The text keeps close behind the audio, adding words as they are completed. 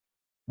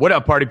What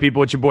up, party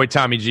people? It's your boy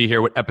Tommy G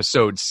here with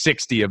episode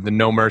 60 of the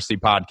No Mercy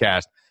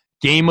podcast.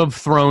 Game of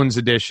Thrones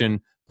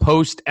edition,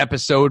 post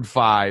episode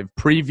 5,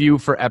 preview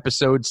for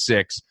episode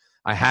 6.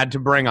 I had to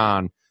bring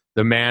on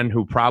the man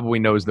who probably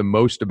knows the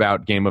most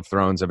about Game of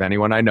Thrones of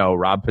anyone I know,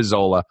 Rob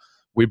Pizzola.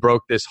 We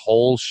broke this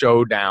whole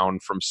show down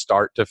from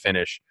start to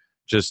finish.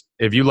 Just,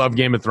 if you love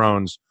Game of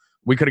Thrones,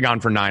 we could have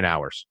gone for 9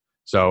 hours.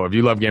 So if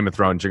you love Game of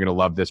Thrones, you're going to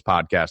love this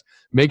podcast.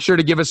 Make sure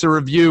to give us a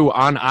review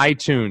on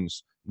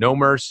iTunes. No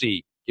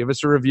Mercy. Give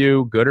us a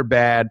review, good or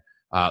bad.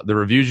 The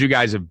reviews you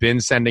guys have been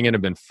sending in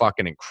have been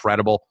fucking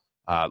incredible.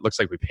 Looks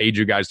like we paid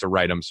you guys to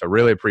write them, so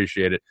really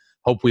appreciate it.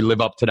 Hope we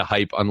live up to the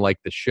hype, unlike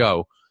the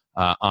show,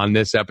 on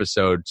this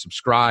episode.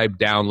 Subscribe,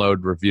 download,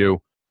 review.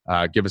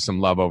 Give us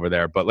some love over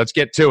there. But let's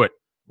get to it.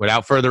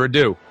 Without further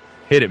ado,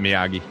 hit it,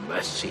 Miyagi.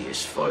 Mercy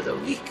is for the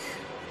weak.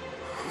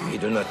 We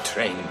do not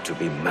train to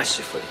be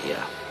merciful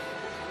here.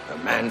 A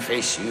man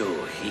face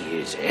you, he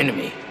is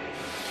enemy.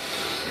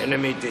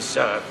 Enemy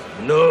deserve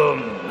no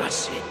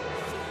mercy.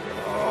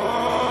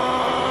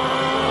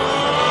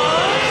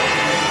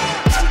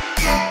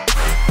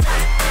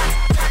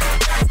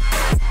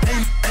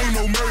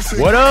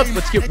 What up?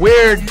 Let's get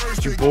weird.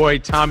 It's your boy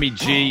Tommy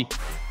G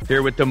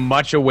here with the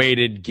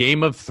much-awaited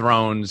Game of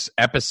Thrones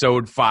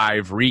episode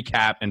 5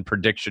 recap and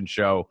prediction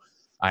show.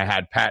 I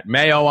had Pat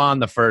Mayo on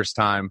the first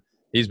time.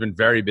 He's been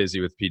very busy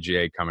with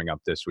PGA coming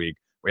up this week.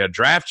 We had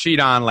Draft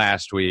Sheet on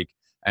last week.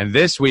 And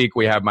this week,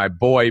 we have my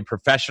boy,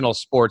 professional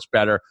sports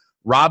bettor,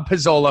 Rob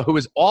Pizzola, who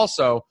is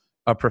also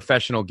a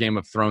professional Game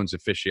of Thrones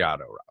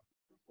aficionado,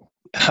 Rob.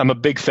 I'm a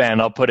big fan,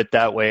 I'll put it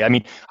that way. I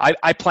mean,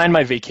 I plan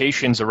my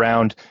vacations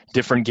around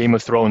different Game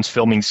of Thrones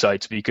filming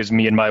sites because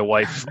me and my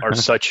wife are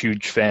such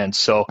huge fans.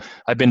 So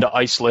I've been to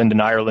Iceland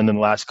and Ireland in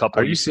the last couple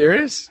of years. Are you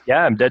serious? Yeah,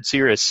 I'm dead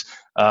serious.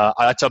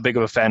 That's how big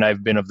of a fan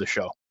I've been of the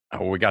show.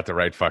 Oh, we got the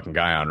right fucking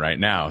guy on right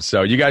now.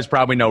 So you guys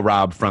probably know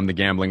Rob from the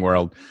gambling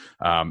world.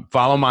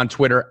 Follow him on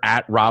Twitter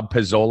at Rob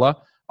Pizzola,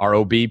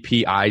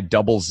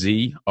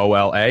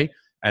 ROBPIZZOLA,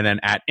 and then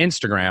at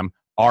Instagram,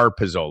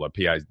 rpizzola,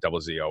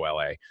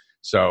 PIZZOLA.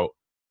 So,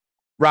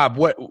 Rob,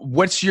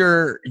 what's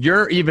you're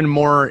even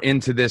more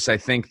into this, I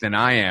think, than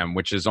I am,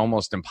 which is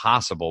almost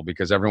impossible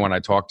because everyone I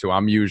talk to,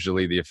 I'm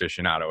usually the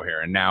aficionado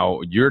here. And now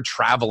you're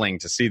traveling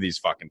to see these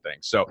fucking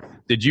things. So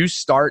did you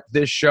start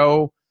this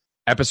show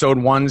Episode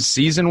 1,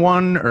 Season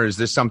 1, or is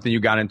this something you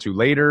got into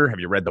later?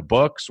 Have you read the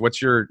books?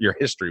 What's your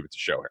history with the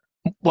show here?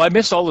 Well, I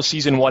missed all of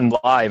Season 1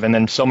 live, and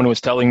then someone was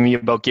telling me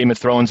about Game of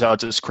Thrones, how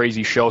it's this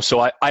crazy show.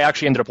 So I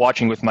actually ended up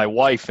watching with my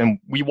wife, and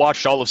we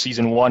watched all of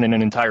Season 1 in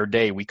an entire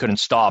day. We couldn't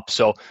stop.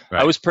 So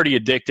right. I was pretty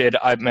addicted.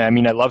 I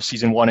mean, I love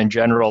Season 1 in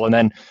general, and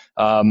then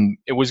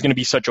it was going to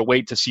be such a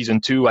wait to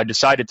Season 2. I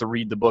decided to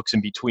read the books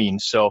in between.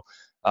 So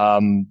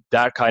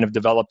that kind of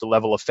developed a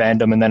level of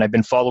fandom, and then I've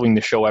been following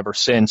the show ever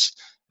since.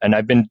 And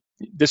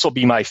this will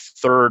be my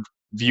third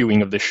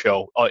viewing of the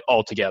show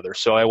altogether.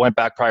 So I went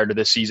back prior to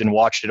this season,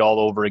 watched it all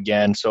over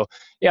again. So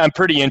yeah, I'm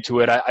pretty into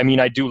it. I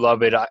mean, I do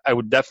love it. I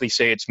would definitely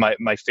say it's my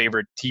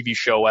favorite TV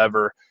show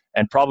ever,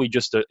 and probably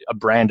just a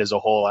brand as a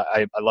whole.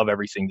 I love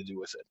everything to do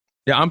with it.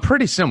 Yeah, I'm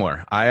pretty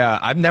similar.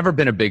 I've never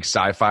been a big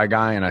sci-fi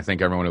guy, and I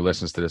think everyone who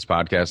listens to this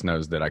podcast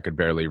knows that I could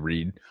barely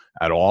read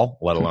at all,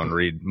 let alone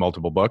read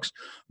multiple books.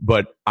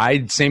 But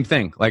same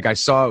thing. Like, I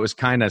saw it was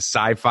kind of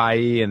sci-fi,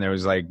 and there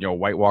was like,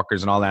 White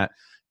Walkers and all that.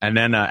 And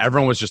then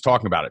everyone was just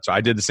talking about it. So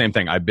I did the same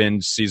thing. I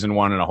binged Season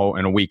 1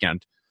 in a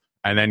weekend,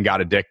 and then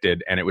got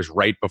addicted, and it was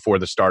right before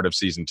the start of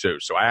Season 2.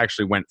 So I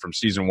actually went from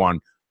Season 1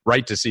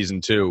 right to Season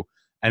 2,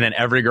 and then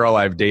every girl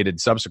I've dated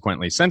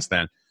subsequently since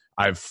then,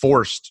 I've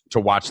forced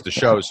to watch the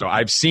show. So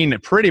I've seen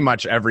pretty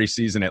much every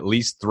season, at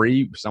least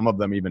 3, some of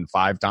them even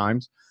 5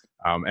 times.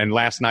 And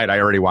last night, I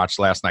already watched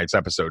last night's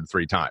episode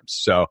 3 times.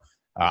 So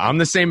I'm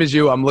the same as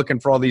you. I'm looking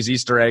for all these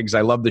Easter eggs.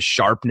 I love the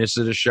sharpness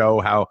of the show,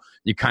 how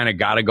you kind of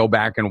got to go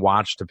back and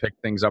watch to pick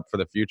things up for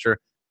the future.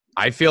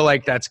 I feel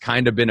like that's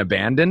kind of been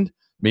abandoned.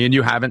 Me and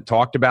you haven't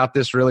talked about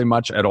this really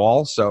much at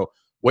all. So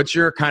what's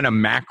your kind of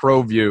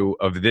macro view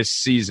of this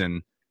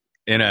season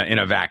in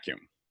a vacuum?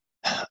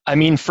 I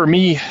mean, for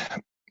me,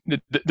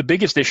 the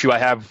biggest issue I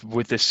have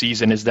with this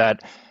season is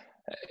that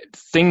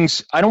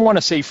things, I don't want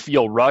to say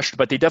feel rushed,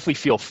 but they definitely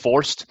feel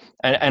forced.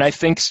 And I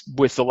think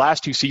with the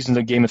last 2 seasons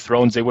of Game of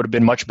Thrones, they would have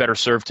been much better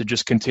served to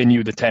just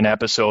continue the 10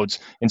 episodes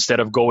instead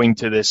of going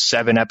to this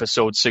 7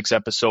 episodes, 6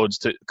 episodes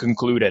to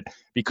conclude it.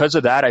 Because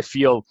of that, I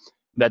feel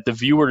that the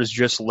viewer is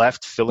just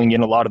left filling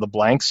in a lot of the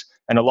blanks,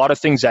 and a lot of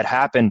things that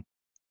happen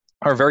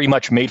are very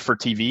much made for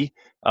TV.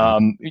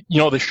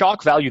 The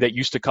shock value that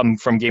used to come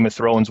from Game of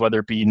Thrones, whether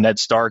it be Ned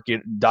Stark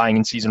dying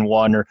in Season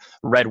 1 or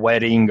Red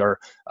Wedding or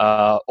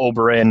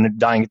Oberyn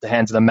dying at the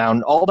hands of the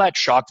Mountain, all that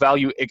shock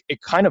value,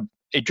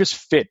 it just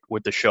fit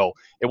with the show.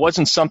 It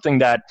wasn't something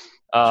that,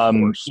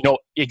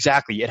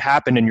 exactly, it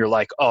happened and you're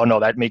like, oh no,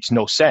 that makes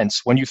no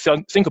sense. When you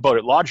think about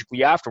it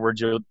logically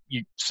afterwards,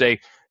 you say,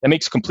 that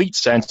makes complete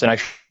sense, and I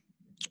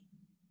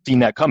seen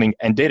that coming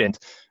and didn't.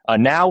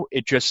 Now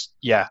it just,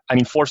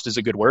 forced is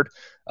a good word.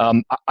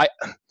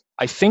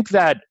 I think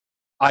that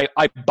I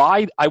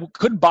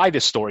could buy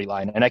this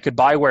storyline, and I could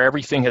buy where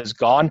everything has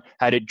gone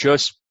had it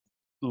just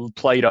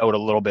played out a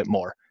little bit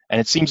more. And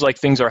it seems like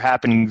things are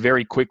happening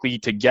very quickly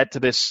to get to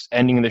this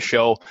ending of the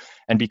show.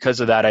 And because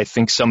of that, I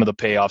think some of the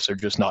payoffs are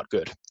just not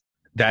good.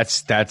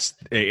 That's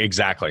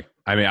exactly.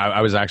 I mean,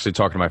 I was actually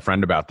talking to my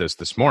friend about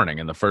this morning,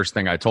 and the first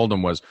thing I told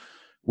him was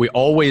we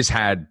always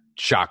had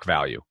shock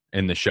value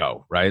in the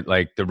show, right?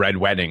 Like the Red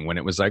Wedding, when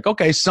it was like,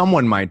 okay,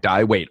 someone might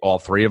die. Wait, all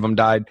three of them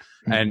died.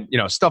 Mm-hmm. And, you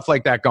know, stuff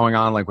like that going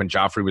on, like when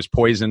Joffrey was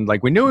poisoned,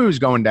 like we knew he was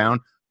going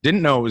down,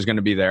 didn't know it was going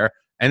to be there.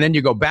 And then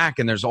you go back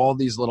and there's all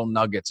these little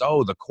nuggets.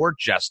 Oh, the court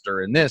jester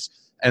and this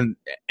and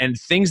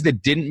things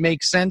that didn't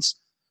make sense.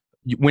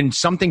 When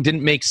something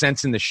didn't make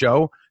sense in the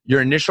show,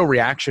 your initial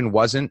reaction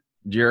wasn't,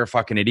 you're a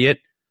fucking idiot,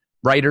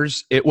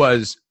 writers. It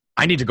was,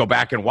 I need to go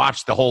back and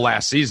watch the whole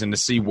last season to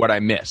see what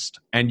I missed.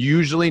 And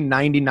usually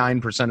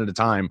 99% of the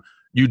time,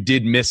 you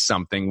did miss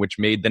something, which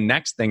made the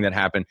next thing that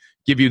happened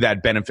give you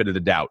that benefit of the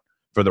doubt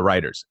for the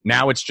writers.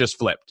 Now it's just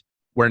flipped,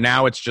 where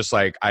now it's just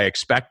like, I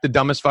expect the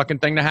dumbest fucking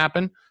thing to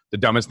happen. The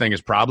dumbest thing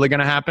is probably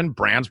going to happen.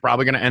 Bran's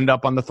probably going to end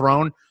up on the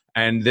throne.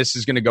 And this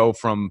is going to go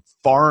from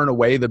far and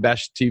away the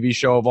best TV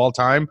show of all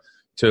time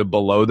to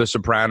below The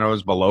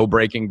Sopranos, below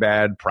Breaking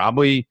Bad,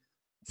 probably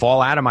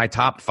fall out of my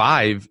top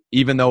 5,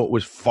 even though it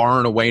was far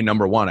and away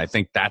number 1. I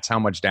think that's how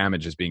much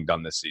damage is being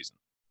done this season.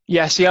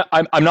 Yeah, see,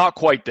 I'm not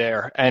quite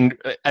there. And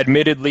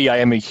admittedly, I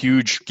am a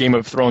huge Game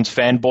of Thrones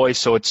fanboy,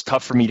 so it's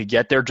tough for me to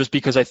get there just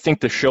because I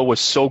think the show was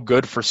so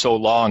good for so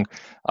long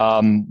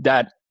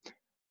that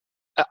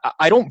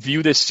I don't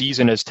view this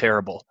season as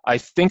terrible. I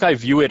think I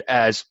view it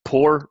as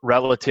poor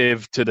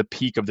relative to the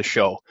peak of the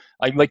show.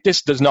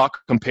 This does not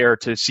compare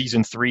to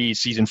season 3,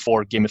 season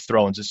 4 Game of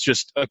Thrones. It's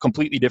just a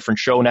completely different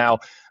show now.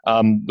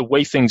 The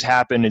way things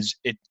happen it's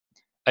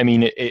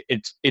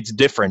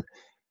different.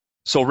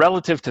 So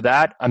relative to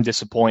that, I'm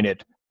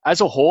disappointed. As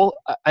a whole,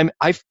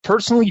 I've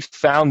personally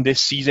found this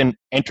season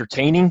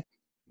entertaining,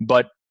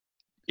 but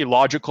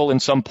illogical in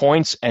some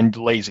points and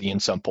lazy in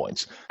some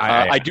points.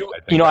 I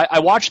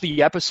watch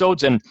the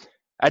episodes, and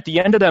at the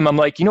end of them, I'm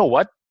like, you know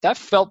what? That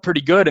felt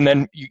pretty good. And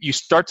then you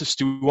start to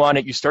stew on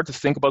it. You start to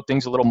think about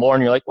things a little more,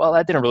 and you're like, well,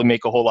 that didn't really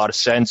make a whole lot of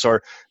sense,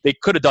 or they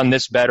could have done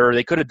this better.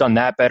 They could have done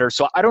that better.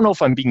 So I don't know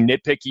if I'm being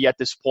nitpicky at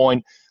this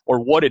point or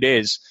what it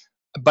is,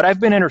 but I've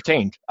been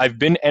entertained. I've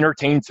been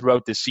entertained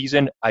throughout this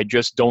season. I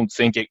just don't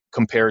think it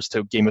compares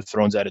to Game of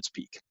Thrones at its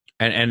peak.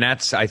 And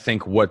that's, I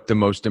think, what the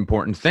most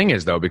important thing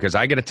is, though, because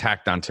I get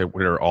attacked on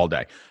Twitter all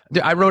day.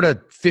 I wrote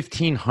a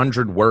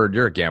 1,500-word,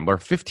 you're a gambler,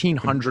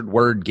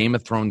 1,500-word Game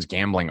of Thrones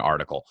gambling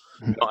article.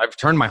 You know, I've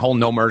turned my whole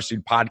No Mercy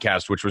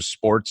podcast, which was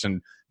sports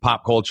and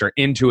pop culture,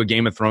 into a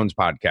Game of Thrones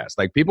podcast.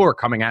 Like, people were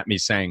coming at me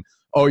saying,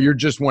 oh, you're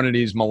just one of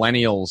these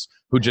millennials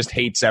who just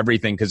hates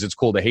everything because it's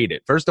cool to hate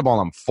it. First of all,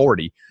 I'm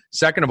 40.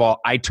 Second of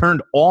all, I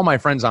turned all my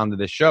friends onto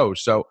this show,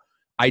 so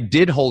I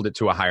did hold it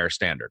to a higher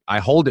standard. I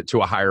hold it to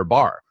a higher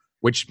bar,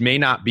 which may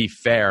not be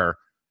fair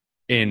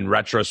in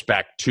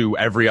retrospect to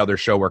every other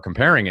show we're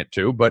comparing it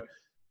to, but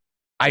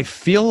I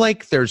feel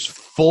like there's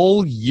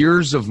full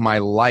years of my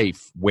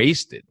life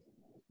wasted.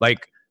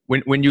 Like,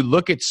 when you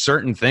look at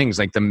certain things,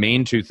 like the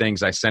main 2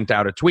 things, I sent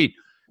out a tweet.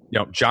 You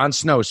know, Jon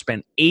Snow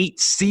spent 8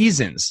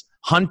 seasons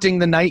hunting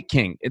the Night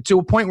King, to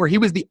a point where he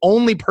was the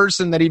only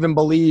person that even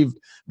believed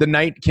the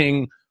Night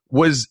King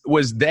was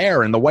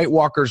there and the White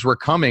Walkers were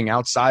coming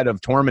outside of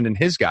Tormund and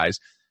his guys.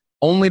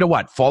 Only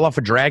to fall off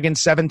a dragon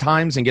 7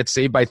 times and get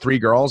saved by 3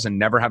 girls and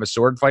never have a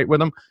sword fight with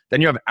them.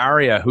 Then you have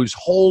Arya, whose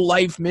whole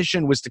life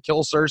mission was to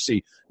kill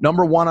Cersei,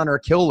 number 1 on her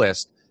kill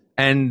list.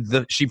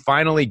 And she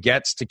finally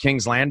gets to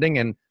King's Landing,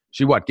 and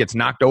she gets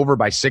knocked over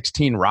by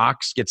 16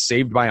 rocks, gets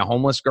saved by a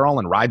homeless girl,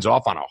 and rides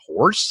off on a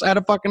horse at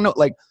a fucking note.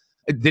 Like,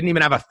 it didn't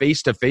even have a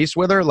face-to-face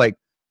with her. Like,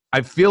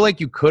 I feel like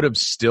you could have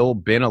still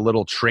been a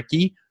little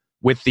tricky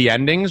with the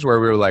endings where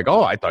we were like,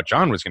 oh, I thought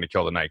Jon was going to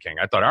kill the Night King.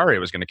 I thought Arya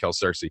was going to kill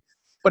Cersei.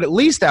 But at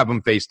least have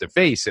them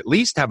face-to-face. At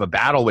least have a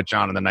battle with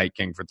Jon and the Night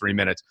King for 3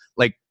 minutes.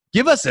 Like,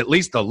 give us at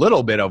least a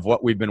little bit of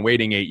what we've been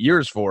waiting 8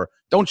 years for.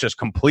 Don't just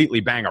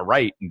completely bang a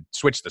right and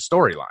switch the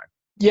storyline.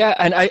 Yeah,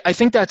 and I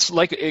think that's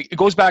like, it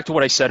goes back to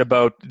what I said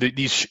about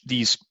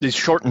these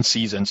shortened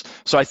seasons.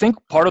 So I think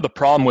part of the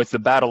problem with the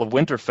Battle of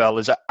Winterfell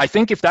is I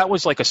think if that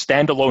was like a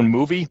standalone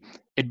movie,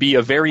 it'd be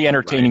a very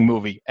entertaining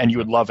movie and you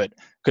would love it.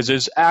 Because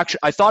there's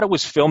I thought it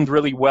was filmed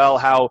really well,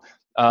 how,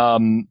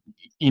 I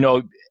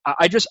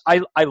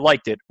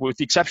liked it, with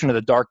the exception of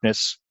the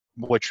darkness,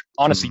 which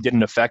honestly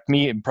didn't affect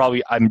me. And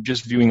probably I'm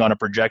just viewing on a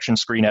projection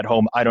screen at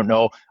home. I don't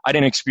know. I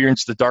didn't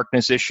experience the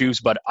darkness issues,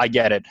 but I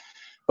get it.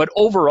 But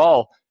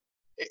overall,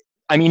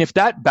 I mean, if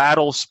that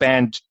battle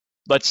spanned,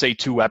 let's say,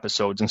 2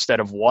 episodes instead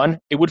of 1,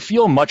 it would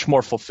feel much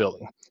more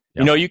fulfilling. Yep.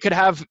 You know, you could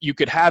have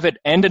it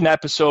end an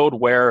episode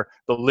where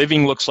the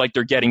living looks like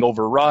they're getting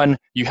overrun.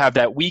 You have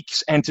that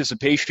week's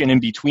anticipation in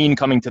between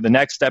coming to the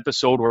next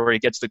episode where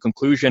it gets the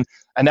conclusion.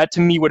 And that to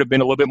me would have been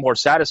a little bit more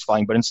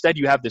satisfying. But instead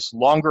you have this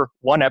longer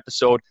 1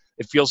 episode.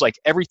 It feels like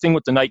everything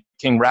with the Night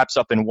King wraps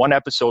up in 1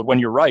 episode, when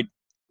you're right.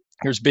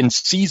 There's been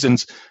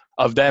seasons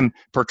of them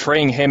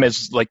portraying him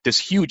as like this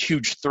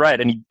huge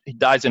threat, and he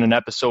dies in an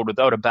episode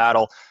without a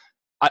battle.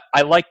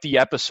 I liked the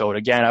episode.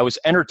 Again, I was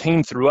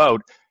entertained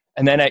throughout.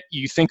 And then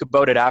you think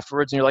about it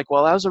afterwards and you're like,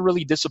 well, that was a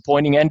really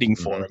disappointing ending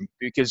for him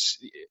because,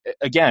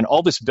 again,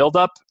 all this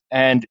buildup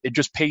and it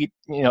just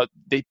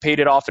they paid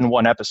it off in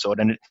one episode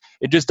and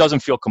it just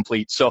doesn't feel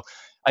complete. So,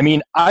 I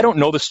mean, I don't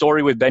know the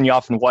story with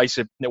Benioff and Weiss,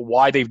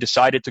 why they've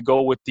decided to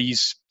go with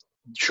these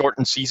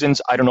shortened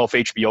seasons. I don't know if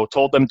HBO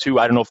told them to.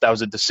 I don't know if that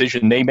was a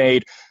decision they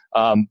made.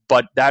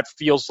 But that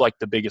feels like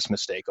the biggest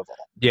mistake of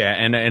all. Yeah.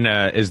 And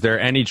is there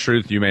any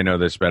truth? You may know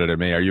this better than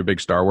me. Are you a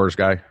big Star Wars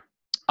guy?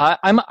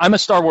 I'm a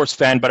Star Wars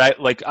fan, but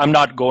I'm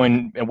not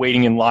going and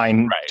waiting in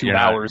line 2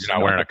 hours. You're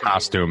not wearing a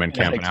costume and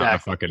camping out in a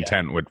fucking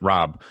tent with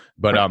Rob.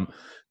 But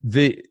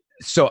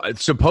so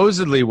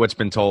supposedly what's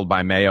been told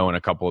by Mayo and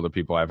a couple of the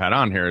people I've had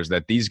on here is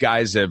that these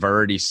guys have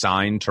already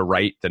signed to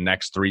write the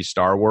next 3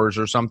 Star Wars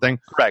or something.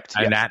 Correct.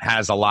 And that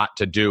has a lot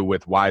to do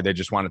with why they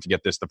just wanted to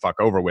get this the fuck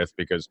over with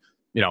because,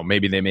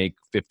 maybe they make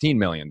 15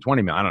 million,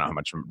 20 million. I don't know how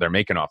much they're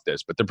making off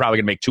this, but they're probably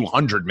going to make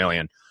 200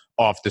 million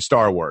off the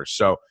Star Wars.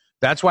 So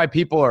that's why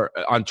people are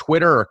on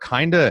Twitter are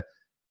kind of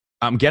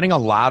I'm getting a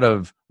lot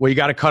of, well, you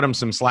got to cut them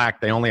some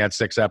slack. They only had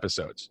 6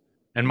 episodes.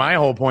 And my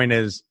whole point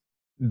is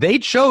they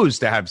chose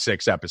to have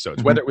 6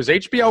 episodes, whether it was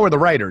HBO or the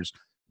writers,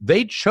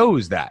 they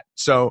chose that.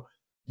 So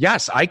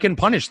yes, I can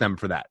punish them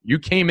for that. You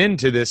came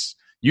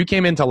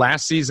into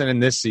last season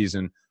and this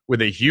season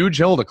with a huge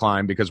hill to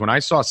climb because when I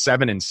saw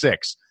 7 and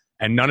 6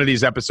 and none of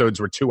these episodes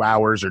were 2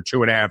 hours or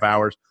 2.5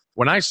 hours,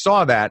 when I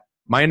saw that,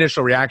 my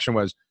initial reaction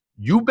was,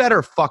 you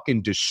better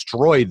fucking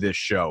destroy this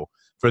show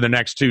for the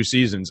next 2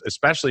 seasons,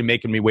 especially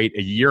making me wait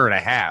a year and a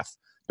half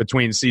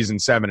between season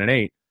 7 and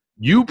 8.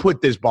 You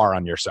put this bar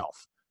on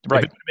yourself.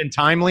 Right. If it had been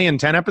timely in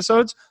 10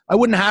 episodes, I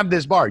wouldn't have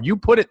this bar. You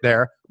put it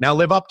there. Now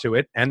live up to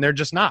it. And they're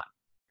just not.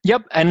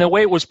 Yep. And the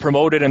way it was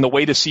promoted and the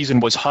way the season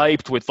was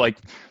hyped with like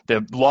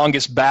the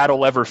longest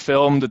battle ever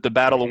filmed at the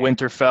Battle of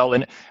Winterfell.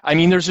 And I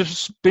mean, there's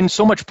just been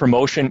so much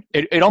promotion.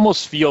 It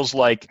almost feels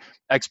like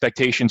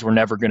expectations were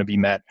never going to be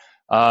met.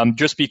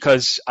 Just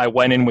because I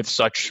went in with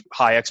such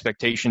high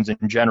expectations in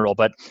general,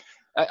 but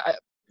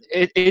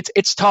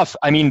it's tough.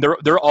 I mean,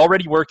 they're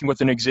already working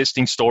with an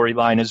existing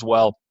storyline as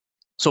well.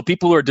 So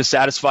people who are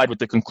dissatisfied with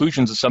the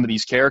conclusions of some of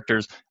these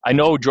characters, I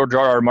know George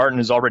R.R. Martin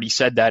has already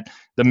said that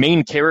the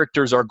main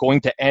characters are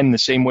going to end the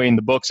same way in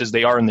the books as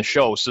they are in the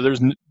show. So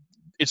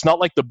it's not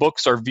like the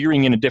books are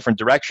veering in a different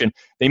direction.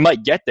 They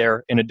might get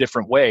there in a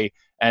different way,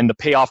 and the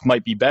payoff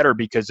might be better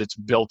because it's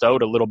built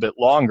out a little bit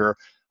longer.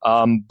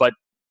 But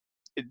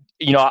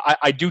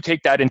I do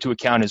take that into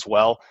account as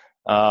well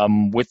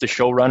with the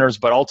showrunners,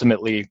 but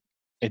ultimately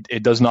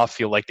it does not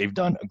feel like they've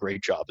done a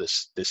great job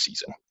this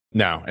season.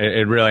 No,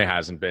 it really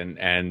hasn't been.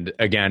 And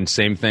again,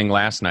 same thing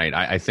last night.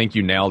 I think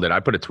you nailed it. I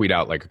put a tweet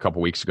out like a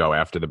couple weeks ago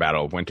after the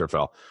Battle of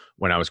Winterfell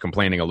when I was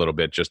complaining a little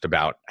bit just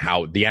about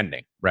how the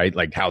ending, right?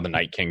 Like how the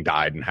Night King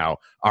died and how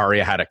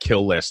Arya had a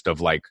kill list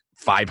of like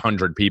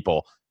 500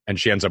 people and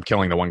she ends up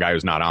killing the one guy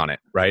who's not on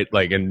it, right?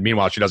 Like, and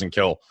meanwhile, she doesn't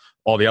kill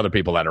all the other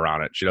people that are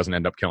on it. She doesn't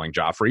end up killing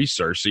Joffrey,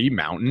 Cersei,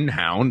 Mountain,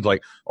 Hound,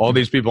 like all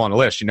these people on the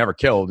list. She never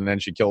killed, and then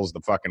she kills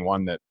the fucking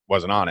one that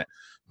wasn't on it.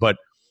 But,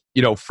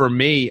 for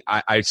me,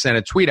 I sent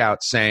a tweet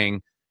out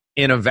saying,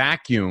 in a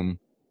vacuum,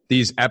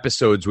 these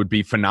episodes would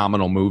be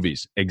phenomenal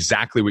movies.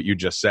 Exactly what you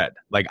just said.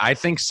 Like, I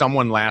think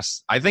someone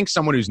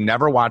who's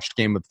never watched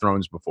Game of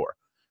Thrones before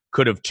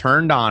could have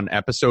turned on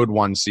episode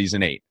 1,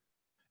 season 8,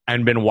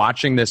 and been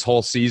watching this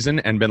whole season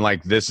and been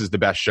like, this is the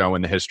best show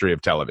in the history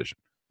of television.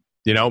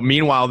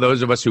 Meanwhile,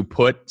 those of us who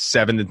put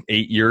 7 to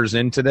 8 years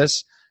into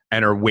this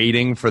and are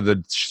waiting for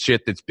the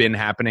shit that's been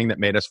happening that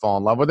made us fall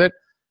in love with it,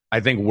 I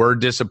think we're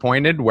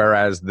disappointed.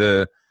 Whereas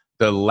the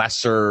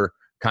lesser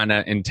kind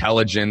of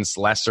intelligence,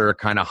 lesser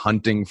kind of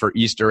hunting for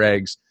Easter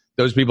eggs,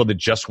 those people that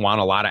just want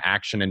a lot of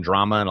action and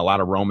drama and a lot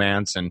of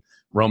romance and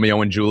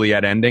Romeo and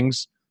Juliet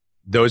endings,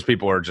 those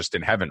people are just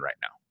in heaven right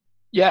now.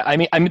 Yeah, I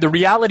mean, the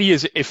reality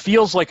is it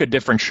feels like a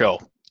different show.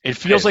 It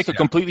feels like a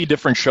completely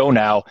different show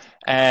now.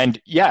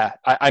 And yeah,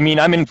 I mean,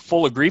 I'm in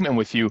full agreement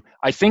with you.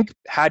 I think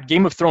had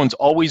Game of Thrones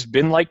always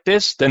been like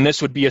this, then this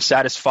would be a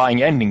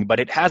satisfying ending, but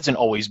it hasn't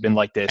always been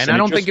like this. And I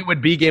don't think it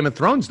would be Game of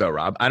Thrones though,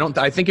 Rob.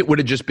 I think it would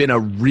have just been a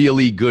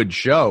really good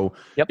show.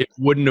 Yep. It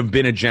wouldn't have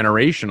been a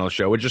generational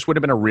show. It just would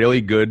have been a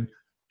really good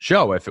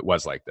show if it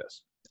was like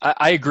this.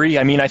 I agree.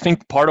 I mean, I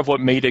think part of what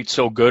made it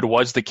so good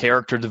was the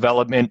character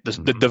development,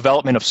 the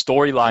development of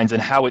storylines,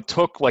 and how it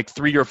took like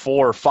 3 or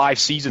 4 or 5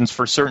 seasons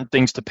for certain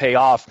things to pay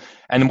off.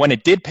 And when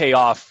it did pay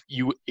off,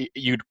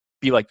 you'd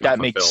be like, that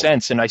makes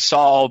sense. And I saw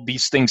all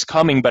these things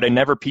coming, but I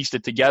never pieced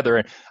it together.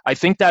 And I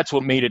think that's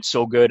what made it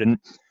so good. And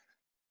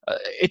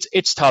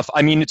it's tough.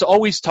 I mean, it's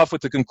always tough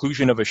with the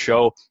conclusion of a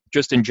show,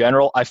 just in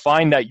general. I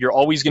find that you're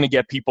always going to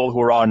get people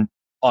who are on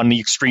the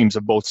extremes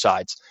of both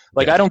sides.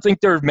 Like, I don't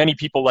think there are many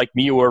people like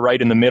me who are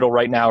right in the middle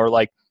right now, or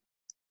like,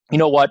 you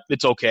know what,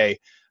 it's okay.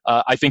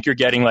 I think you're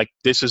getting like,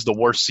 this is the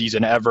worst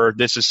season ever.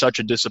 This is such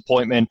a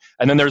disappointment.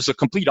 And then there's a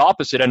complete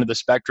opposite end of the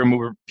spectrum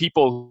where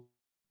people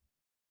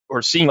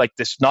or seeing like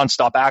this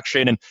nonstop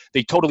action, and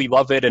they totally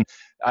love it. And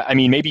I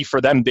mean, maybe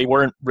for them, they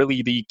weren't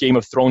really the Game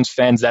of Thrones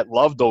fans that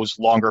love those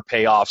longer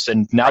payoffs.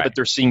 And now that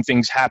they're seeing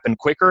things happen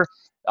quicker,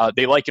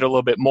 they like it a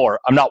little bit more.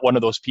 I'm not one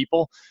of those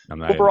people.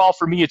 Overall,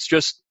 for me,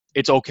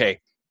 it's okay.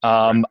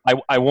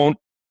 I won't.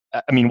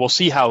 I mean, we'll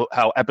see how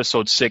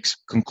episode 6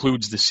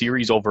 concludes the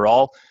series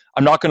overall.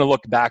 I'm not going to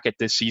look back at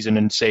this season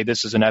and say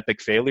this is an epic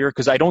failure,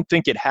 because I don't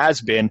think it has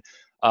been.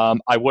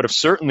 I would have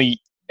certainly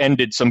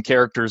ended some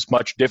characters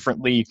much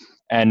differently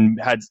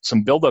and had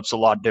some buildups a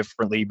lot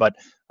differently, but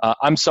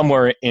I'm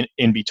somewhere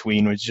in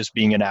between with just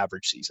being an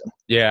average season.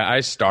 Yeah,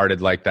 I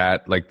started like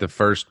that. Like the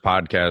first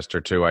podcast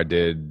or two I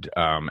did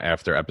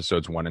after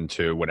episodes 1 and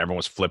 2, when everyone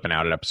was flipping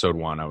out at episode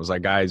 1, I was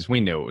like, guys, we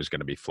knew it was going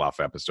to be fluff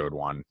episode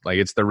 1. Like,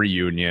 it's the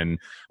reunion,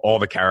 all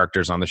the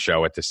characters on the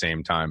show at the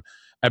same time.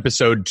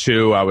 Episode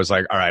 2, I was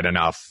like, all right,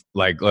 enough.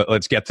 Like,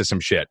 let's get to some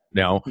shit,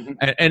 you know?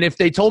 And if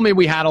they told me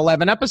we had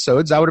 11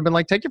 episodes, I would have been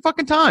like, take your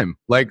fucking time.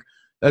 Like,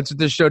 that's what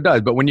this show does.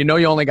 But when you know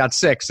you only got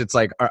 6, it's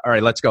like, all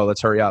right, let's go.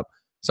 Let's hurry up.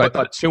 So I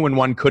thought 2 and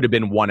 1 could have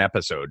been one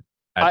episode.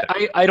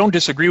 I don't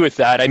disagree with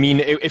that. I mean,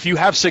 if you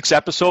have 6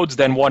 episodes,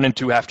 then 1 and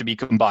 2 have to be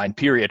combined,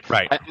 period.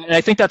 Right. And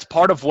I think that's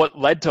part of what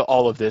led to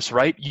all of this,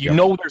 right? You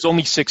know there's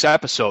only 6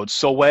 episodes.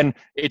 So when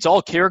it's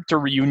all character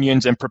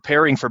reunions and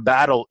preparing for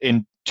battle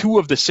in 2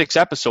 of the 6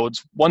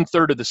 episodes,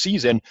 1/3 of the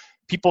season,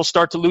 people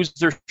start to lose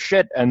their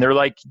shit. And they're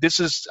like,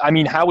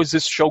 how is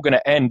this show going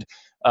to end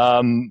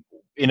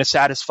in a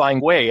satisfying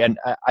way? And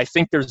I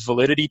think there's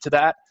validity to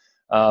that.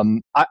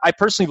 I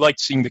personally liked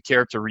seeing the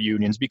character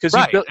reunions because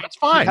that's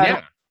fine.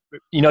 Yeah.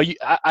 You know,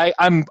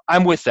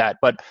 I'm with that,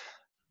 but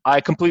I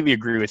completely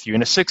agree with you.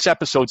 In a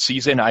 6-episode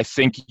season, I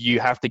think you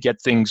have to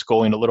get things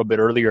going a little bit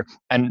earlier.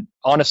 And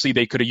honestly,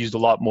 they could have used a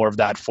lot more of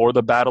that for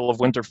the Battle of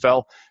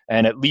Winterfell,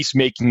 and at least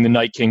making the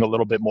Night King a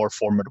little bit more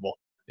formidable.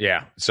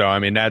 Yeah. So, I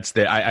mean, I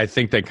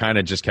think they kind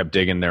of just kept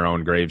digging their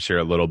own graves here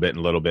a little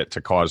bit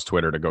to cause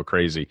Twitter to go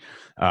crazy.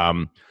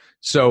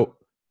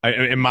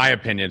 In my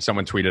opinion,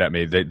 someone tweeted at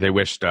me, they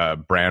wished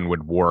Bran would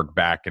warg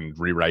back and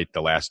rewrite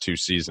the last 2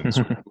 seasons.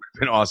 Which would have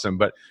been awesome.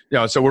 But, you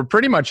know, so we're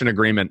pretty much in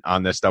agreement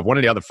on this stuff. One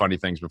of the other funny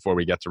things before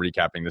we get to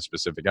recapping this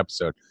specific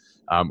episode,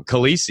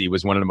 Khaleesi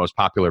was one of the most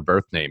popular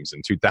birth names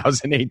in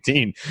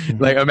 2018.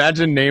 Like,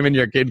 imagine naming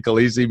your kid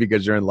Khaleesi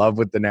because you're in love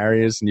with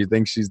Daenerys and you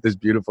think she's this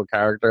beautiful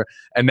character.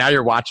 And now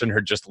you're watching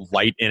her just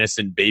light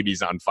innocent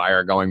babies on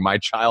fire going, my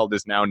child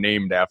is now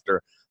named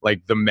after,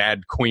 like, the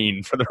Mad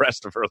Queen for the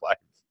rest of her life.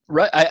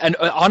 Right, and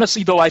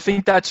honestly, though, I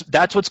think that's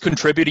what's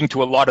contributing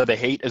to a lot of the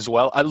hate as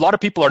well. A lot of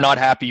people are not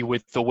happy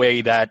with the way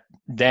that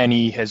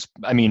Dany has.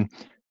 I mean,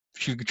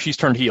 she's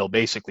turned heel,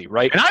 basically,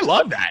 right? And I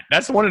love that.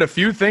 That's one of the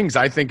few things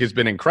I think has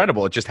been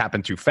incredible. It just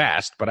happened too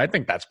fast, but I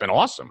think that's been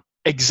awesome.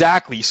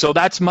 Exactly. So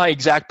that's my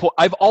exact point.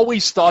 I've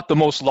always thought the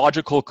most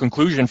logical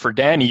conclusion for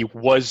Dany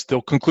was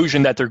the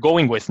conclusion that they're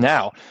going with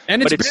now.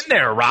 And it's been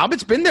there, Rob.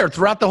 It's been there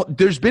throughout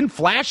there's been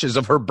flashes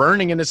of her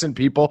burning innocent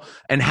people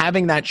and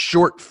having that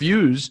short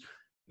fuse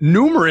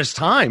numerous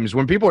times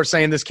when people are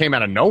saying this came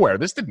out of nowhere.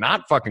 This did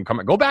not fucking come.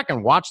 Go back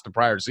and watch the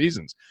prior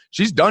seasons.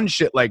 She's done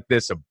shit like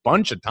this a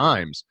bunch of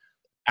times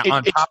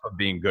on top of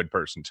being a good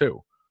person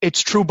too.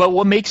 It's true, but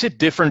what makes it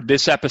different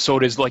this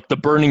episode is like the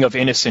burning of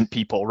innocent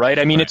people, right?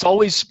 I mean, It's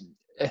always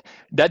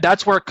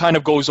that's where it kind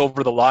of goes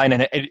over the line,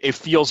 and it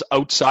feels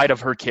outside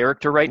of her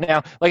character right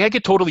now. Like, I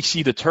could totally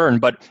see the turn,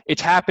 but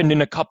it's happened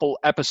in a couple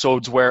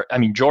episodes where, I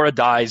mean, Jorah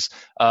dies,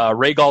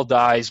 Rhaegal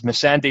dies,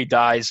 Missandei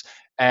dies,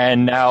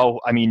 and now,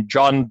 I mean,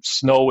 Jon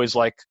Snow is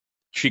like,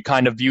 she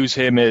kind of views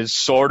him as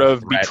sort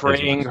of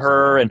betraying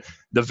her, and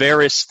the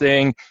Varys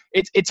thing.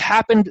 It's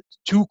happened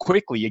too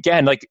quickly.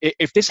 Again, like,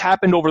 if this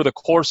happened over the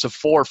course of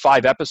 4 or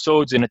 5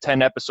 episodes in a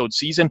 10-episode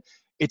season,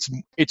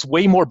 it's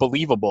way more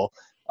believable.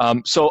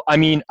 So, I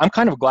mean, I'm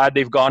kind of glad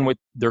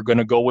they're going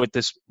to go with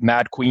this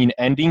Mad Queen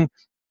ending.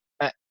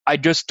 I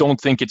just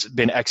don't think it's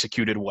been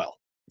executed well.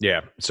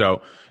 Yeah.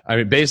 So, I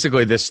mean,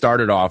 basically this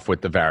started off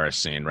with the Varys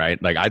scene,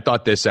 right? Like, I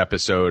thought this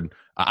episode,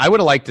 I would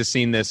have liked to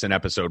seen this in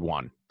episode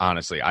 1.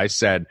 Honestly, I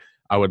said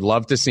I would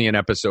love to see in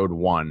episode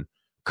 1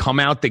 come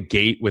out the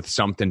gate with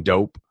something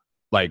dope.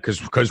 Like,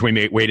 because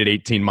we waited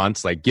 18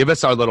 months, like, give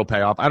us our little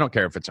payoff. I don't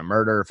care if it's a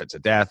murder, if it's a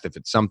death, if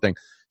it's something.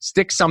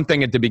 Stick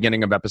something at the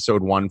beginning of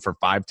episode 1 for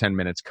 5-10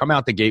 minutes. Come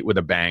out the gate with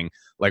a bang,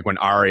 like when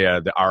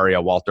the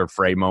Arya Walter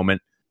Frey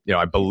moment. You know,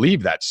 I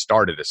believe that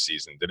started a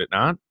season, did it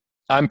not?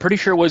 I'm pretty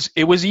sure it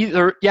was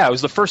either it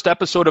was the first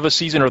episode of a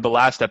season or the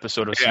last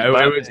episode of a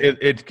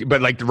season.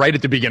 But like right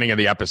at the beginning of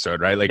the episode,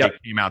 right? Like It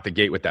came out the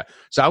gate with that.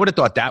 So I would have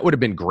thought that would have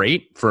been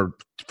great for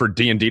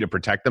D&D to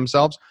protect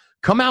themselves.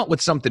 Come out with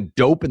something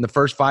dope in the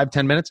first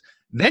 5-10 minutes.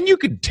 Then you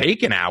could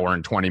take an hour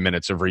and 20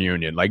 minutes of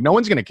reunion. Like, no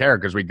one's going to care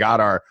because we got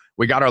our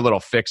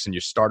little fix and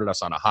you started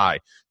us on a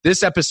high.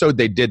 This episode,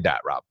 they did that,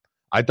 Rob.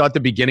 I thought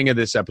the beginning of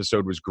this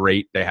episode was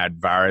great. They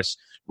had Varys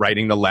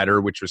writing the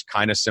letter, which was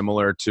kind of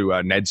similar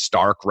to Ned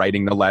Stark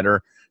writing the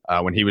letter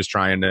when he was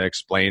trying to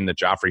explain that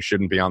Joffrey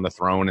shouldn't be on the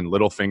throne, and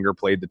Littlefinger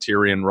played the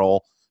Tyrion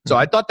role. So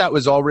I thought that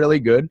was all really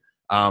good.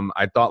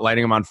 I thought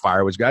lighting him on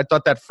fire was good. I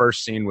thought that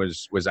first scene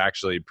was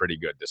actually pretty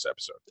good this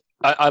episode.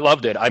 I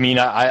loved it. I mean,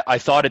 I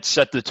thought it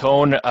set the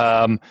tone.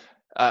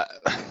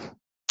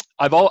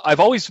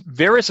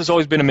 Varys has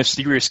always been a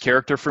mysterious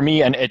character for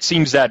me, and it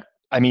seems that,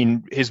 I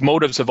mean, his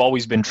motives have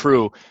always been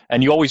true,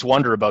 and you always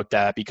wonder about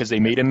that because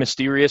they made him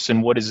mysterious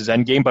and what is his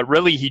end game, but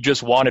really he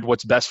just wanted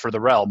what's best for the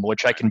realm,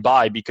 which I can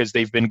buy because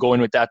they've been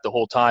going with that the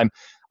whole time.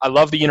 I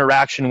love the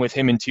interaction with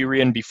him and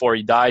Tyrion before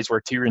he dies,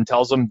 where Tyrion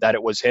tells him that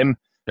it was him.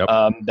 Yep.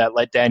 That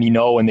let Dany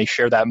know, and they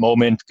share that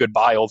moment.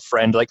 Goodbye, old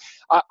friend. Like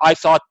I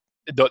thought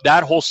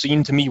that whole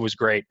scene to me was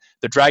great.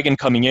 The dragon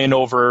coming in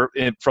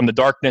from the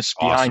darkness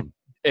behind.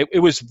 Awesome.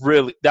 It was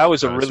really a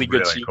really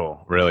good scene.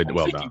 Cool. Really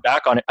well done.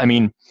 Back on it, I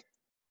mean,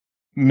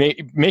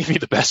 maybe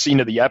the best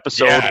scene of the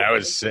episode. Yeah, that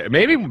was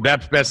maybe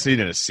that best scene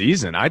in a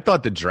season. I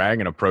thought the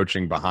dragon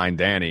approaching behind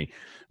Dany,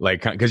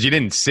 like, because you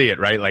didn't see it,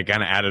 right? Like,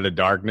 kind of out of the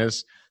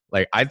darkness.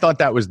 Like, I thought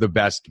that was the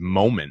best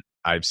moment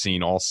I've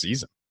seen all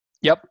season.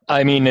 Yep.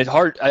 I mean, it's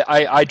hard.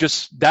 I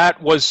just,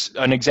 that was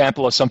an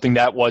example of something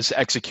that was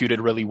executed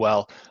really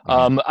well.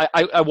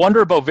 I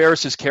wonder about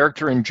Varys'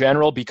 character in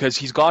general, because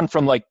he's gone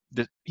from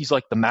he's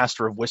like the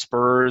master of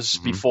whisperers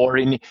before,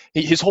 and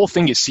his whole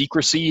thing is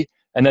secrecy.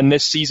 And then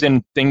this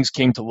season, things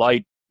came to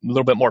light a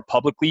little bit more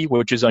publicly,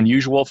 which is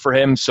unusual for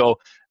him. So,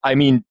 I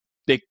mean,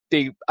 I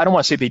don't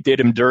want to say they did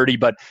him dirty,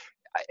 but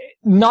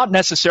not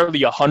necessarily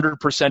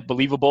 100%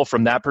 believable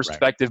from that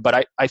perspective,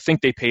 right. But I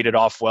think they paid it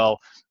off well.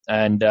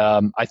 And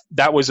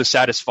that was a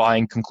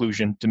satisfying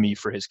conclusion to me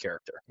for his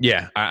character.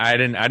 Yeah, I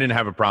didn't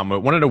have a problem with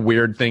it. One of the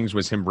weird things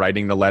was him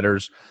writing the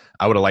letters.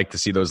 I would have liked to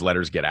see those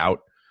letters get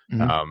out,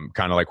 kind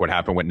of like what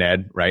happened with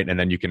Ned, right? And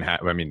then you can have,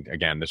 I mean,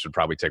 again, this would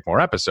probably take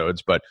more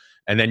episodes,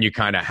 and then you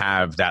kind of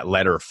have that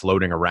letter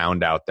floating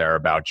around out there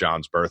about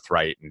Jon's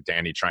birthright and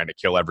Dany trying to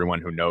kill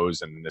everyone who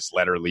knows, and this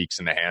letter leaks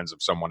in the hands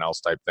of someone else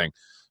type thing.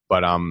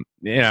 But,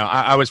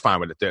 I was fine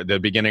with it. The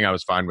beginning, I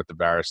was fine with the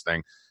Varys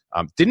thing.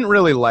 Didn't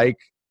really like,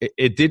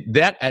 it did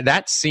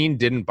that scene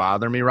didn't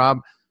bother me, Rob,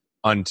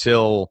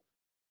 until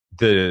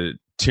the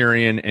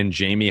Tyrion and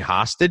Jaime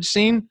hostage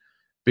scene,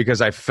 because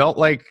I felt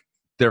like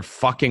they're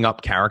fucking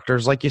up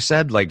characters, like you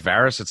said. Like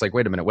Varys, it's like,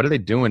 wait a minute, what are they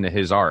doing to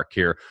his arc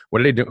here?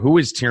 What are they do? Who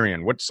is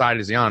Tyrion? What side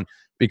is he on?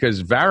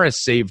 Because Varys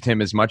saved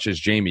him as much as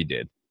Jaime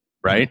did,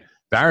 right?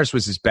 Varys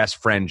was his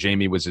best friend.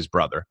 Jaime was his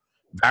brother.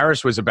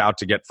 Varys was about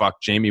to get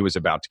fucked. Jaime was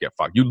about to get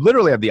fucked. You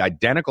literally have the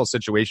identical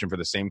situation for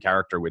the same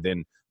character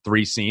within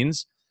 3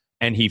 scenes.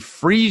 And he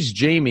frees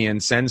Jaime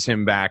and sends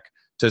him back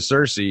to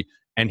Cersei,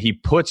 and he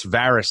puts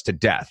Varys to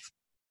death.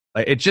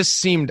 It just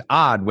seemed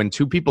odd when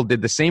 2 people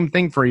did the same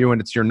thing for you, and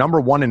it's your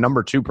number 1 and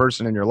number 2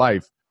 person in your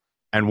life,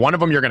 and one of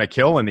them you're going to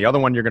kill, and the other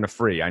one you're going to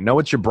free. I know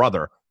it's your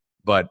brother,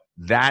 but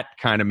that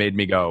kind of made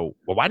me go,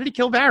 well, why did he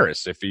kill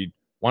Varys if he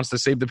wants to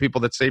save the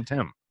people that saved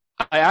him?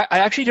 I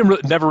actually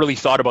never really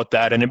thought about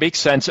that, and it makes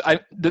sense.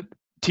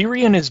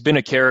 Tyrion has been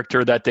a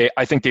character that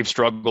I think they've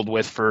struggled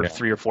with for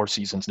 3 or 4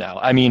 seasons now.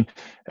 I mean,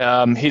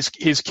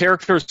 his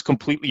character is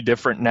completely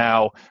different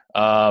now,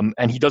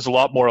 and he does a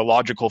lot more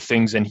illogical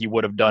things than he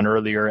would have done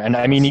earlier. And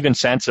I mean, even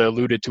Sansa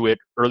alluded to it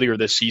earlier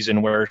this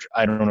season, where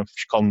I don't know if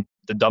she called him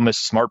the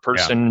dumbest smart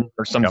person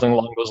or something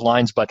along those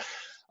lines, but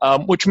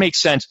which makes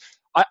sense.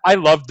 I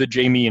loved the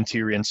Jaime and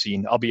Tyrion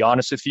scene. I'll be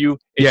honest with you.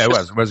 It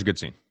was a good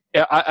scene.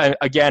 Yeah,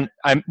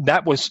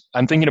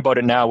 I'm thinking about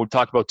it now. We've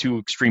talked about 2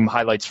 extreme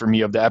highlights for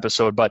me of the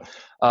episode, but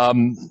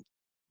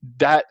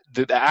that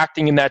the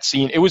acting in that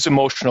scene, it was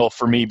emotional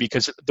for me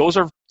because those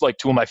are like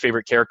 2 of my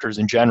favorite characters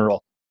in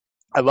general.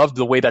 I love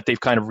the way that they've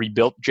kind of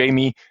rebuilt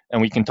Jaime,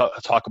 and we can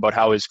talk about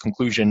how his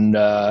conclusion,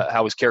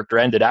 how his character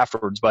ended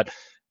afterwards. But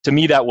to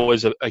me, that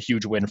was a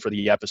huge win for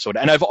the episode.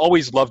 And I've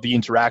always loved the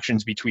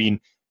interactions between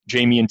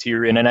Jaime and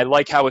Tyrion, and I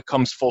like how it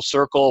comes full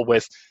circle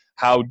with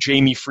how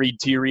Jaime freed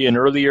Tyrion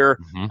earlier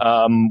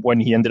when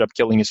he ended up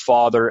killing his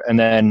father, and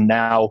then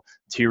now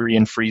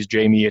Tyrion frees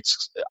Jaime.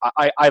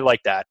 I like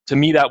that. To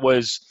me, that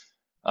was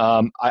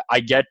I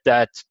get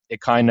that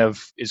it kind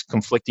of is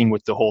conflicting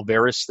with the whole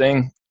Varys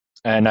thing,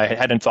 and I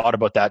hadn't thought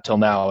about that till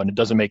now, and it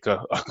doesn't make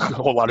a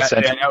whole lot of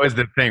sense. That was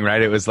the thing,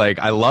 right? It was like,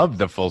 I love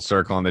the full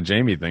circle on the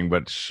Jaime thing,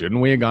 but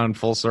shouldn't we have gone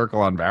full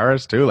circle on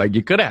Varys too? Like,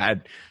 you could have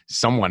had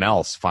someone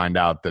else find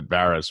out that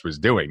Varys was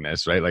doing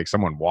this, right? Like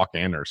someone walk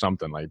in or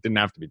something. Like, it didn't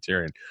have to be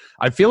Tyrion.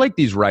 I feel like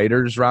these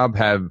writers, Rob,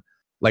 have,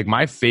 like,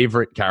 my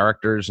favorite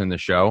characters in the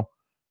show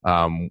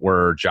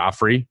were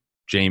Joffrey,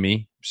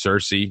 Jaime,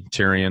 Cersei,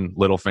 Tyrion,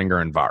 Littlefinger,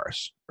 and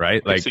Varys,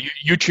 right? Like, so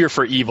you cheer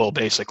for evil,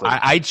 basically.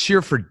 I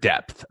cheer for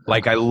depth.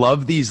 Like, I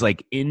love these,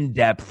 like,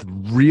 in-depth,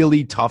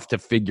 really tough to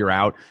figure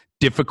out,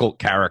 difficult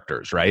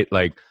characters, right?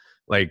 Like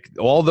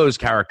all those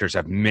characters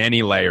have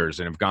many layers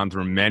and have gone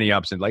through many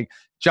ups, and like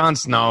Jon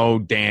Snow,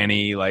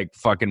 Dany, like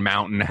fucking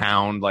Mountain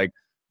Hound, like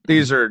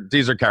these are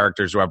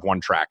characters who have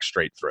one track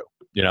straight through,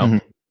 you know?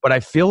 But I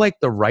feel like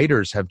the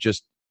writers have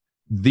just,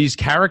 these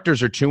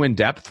characters are too in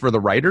depth for the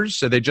writers,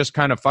 so they just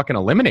kind of fucking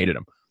eliminated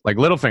them. Like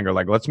Littlefinger,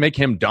 like, let's make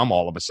him dumb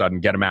all of a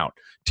sudden, get him out.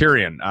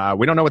 Tyrion,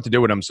 we don't know what to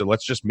do with him, so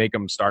let's just make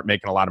him start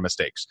making a lot of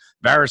mistakes.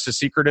 Varys is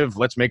secretive,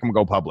 let's make him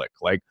go public.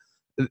 Like,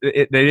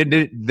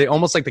 they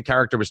almost like the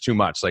character was too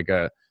much, like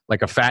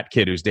a fat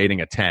kid who's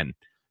dating a 10.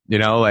 You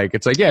know, like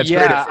it's like, yeah, it's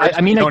great.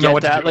 I mean, I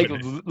get that. Like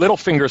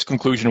Littlefinger's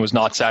conclusion was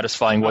not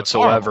satisfying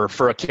whatsoever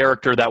for a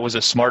character that was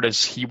as smart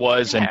as he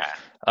was, and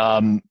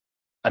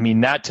I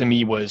mean, that to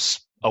me was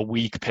a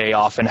weak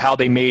payoff, and how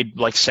they made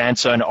like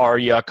Sansa and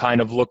Arya kind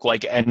of look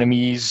like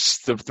enemies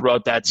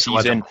throughout that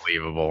season.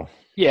 Unbelievable.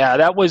 Yeah,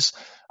 that was.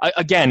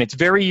 Again, it's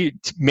very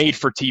made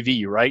for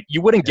TV, right?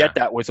 You wouldn't get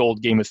that with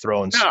old Game of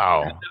Thrones.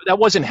 No, that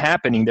wasn't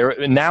happening there.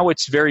 Now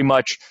it's very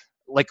much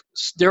like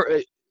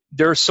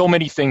there are so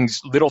many things,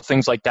 little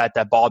things like that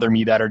bother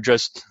me, that are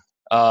just,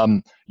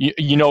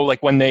 you know,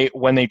 like when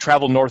they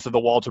travel north of the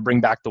Wall to bring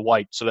back the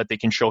White so that they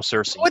can show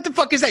Cersei. What the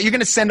fuck is that? You're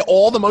going to send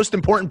all the most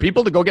important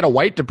people to go get a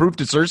White to prove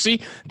to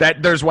Cersei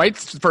that there's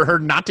Whites for her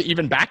not to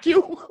even back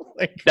you?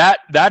 Like,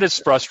 that is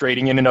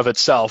frustrating in and of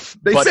itself.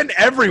 They sent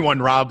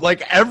everyone, Rob.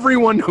 Like,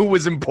 everyone who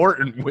was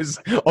important was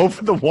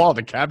over the wall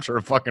to capture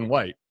a fucking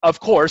White. Of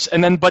course.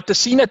 And then, but the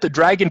scene at the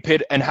Dragon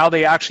Pit and how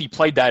they actually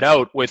played that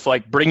out with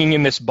like bringing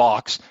in this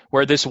box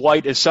where this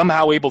White is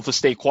somehow able to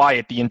stay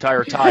quiet the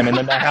entire time. And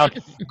then the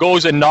Hound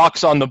goes and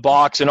knocks on the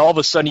box, and all of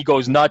a sudden he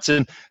goes nuts,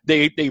 and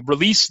they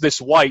release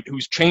this White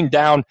who's chained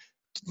down,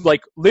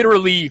 like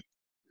literally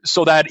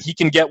so that he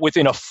can get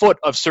within a foot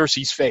of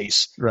Cersei's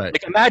face. Right.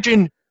 Like,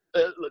 imagine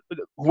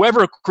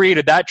whoever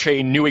created that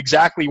chain knew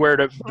exactly where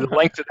the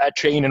length of that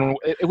chain, and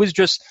it was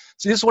just.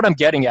 See, this is what I'm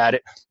getting at.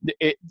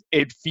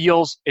 It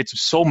feels it's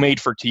so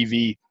made for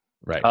TV,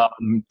 right?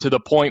 To the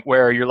point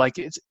where you're like,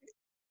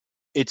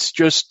 it's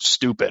just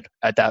stupid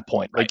at that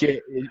point. Right.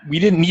 Like we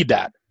didn't need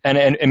that, and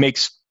it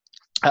makes.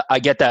 I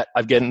get that.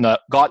 I've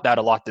got that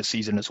a lot this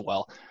season as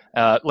well.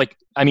 Like,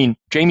 I mean,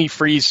 Jamie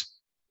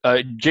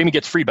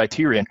gets freed by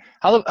Tyrion.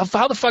 How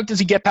the fuck does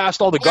he get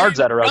past all the guards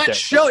that are out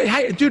there?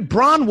 Hey, dude,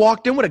 Bronn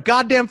walked in with a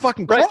goddamn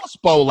fucking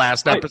crossbow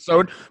last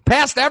episode,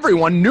 passed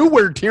everyone, knew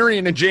where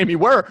Tyrion and Jamie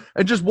were,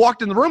 and just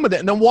walked in the room with it,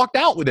 and then walked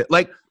out with it.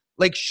 Like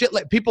shit.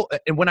 Like people,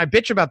 and when I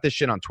bitch about this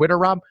shit on Twitter,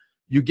 Rob,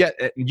 you get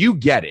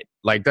it.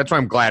 Like, that's why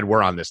I'm glad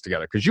we're on this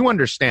together, because you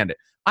understand it.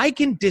 I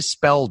can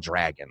dispel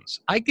dragons.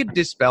 I could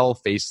dispel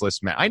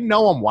faceless men. I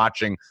know I'm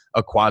watching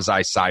a quasi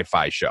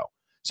sci-fi show,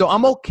 so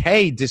I'm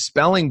okay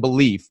dispelling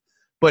belief.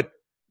 But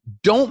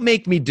don't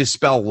make me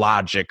dispel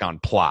logic on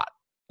plot.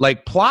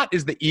 Like, plot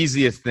is the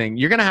easiest thing.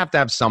 You're going to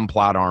have some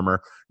plot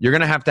armor. You're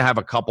going to have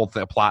a couple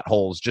plot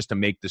holes just to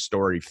make the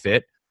story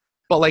fit.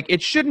 But, like,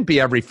 it shouldn't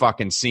be every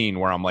fucking scene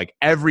where I'm like,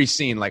 every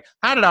scene, like,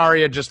 how did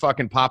Arya just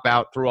fucking pop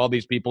out through all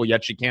these people,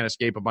 yet she can't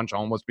escape a bunch of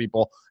homeless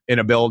people in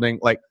a building?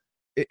 Like,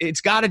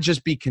 it's got to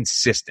just be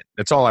consistent.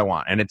 That's all I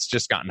want. And it's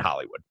just gotten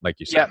Hollywood, like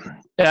you said.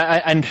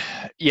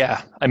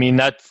 Yeah. I mean,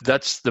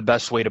 that's the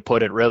best way to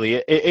put it,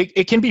 really.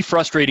 It can be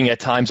frustrating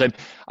at times.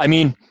 I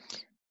mean,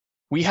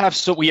 we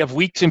have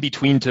weeks in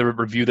between to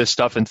review this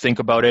stuff and think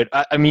about it.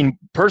 I mean,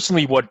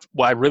 personally, what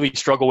I really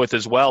struggle with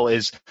as well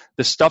is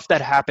the stuff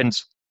that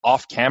happens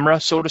off camera,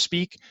 so to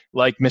speak,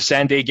 like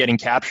Missandei getting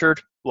captured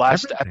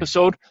last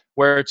episode,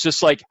 where it's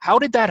just like, how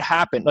did that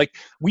happen? Like,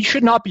 we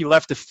should not be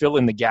left to fill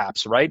in the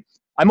gaps, right?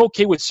 I'm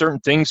okay with certain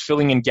things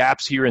filling in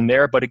gaps here and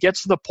there, but it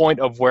gets to the point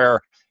of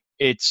where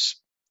it's,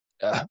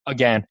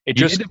 again, it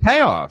just... You need to pay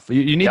off.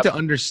 You need to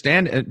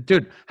understand.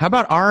 Dude, how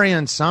about Arya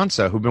and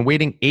Sansa, who've been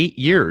waiting 8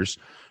 years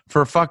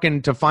to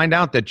find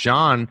out that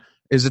Jon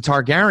is a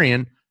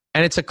Targaryen,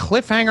 and it's a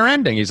cliffhanger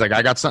ending. He's like,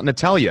 I got something to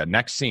tell you.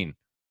 Next scene.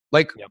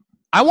 Like,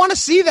 I want to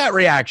see that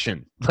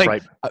reaction.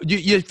 Like,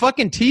 you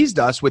fucking teased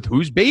us with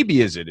whose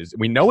baby is it?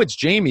 We know it's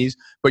Jaime's,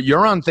 but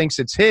Euron thinks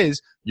it's his.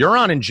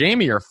 Euron and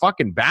Jaime are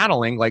fucking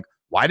battling. Like,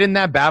 why didn't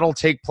that battle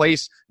take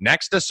place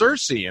next to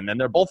Cersei? And then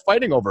they're both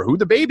fighting over who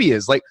the baby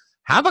is. Like,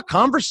 have a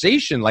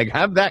conversation. Like,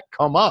 have that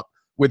come up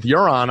with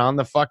Euron on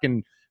the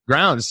fucking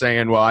ground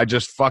saying, well, I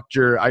fucked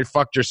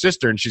your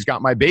sister and she's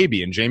got my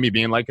baby. And Jaime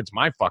being like, it's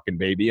my fucking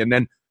baby. And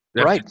then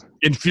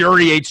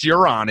infuriates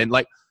Euron. And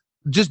like,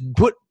 just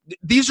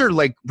these are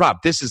like, Rob,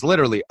 this is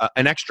literally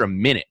an extra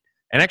minute,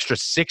 an extra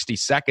 60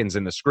 seconds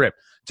in the script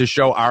to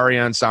show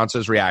Arya and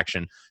Sansa's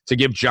reaction, to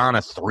give Jon a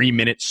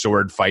 3-minute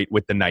sword fight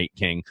with the Night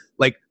King.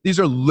 Like, these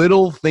are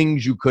little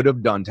things you could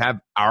have done to have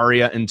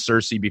Arya and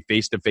Cersei be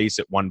face-to-face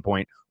at one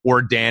point,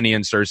 or Dany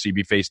and Cersei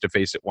be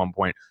face-to-face at one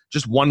point.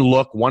 Just one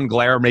look, one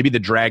glare, maybe the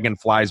dragon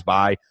flies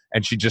by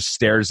and she just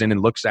stares in and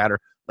looks at her.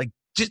 Like,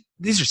 just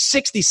these are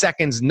 60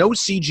 seconds, no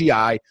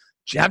CGI.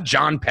 Have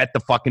Jon pet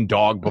the fucking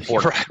dog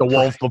before the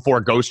wolf,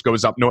 before Ghost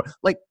goes up north.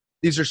 Like,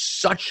 these are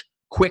such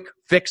quick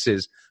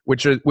fixes,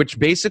 which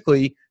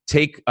basically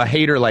take a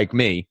hater like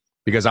me,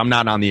 because I'm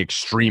not on the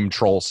extreme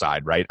troll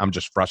side, right? I'm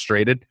just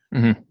frustrated.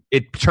 Mm-hmm.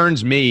 It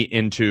turns me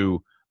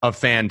into a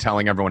fan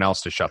telling everyone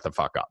else to shut the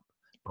fuck up.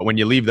 But when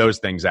you leave those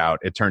things out,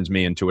 it turns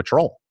me into a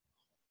troll.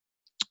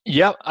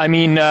 Yeah, I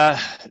mean, I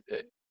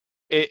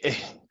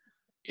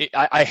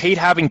hate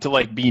having to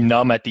like be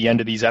numb at the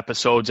end of these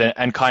episodes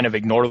and kind of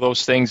ignore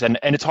those things, and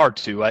it's hard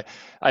to.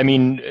 I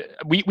mean,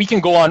 we can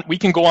go on. We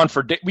can go on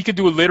for we could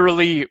do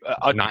literally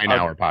a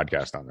 9-hour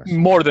podcast on this.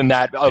 More than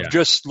that, of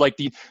just like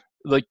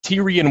like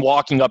Tyrion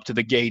walking up to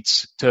the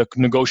gates to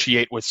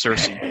negotiate with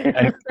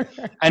Cersei.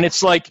 And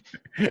it's like,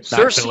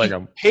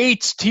 Cersei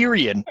hates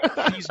Tyrion.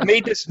 He's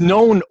made this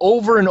known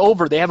over and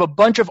over. They have a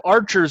bunch of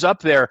archers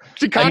up there.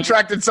 She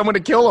contracted someone to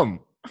kill him.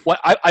 Well,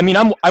 I mean,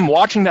 I'm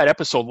watching that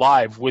episode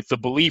live with the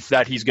belief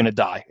that he's going to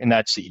die in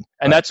that scene.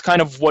 And that's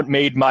kind of what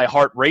made my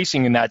heart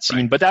racing in that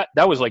scene. But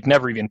that was like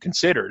never even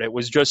considered. It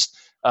was just,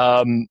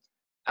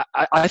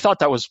 I thought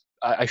that was,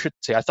 I should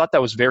say, I thought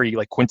that was very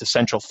like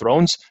quintessential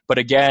Thrones. But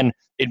again,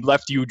 it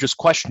left you just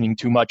questioning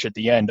too much at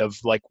the end of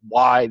like,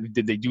 why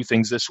did they do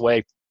things this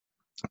way?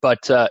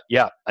 But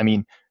yeah, I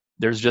mean,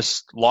 there's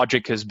just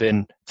logic has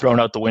been thrown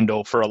out the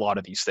window for a lot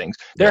of these things.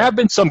 There have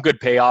been some good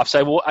payoffs.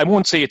 I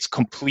won't say it's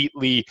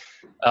completely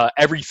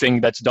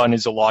everything that's done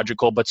is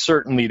illogical, but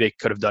certainly they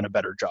could have done a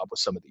better job with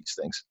some of these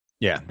things.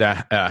 Yeah,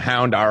 the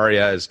Hound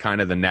Arya is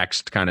kind of the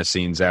next kind of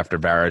scenes after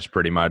Varys,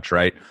 pretty much,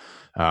 right?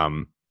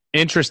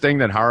 Interesting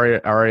that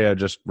Arya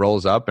just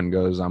rolls up and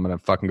goes, "I'm gonna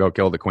fucking go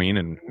kill the queen,"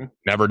 and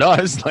never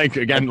does. Like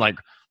again, like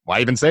why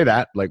even say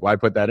that? Like why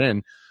put that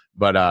in?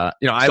 But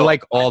I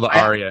like all the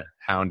Arya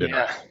Hound in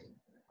it.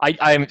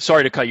 I'm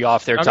sorry to cut you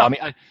off there, Tommy.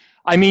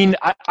 I mean,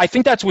 I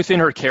think that's within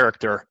her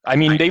character. I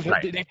mean, they've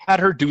had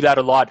her do that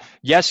a lot.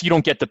 Yes, you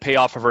don't get the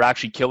payoff of her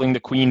actually killing the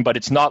queen, but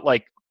it's not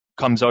like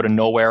comes out of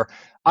nowhere.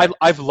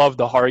 I've loved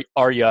the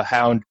Arya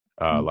Hound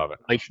love it.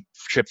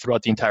 relationship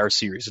throughout the entire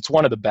series. It's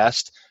one of the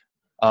best.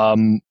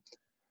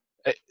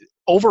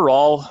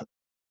 Overall,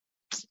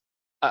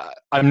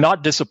 I'm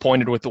not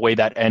disappointed with the way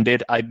that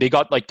ended. They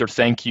got like their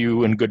thank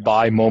you and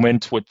goodbye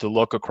moment with the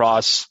look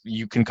across.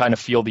 You can kind of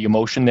feel the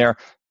emotion there.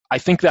 I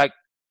think that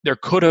there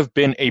could have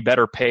been a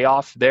better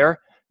payoff there,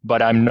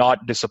 but I'm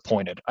not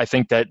disappointed. I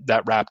think that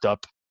wrapped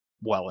up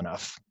well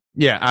enough.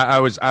 Yeah, I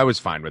was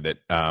fine with it.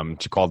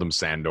 She called him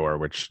Sandor,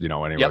 which,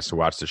 any of us who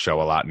watched the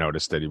show a lot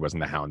noticed that he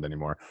wasn't the Hound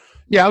anymore.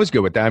 Yeah, I was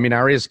good with that. I mean,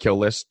 Arya's kill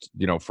list,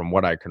 from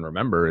what I can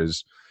remember,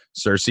 is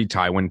Cersei,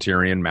 Tywin,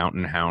 Tyrion,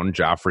 Mountain Hound,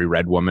 Joffrey,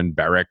 Red Woman,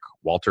 Beric,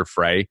 Walter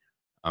Frey.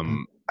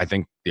 I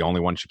think the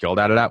only one she killed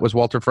out of that was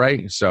Walter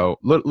Frey. So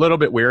little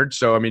bit weird.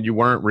 So, I mean, you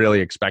weren't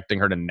really expecting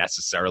her to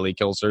necessarily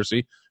kill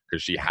Cersei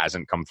because she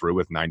hasn't come through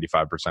with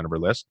 95% of her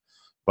list.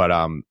 But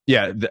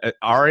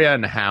Arya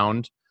and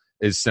Hound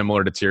is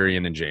similar to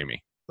Tyrion and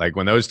Jaime. Like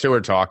when those two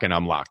are talking,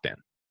 I'm locked in.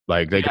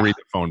 Like they can read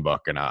the phone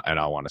book and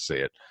I want to see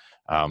it.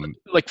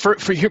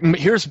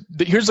 Here's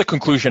the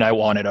conclusion I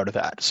wanted out of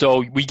that.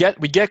 So we get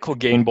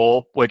Clegane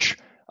Bowl, which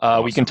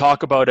awesome. We can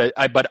talk about it.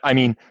 But I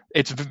mean,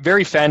 it's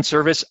very fan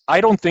service. I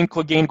don't think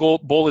Clegane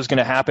Bowl is going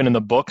to happen in the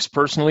books.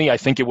 Personally, I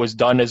think it was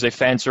done as a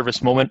fan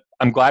service moment.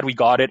 I'm glad we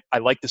got it. I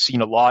like the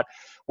scene a lot.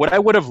 What I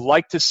would have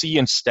liked to see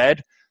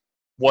instead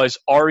was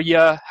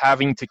Arya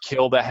having to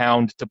kill the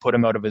Hound to put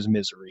him out of his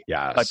misery.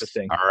 Yes. Type of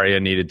thing. Arya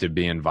needed to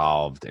be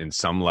involved in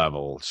some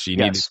level. She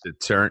needed to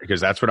turn,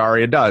 because that's what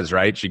Arya does,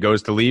 right? She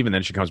goes to leave and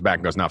then she comes back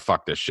and goes, "No,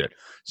 fuck this shit."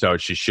 So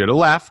she should have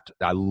left.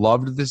 I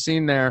loved the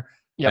scene there.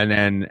 Yep. And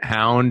then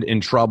Hound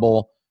in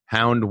trouble.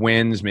 Hound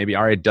wins. Maybe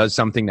Arya does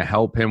something to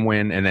help him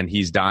win. And then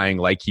he's dying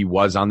like he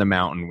was on the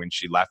mountain when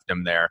she left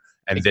him there.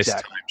 And this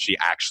time she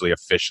actually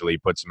officially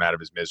puts him out of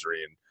his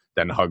misery and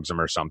then hugs him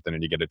or something,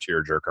 and you get a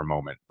tearjerker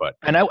moment. But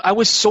I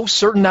was so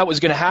certain that was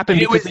going to happen.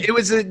 It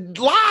was a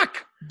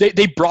lock.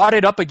 They brought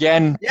it up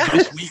again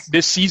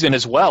this season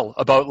as well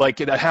about like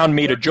the Hound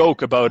made a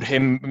joke about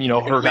him,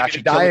 her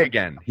actually die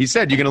again. He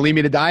said, "You're going to leave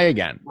me to die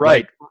again."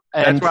 Right. Like,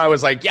 and that's where I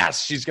was like,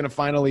 yes, she's going to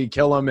finally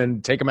kill him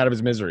and take him out of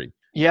his misery.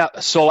 Yeah,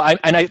 so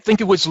I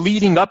think it was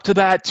leading up to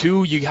that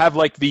too. You have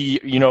like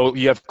you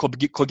have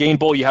Clegane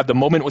Bowl. You have the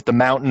moment with the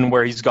mountain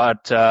where he's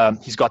got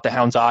the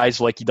Hound's eyes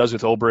like he does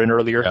with Oberyn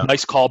earlier. Yeah.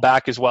 Nice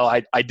callback as well.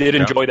 I did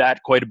enjoy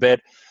that quite a bit.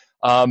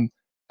 And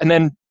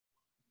then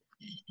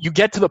you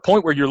get to the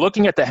point where you're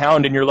looking at the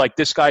Hound and you're like,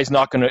 this guy's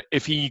not gonna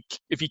if he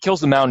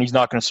kills the mountain, he's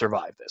not gonna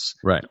survive this.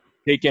 Right,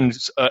 taking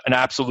an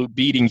absolute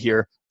beating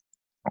here,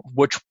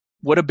 which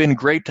would have been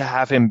great to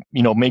have him,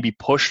 maybe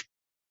push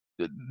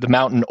the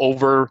mountain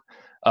over.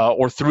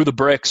 Or through the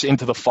bricks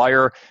into the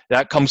fire.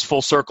 That comes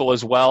full circle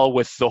as well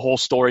with the whole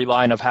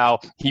storyline of how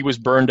he was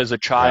burned as a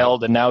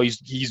child and now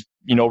he's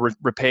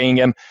repaying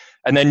him.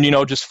 And then,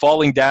 just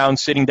falling down,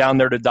 sitting down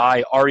there to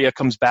die. Arya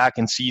comes back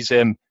and sees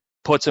him,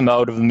 puts him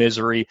out of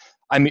misery.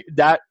 I mean,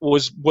 that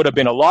would have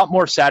been a lot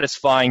more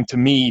satisfying to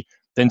me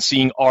than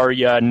seeing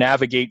Arya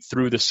navigate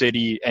through the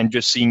city and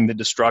just seeing the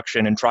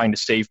destruction and trying to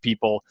save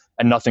people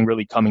and nothing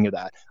really coming of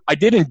that. I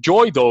did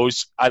enjoy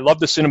those. I love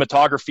the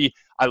cinematography.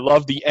 I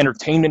love the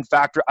entertainment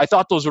factor. I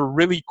thought those were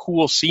really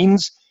cool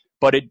scenes,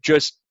 but it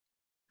just,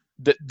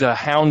 the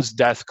Hound's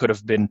death could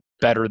have been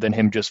better than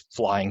him just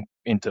flying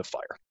into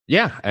fire.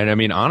 Yeah, and I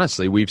mean,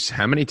 honestly,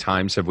 how many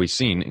times have we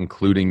seen,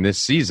 including this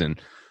season,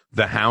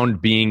 the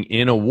Hound being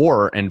in a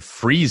war and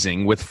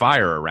freezing with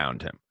fire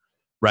around him?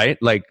 Right?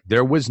 Like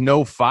there was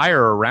no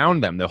fire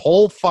around them. The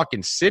whole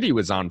fucking city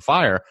was on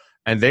fire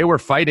and they were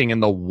fighting in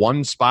the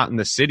one spot in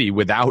the city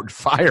without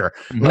fire.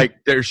 Mm-hmm.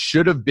 Like there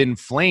should have been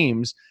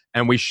flames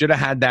and we should have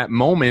had that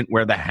moment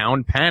where the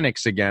Hound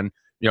panics again.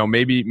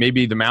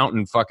 Maybe the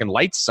mountain fucking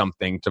lights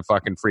something to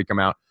fucking freak him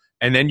out.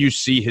 and then you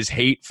see his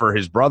hate for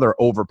his brother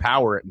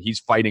overpower it, and he's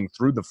fighting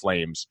through the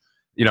flames.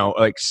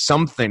 Like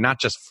something, not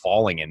just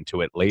falling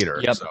into it later.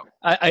 Yep. So,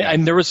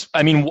 and there was,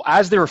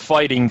 as they were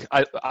fighting,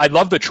 I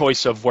love the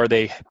choice of where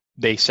they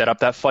set up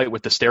that fight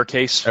with the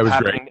staircase. That was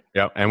happening. great.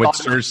 Yeah, and with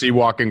Cersei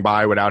walking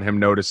by without him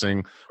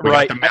noticing,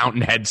 right? The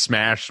mountain head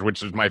smash,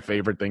 which is my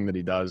favorite thing that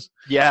he does.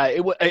 Yeah,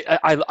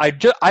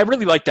 I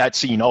really like that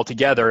scene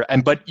altogether.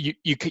 But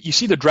you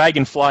see the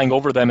dragon flying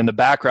over them in the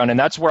background, and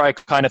that's where I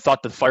kind of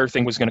thought the fire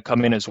thing was going to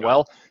come in as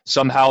well.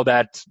 Somehow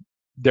that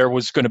there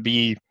was going to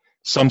be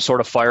some sort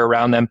of fire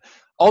around them.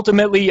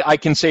 Ultimately, I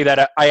can say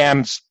that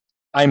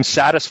I'm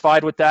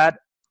satisfied with that,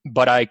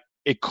 but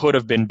it could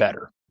have been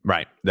better.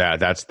 Right. Yeah,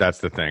 that's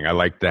the thing. I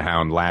like the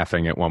Hound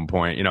laughing at one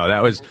point.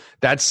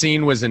 That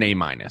scene was an A-.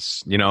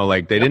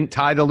 Like they didn't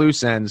tie the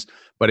loose ends,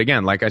 but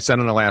again, like I said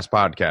on the last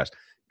podcast,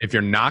 if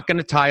you're not going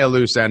to tie a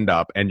loose end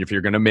up, and if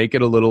you're going to make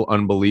it a little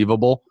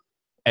unbelievable,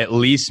 at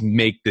least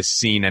make the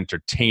scene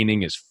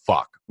entertaining as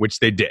fuck, which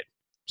they did.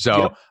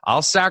 So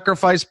I'll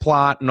sacrifice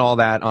plot and all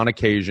that on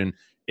occasion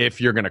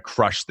if you're going to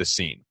crush the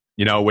scene.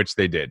 Which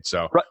they did.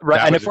 So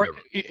right. And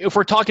if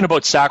we're talking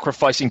about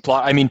sacrificing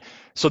plot,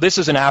 so this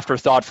is an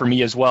afterthought for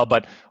me as well.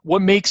 But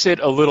what makes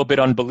it a little bit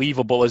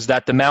unbelievable is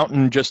that the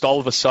Mountain just all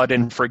of a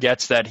sudden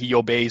forgets that he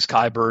obeys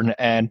Qyburn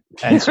and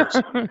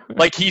Cersei.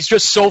 Like he's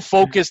just so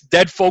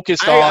dead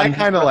focused on. I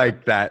kind of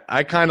like that.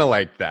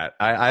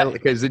 I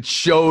because it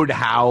showed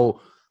how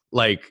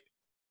like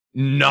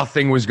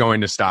nothing was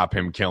going to stop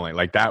him killing.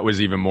 Like that was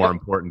even more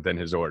important than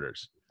his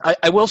orders.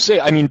 I will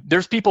say,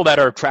 there's people that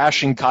are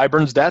trashing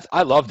Qyburn's death.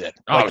 I loved it.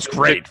 Oh, it was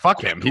great.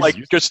 Fuck him.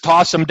 Just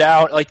toss him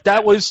down. Like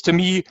that was to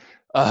me,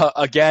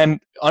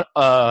 again, it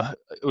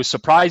was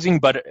surprising,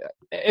 but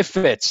it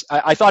fits.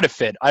 I thought it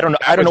fit. I don't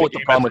know what the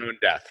problem with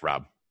death,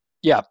 Rob.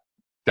 Yeah.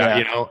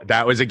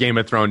 That was a Game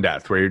of Thrones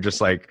death where you're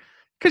just like,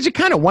 because you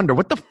kind of wonder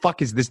what the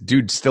fuck is this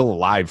dude still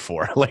alive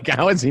for? Like,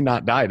 how has he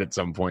not died at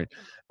some point?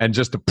 And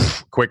just a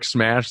quick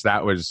smash.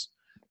 That was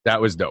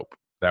dope.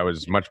 That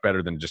was much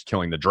better than just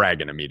killing the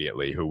dragon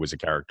immediately, who was a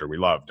character we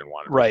loved and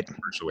wanted to be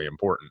commercially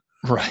important.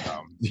 Right.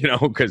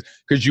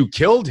 Because you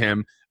killed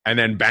him and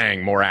then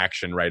bang, more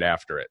action right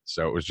after it.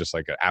 So it was just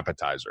like an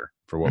appetizer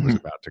for what was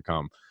about to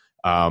come.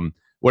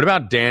 What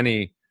about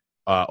Dany?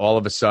 All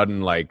of a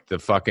sudden, like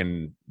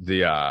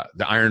the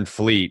Iron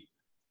Fleet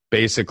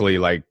basically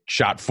like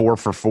shot 4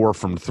 for 4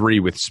 from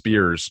 3 with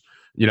spears,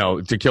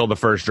 to kill the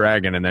first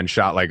dragon, and then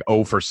shot like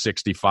 0 for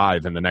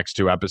 65 in the next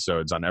 2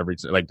 episodes on every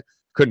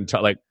couldn't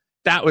tell like.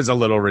 That was a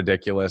little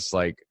ridiculous.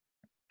 Like,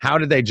 how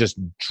did they just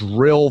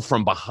drill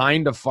from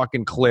behind a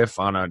fucking cliff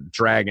on a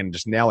dragon,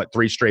 just nail it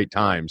 3 straight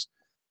times?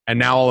 And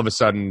now all of a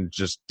sudden,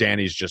 just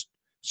Dany's just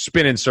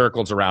spinning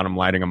circles around him,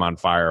 lighting him on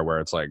fire, where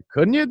it's like,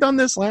 couldn't you have done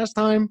this last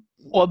time?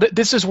 Well,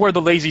 this is where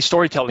the lazy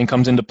storytelling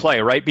comes into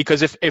play, right?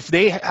 Because if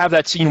they have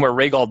that scene where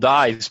Rhaegal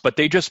dies, but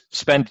they just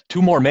spend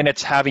 2 more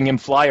minutes having him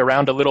fly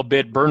around a little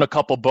bit, burn a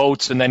couple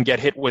boats, and then get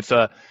hit with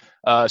a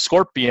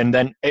scorpion,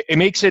 then it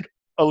makes it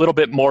a little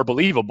bit more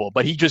believable,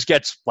 but he just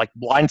gets like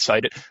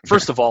blindsided.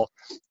 First of all,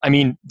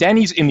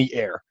 Dany's in the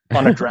air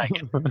on a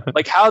dragon.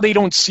 Like how they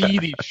don't see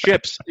the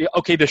ships.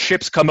 Okay, the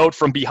ships come out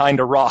from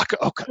behind a rock.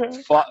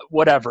 Okay,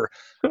 whatever.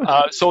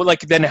 So like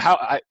then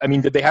how?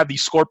 Did they have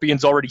these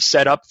scorpions already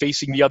set up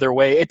facing the other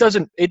way? It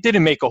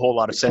didn't make a whole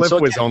lot of sense. The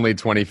cliff was only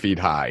 20 feet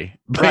high.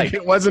 Like,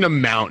 it wasn't a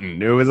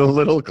mountain. It was a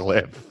little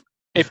cliff.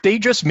 If they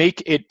just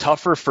make it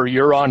tougher for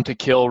Euron to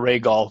kill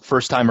Rhaegal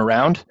first time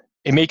around,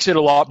 it makes it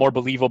a lot more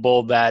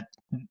believable that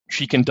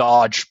she can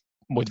dodge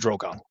with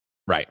Drogon.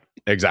 Right.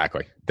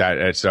 Exactly.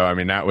 That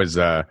was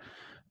I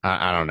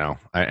don't know.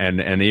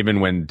 And even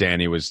when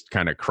Dany was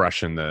kind of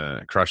crushing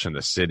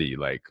the city,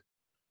 like,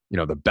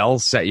 the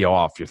bells set you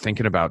off. You're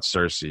thinking about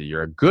Cersei.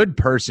 You're a good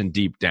person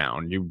deep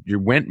down. You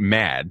went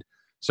mad.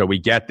 So we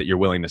get that you're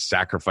willing to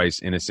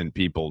sacrifice innocent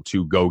people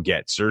to go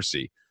get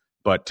Cersei,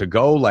 but to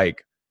go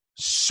like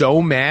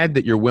so mad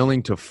that you're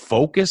willing to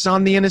focus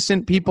on the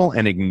innocent people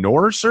and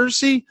ignore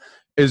Cersei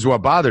is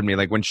what bothered me.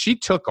 Like when she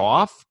took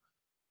off,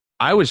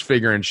 I was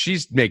figuring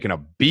she's making a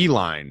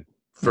beeline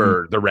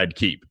for the Red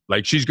Keep.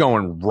 Like she's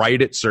going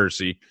right at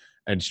Cersei,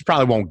 and she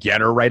probably won't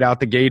get her right out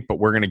the gate, but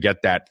we're going to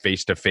get that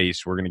face to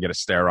face. We're going to get a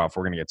stare off.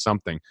 We're going to get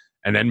something.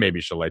 And then maybe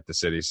she'll light the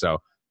city. So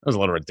it was a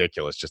little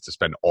ridiculous just to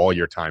spend all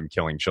your time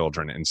killing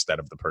children instead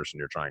of the person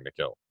you're trying to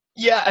kill.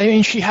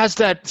 Yeah, she has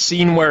that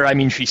scene where,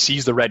 she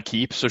sees the Red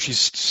Keep. So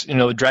she's,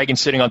 the dragon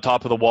sitting on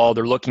top of the wall.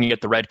 They're looking at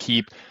the Red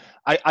Keep.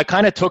 I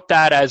kind of took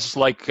that as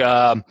like,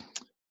 it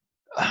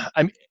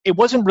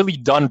wasn't really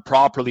done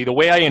properly. The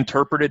way I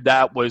interpreted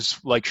that was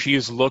like she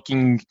is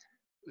looking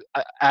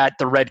at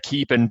the Red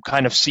Keep and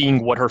kind of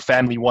seeing what her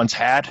family once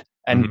had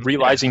and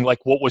realizing like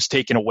what was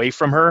taken away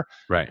from her.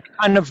 Right.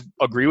 I kind of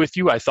agree with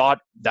you. I thought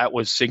that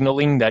was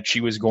signaling that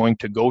she was going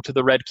to go to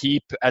the Red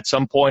Keep at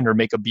some point or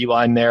make a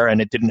beeline there,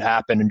 and it didn't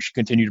happen, and she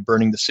continued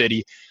burning the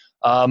city.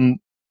 A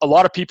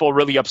lot of people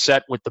really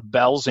upset with the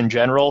bells in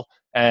general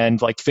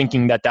and like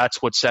thinking that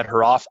that's what set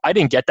her off. I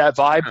didn't get that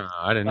vibe. No,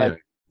 I didn't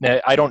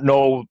either. I don't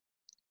know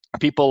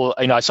people,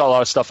 I saw a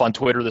lot of stuff on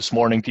Twitter this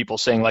morning, people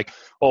saying like,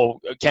 oh,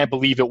 I can't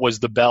believe it was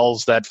the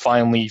bells that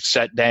finally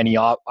set Danny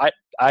off.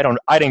 I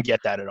didn't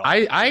get that at all.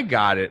 I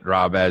got it,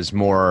 Rob, as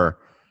more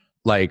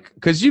like,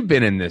 because you've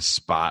been in this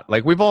spot.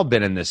 Like, we've all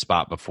been in this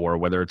spot before,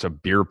 whether it's a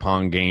beer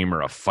pong game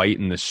or a fight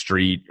in the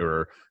street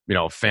or,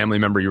 a family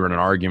member you were in an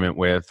argument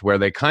with, where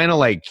they kind of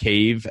like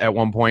cave at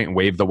one point and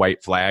wave the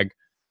white flag,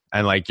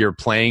 and like you're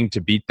playing to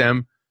beat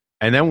them.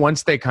 And then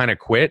once they kind of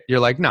quit,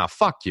 you're like, nah,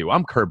 fuck you.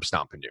 I'm curb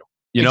stomping you.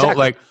 Exactly.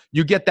 Like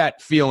you get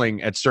that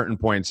feeling at certain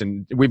points,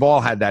 and we've all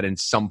had that in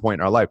some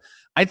point in our life.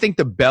 I think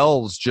the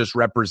bells just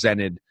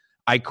represented,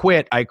 I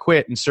quit, and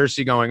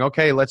Cersei going,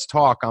 okay, let's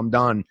talk, I'm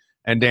done.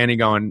 And Danny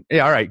going,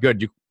 yeah, all right,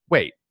 good.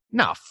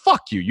 Nah,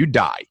 fuck you, you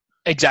die.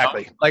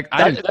 Exactly. Like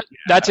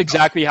that's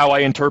exactly how I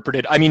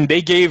interpreted. I mean,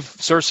 they gave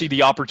Cersei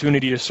the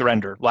opportunity to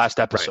surrender last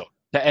episode.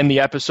 Right. To end the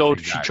episode,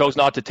 exactly. She chose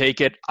not to take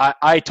it.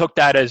 I took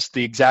that as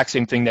the exact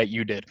same thing that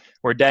you did,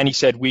 where Danny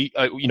said, we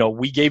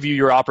gave you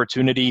your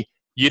opportunity.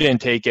 You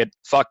didn't take it.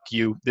 Fuck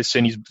you. This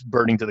city's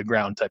burning to the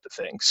ground, type of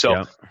thing.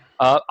 So,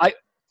 yeah.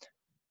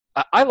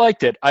 I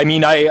liked it. I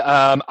mean,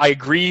 I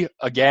agree.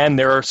 Again,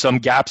 there are some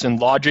gaps in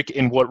logic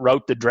in what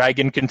route the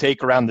dragon can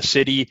take around the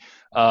city.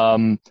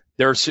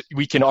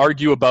 We can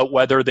argue about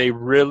whether they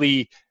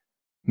really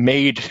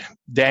made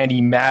Danny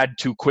mad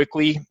too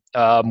quickly,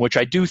 which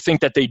I do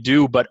think that they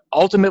do. But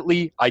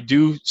ultimately, I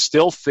do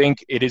still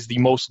think it is the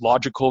most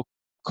logical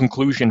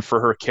conclusion for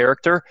her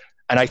character.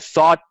 And I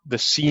thought the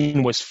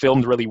scene was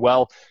filmed really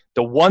well.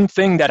 The one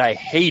thing that I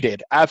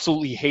hated,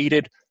 absolutely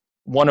hated,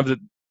 one of the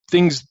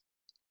things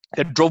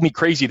that drove me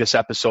crazy this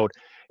episode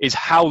is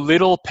how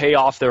little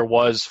payoff there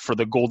was for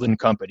the Golden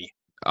Company.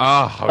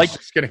 Oh, I was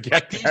just going to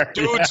get there.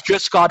 These dudes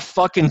just got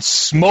fucking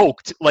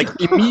smoked, like,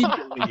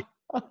 immediately.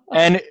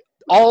 And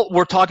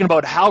we're talking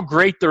about how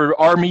great their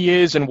army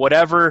is and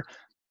whatever.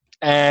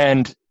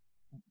 And,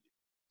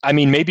 I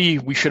mean, maybe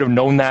we should have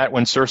known that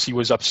when Cersei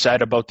was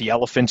upset about the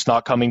elephants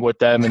not coming with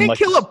them. Did they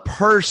kill a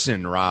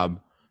person,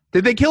 Rob?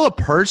 Did they kill a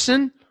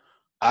person?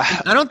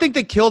 I don't think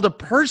they killed a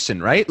person,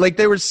 right? Like,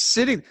 they were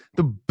sitting,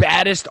 the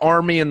baddest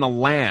army in the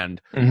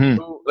land,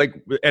 who, like,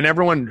 and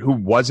everyone who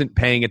wasn't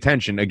paying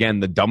attention, again,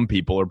 the dumb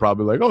people are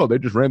probably like, oh, they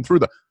just ran through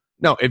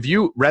No, if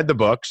you read the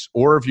books,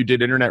 or if you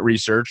did internet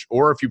research,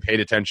 or if you paid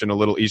attention to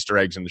little Easter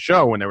eggs in the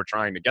show when they were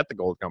trying to get the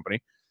Gold Company,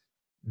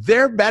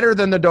 they're better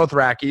than the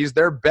Dothrakis.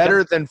 They're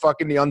better than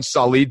fucking the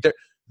Unsullied.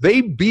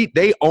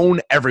 They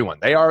own everyone.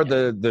 They are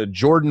the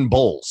Jordan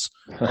Bulls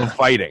of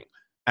fighting.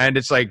 And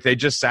it's like they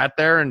just sat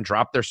there and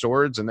dropped their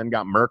swords and then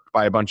got murked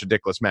by a bunch of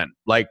dickless men.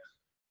 Like,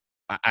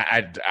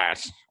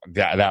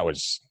 that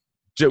was,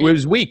 it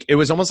was weak. It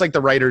was almost like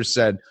the writers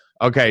said,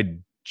 okay,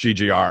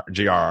 GR,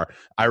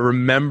 I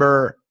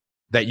remember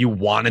that you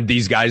wanted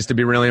these guys to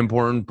be really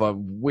important, but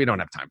we don't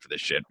have time for this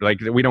shit. Like,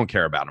 we don't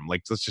care about them.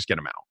 Like, let's just get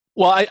them out.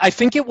 Well, I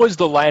think it was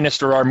the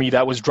Lannister army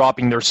that was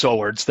dropping their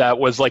swords, that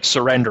was like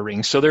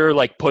surrendering. So they're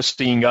like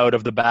pussying out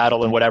of the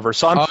battle and whatever.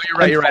 So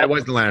you're right. It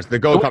was the Lannister. The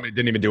Gold Company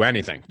didn't even do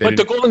anything. But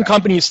the Golden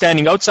Company is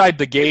standing outside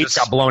the gates. They just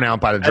got blown out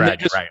by the dragon.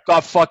 They just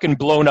got fucking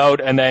blown out,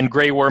 and then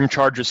Grey Worm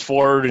charges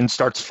forward and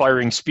starts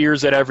firing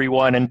spears at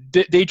everyone, and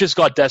they just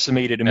got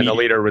decimated immediately. And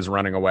the leader was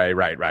running away.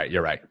 Right.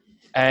 You're right.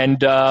 And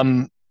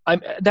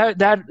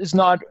that is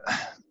not.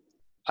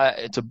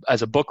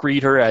 As a book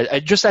reader,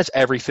 just as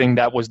everything,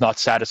 that was not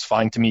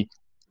satisfying to me.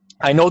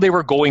 I know they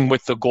were going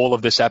with the goal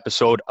of this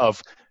episode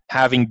of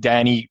having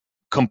Danny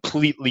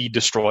completely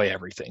destroy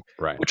everything,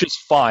 right? Which is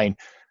fine.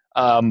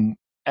 And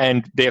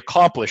they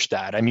accomplished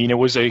that. I mean, it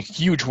was a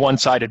huge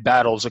one-sided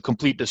battle. It was a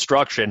complete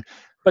destruction.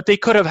 But they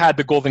could have had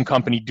the Golden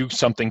Company do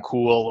something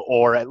cool,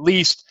 or at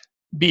least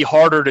be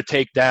harder to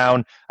take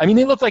down. I mean,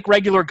 they look like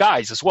regular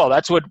guys as well.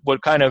 That's what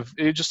kind of,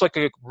 just like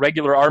a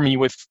regular army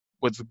with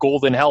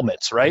golden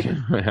helmets, right?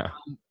 Yeah.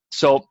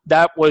 So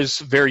that was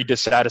very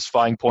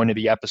dissatisfying point of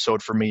the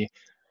episode for me.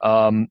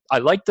 I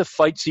liked the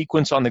fight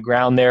sequence on the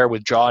ground there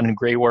with Jon and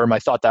Grey Worm. I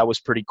thought that was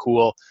pretty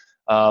cool.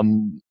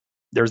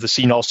 There's the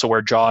scene also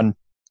where Jon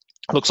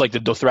looks like the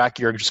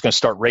Dothraki are just going to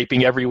start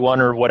raping everyone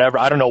or whatever.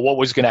 I don't know what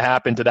was going to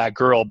happen to that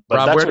girl. But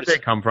Rob, where did they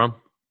come from?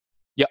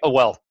 Yeah,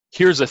 well,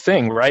 here's the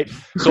thing, right?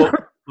 So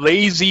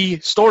lazy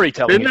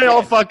storytelling. Didn't they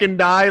all fucking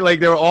die? Like,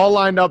 they were all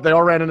lined up. They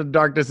all ran into the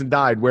darkness and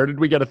died. Where did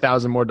we get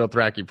 1,000 more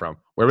Dothraki from?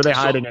 Where were they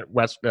hiding at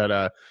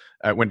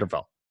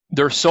Winterfell?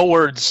 Their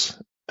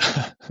swords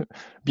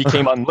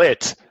became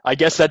unlit. I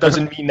guess that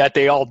doesn't mean that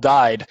they all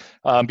died,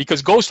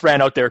 because Ghost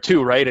ran out there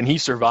too, right? And he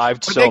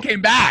survived. But they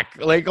came back.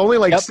 Like,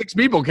 only 6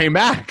 people came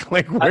back.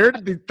 Like, where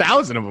did the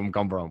 1,000 of them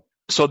come from?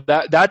 So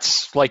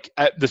that's like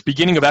at the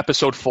beginning of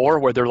episode 4,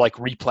 where they're like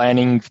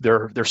replanning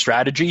their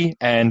strategy,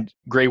 and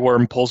Grey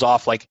Worm pulls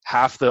off like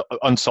half the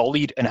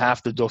Unsullied and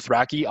half the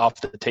Dothraki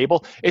off the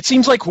table. It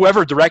seems like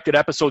whoever directed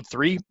episode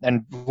 3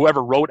 and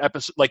whoever wrote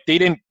episode, like, they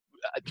didn't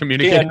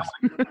communication.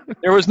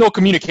 There was no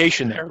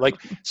communication there. Like,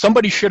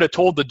 somebody should have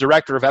told the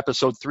director of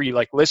episode 3,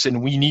 like,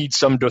 listen, we need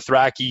some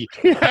Dothraki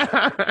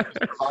to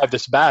survive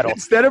this battle.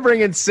 Instead of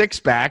bringing 6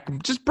 back,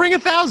 just bring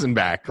 1,000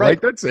 back. Right.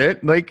 Like, that's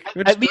it. Like,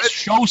 at least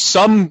show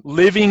some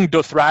living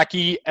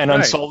Dothraki and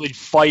Unsullied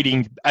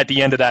fighting at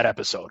the end of that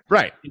episode.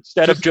 Right.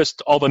 Instead of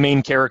just all the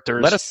main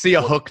characters. Let us see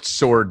a hooked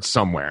sword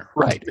somewhere.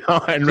 Right.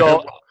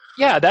 So,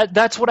 yeah,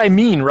 that's what I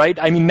mean, right?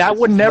 I mean, that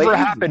would never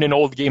happen in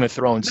old Game of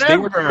Thrones. There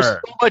was so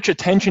much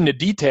attention to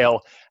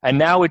detail, and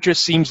now it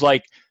just seems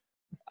like,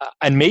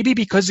 and maybe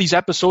because these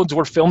episodes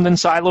were filmed in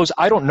silos,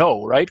 I don't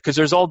know, right? Because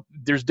there's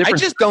different. I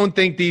just don't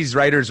think these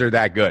writers are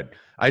that good.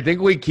 I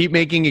think we keep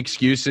making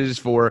excuses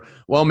for,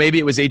 well, maybe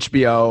it was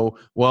HBO.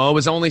 Well, it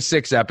was only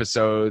 6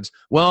 episodes.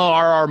 Well,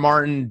 R.R.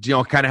 Martin,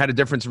 kind of had a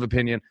difference of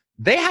opinion.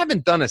 They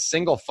haven't done a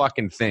single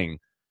fucking thing.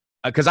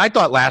 Because I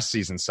thought last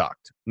season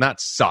sucked.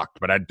 Not sucked,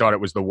 but I thought it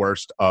was the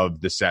worst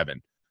of the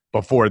 7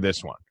 before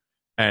this one.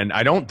 And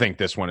I don't think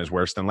this one is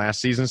worse than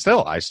last season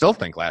still. I still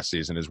think last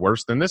season is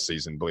worse than this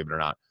season, believe it or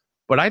not.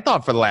 But I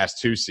thought for the last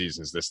 2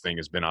 seasons, this thing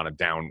has been on a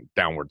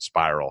downward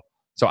spiral.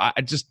 So I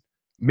just,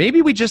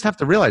 maybe we just have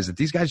to realize that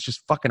these guys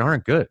just fucking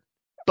aren't good.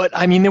 But,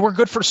 I mean, they were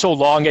good for so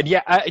long. And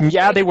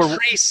yeah, they were.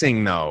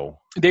 Tracing, though.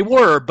 They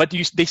were, but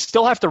they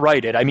still have to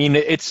write it. I mean,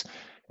 it's.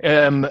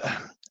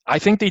 I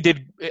think they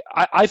did.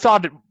 I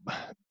thought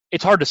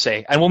it's hard to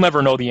say, and we'll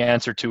never know the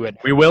answer to it.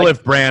 We will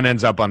if Bran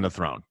ends up on the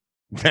throne.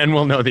 Then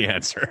we'll know the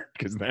answer.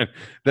 Because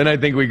then I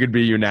think we could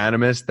be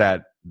unanimous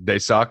that they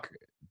suck.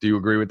 Do you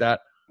agree with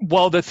that?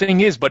 Well, the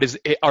thing is, but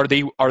are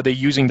they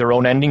using their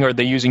own ending, or are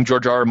they using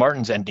George R.R.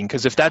 Martin's ending?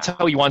 Because if that's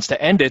how he wants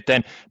to end it,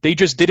 then they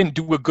just didn't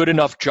do a good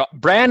enough job.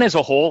 Bran as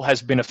a whole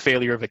has been a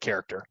failure of a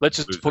character.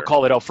 Let's just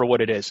call it out for what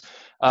it is.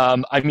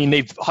 I mean,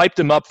 they've hyped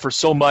him up for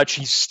so much.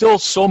 He's still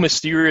so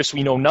mysterious.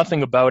 We know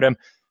nothing about him.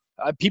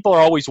 People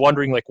are always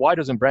wondering, like, why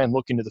doesn't Bran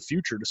look into the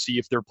future to see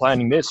if they're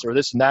planning this or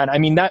this and that? I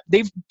mean, that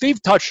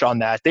they've touched on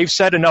that. They've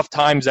said enough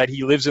times that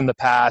he lives in the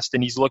past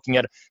and he's looking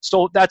at it.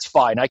 So that's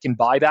fine. I can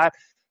buy that.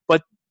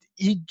 But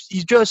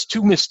he's just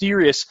too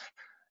mysterious.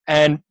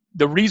 And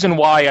the reason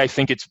why I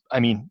think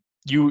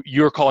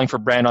you're calling for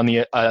Bran on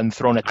the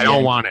throne at the end. I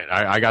don't want it.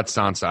 I got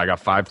Sansa. I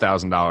got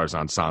 $5,000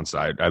 on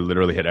Sansa. I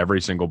literally hit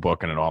every single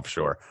book in an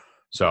offshore.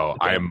 So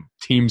okay. I am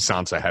team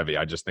Sansa heavy.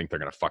 I just think they're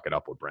going to fuck it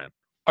up with Bran.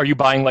 Are you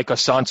buying like a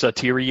Sansa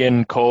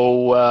Tyrion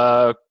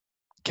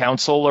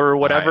council or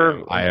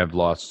whatever? I have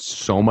lost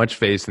so much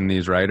faith in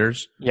these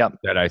writers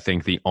that I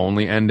think the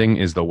only ending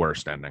is the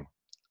worst ending.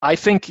 I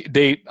think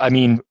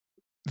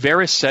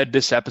Varys said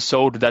this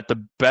episode that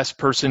the best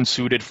person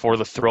suited for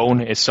the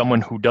throne is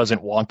someone who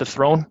doesn't want the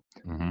throne.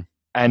 Mm-hmm.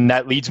 And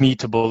that leads me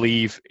to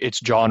believe it's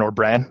Jon or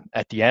Bran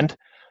at the end.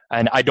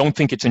 And I don't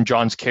think it's in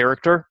Jon's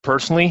character,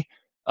 personally.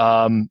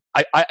 We're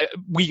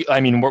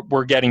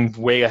getting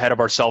way ahead of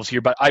ourselves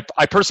here, but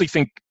I personally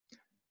think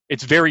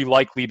it's very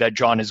likely that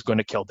Jon is going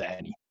to kill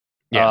Dany.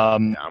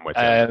 I'm with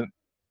you.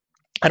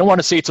 I don't want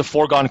to say it's a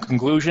foregone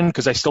conclusion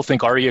because I still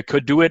think Arya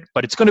could do it,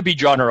 but it's going to be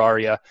Jon or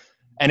Arya.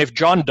 And if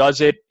Jon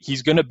does it,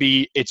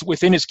 it's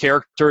within his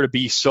character to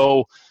be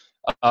so,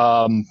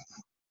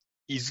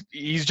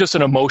 he's just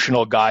an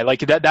emotional guy. Like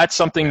that's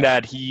something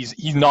that he's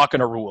not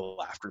going to rule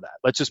after that.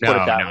 Let's just put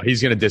it that way.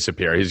 He's going to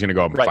disappear. He's going to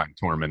go up and find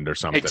Tormund or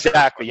something.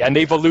 Exactly. And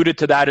they've alluded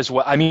to that as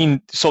well. I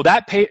mean, so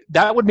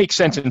that would make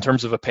sense in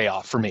terms of a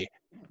payoff for me.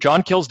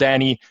 Jon kills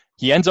Dany.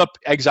 He ends up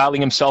exiling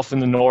himself in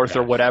the north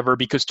or whatever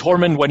because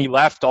Tormund, when he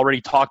left,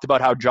 already talked about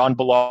how Jon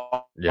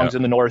belongs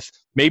in the north.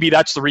 Maybe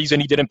that's the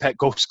reason he didn't pet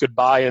Ghost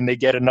goodbye and they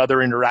get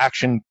another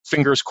interaction,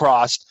 fingers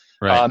crossed,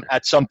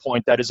 at some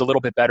point that is a little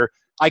bit better.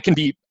 I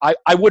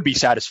would be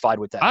satisfied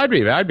with that. I'd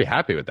be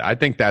happy with that. I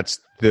think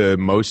that's the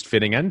most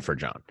fitting end for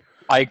Jon.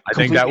 I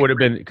think that would have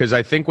been, because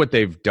I think what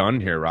they've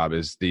done here, Rob,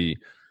 is the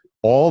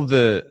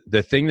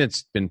thing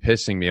that's been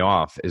pissing me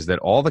off is that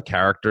all the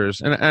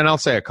characters, and I'll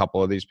say a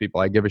couple of these people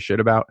I give a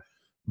shit about,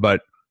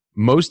 but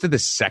most of the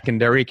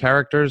secondary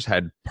characters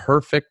had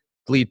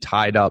perfectly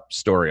tied up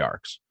story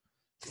arcs.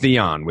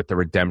 Theon with the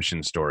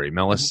redemption story.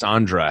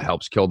 Melisandre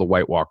helps kill the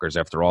White Walkers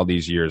after all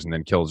these years and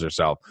then kills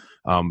herself.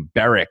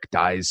 Beric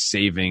dies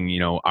saving,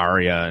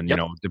 Arya and,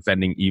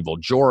 defending evil.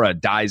 Jorah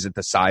dies at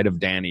the side of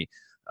Dany.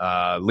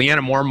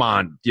 Lyanna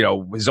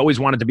Mormont, has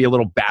always wanted to be a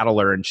little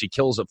battler and she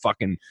kills a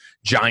fucking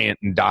giant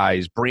and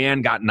dies.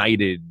 Brienne got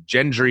knighted.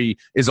 Gendry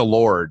is a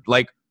lord.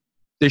 Like,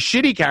 the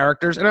shitty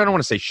characters, and I don't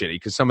want to say shitty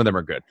because some of them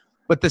are good,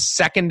 but the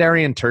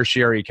secondary and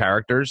tertiary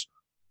characters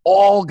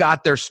all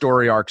got their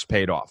story arcs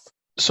paid off.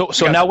 So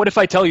now what if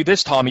I tell you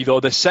this, Tommy, though?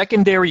 The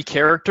secondary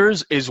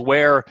characters is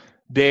where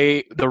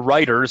the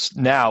writers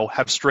now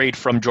have strayed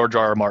from George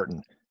R.R.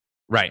 Martin.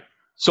 Right.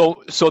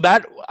 So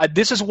that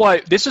this is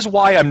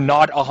why I'm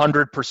not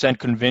 100%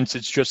 convinced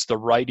it's just the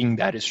writing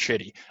that is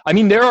shitty. I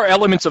mean, there are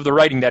elements of the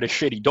writing that is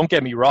shitty, don't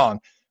get me wrong,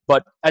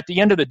 but at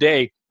the end of the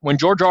day, when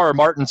George R.R.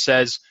 Martin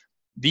says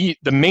the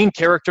main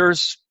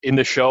characters in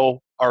the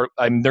show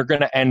they're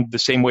going to end the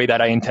same way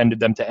that I intended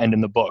them to end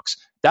in the books,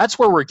 that's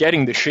where we're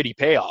getting the shitty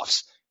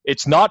payoffs.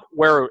 It's not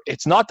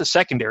the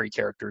secondary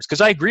characters,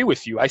 because I agree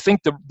with you. I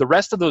think the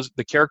rest of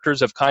the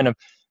characters have kind of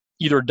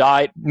either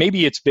died.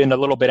 Maybe it's been a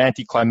little bit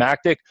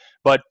anticlimactic,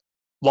 but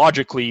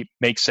logically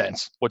makes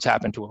sense what's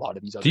happened to a lot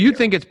of these other Do you characters.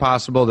 think it's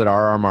possible that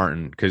R.R.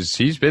 Martin, because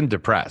he's been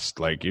depressed,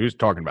 like he was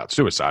talking about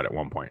suicide at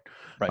one point.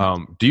 Right.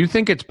 Do you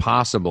think it's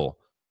possible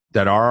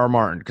that R.R.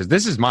 Martin, because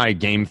this is my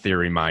game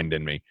theory mind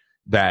in me,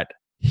 that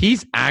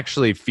he's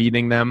actually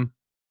feeding them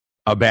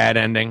a bad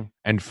ending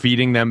and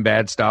feeding them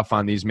bad stuff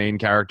on these main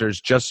characters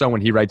just so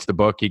when he writes the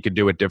book, he could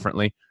do it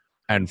differently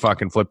and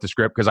fucking flip the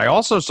script? Because I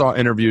also saw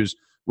interviews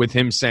with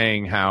him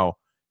saying how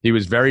he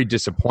was very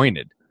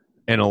disappointed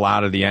in a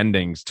lot of the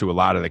endings to a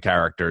lot of the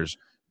characters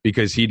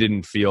because he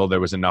didn't feel there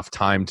was enough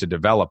time to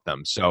develop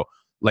them. So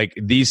like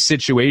these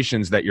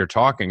situations that you're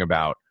talking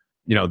about,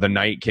 you know, the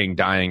Night King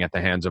dying at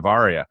the hands of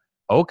Arya.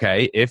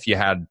 Okay, if you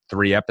had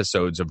 3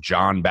 episodes of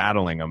Jon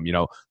battling him, you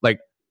know, like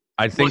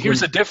I think here's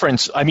the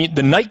difference. I mean,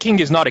 the Night King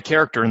is not a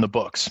character in the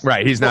books.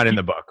 Right, he's not in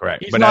the book,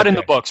 right. He's not in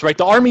the books, right?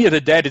 The Army of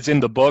the Dead is in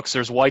the books.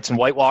 There's Whites and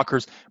White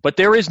Walkers, but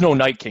there is no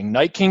Night King.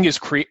 Night King is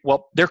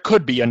well, there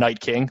could be a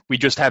Night King. We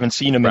just haven't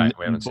seen him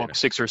in book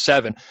 6 or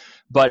 7.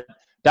 But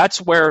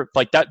that's where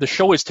the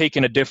show has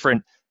taken a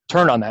different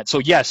turn on that. So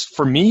yes,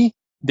 for me,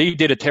 they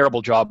did a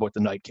terrible job with the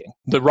Night King.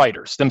 The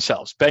writers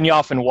themselves,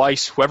 Benioff and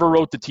Weiss, whoever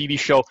wrote the TV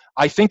show,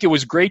 I think it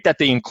was great that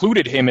they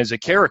included him as a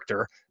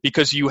character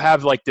because you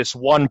have like this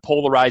one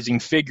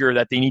polarizing figure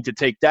that they need to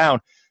take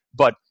down.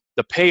 But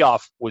the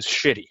payoff was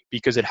shitty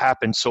because it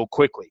happened so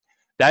quickly.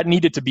 That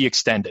needed to be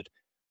extended.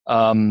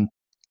 I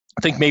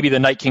think maybe the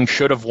Night King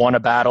should have won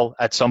a battle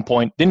at some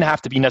point. Didn't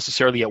have to be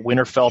necessarily at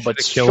Winterfell, but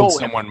killed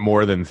someone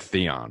more than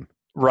Theon.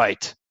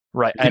 Right.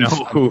 You know,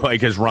 who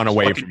like has run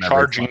away from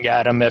charging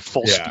at him at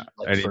full speed.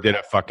 Like, and he did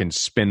a fucking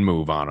spin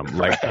move on him.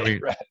 Like, right, I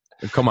mean,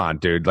 come on,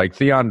 dude. Like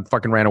Theon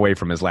fucking ran away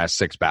from his last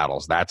 6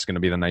 battles. That's going to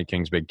be the Night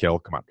King's big kill.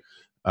 Come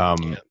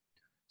on.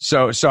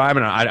 So I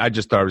mean, I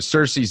just thought it was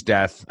Cersei's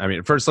death. I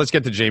mean, first let's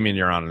get to Jaime and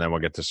Euron, and then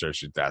we'll get to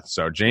Cersei's death.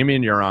 So Jaime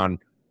and Euron,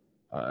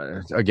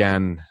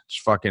 again,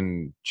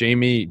 fucking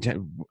Jaime.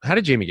 How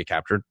did Jaime get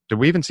captured? Did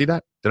we even see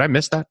that? Did I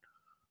miss that?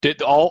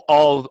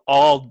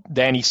 All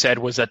Danny said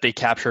was that they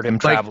captured him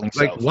traveling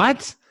south. Like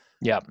what?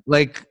 Yeah.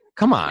 Like,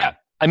 come on. Yeah.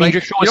 I mean,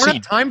 just show a scene. You don't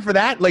have time for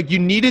that? Like, you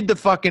needed the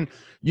fucking...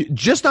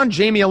 just on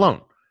Jaime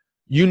alone,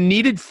 you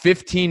needed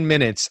 15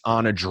 minutes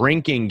on a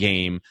drinking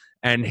game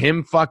and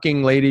him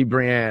fucking Lady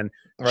Brienne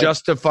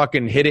just to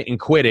fucking hit it and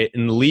quit it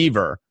and leave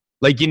her.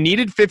 Like, you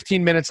needed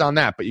 15 minutes on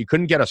that, but you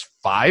couldn't get us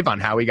 5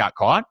 on how he got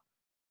caught?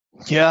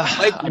 Yeah.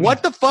 Like,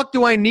 what the fuck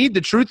do I need?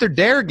 The truth or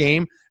dare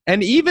game,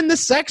 and even the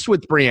sex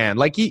with Brienne.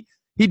 Like, he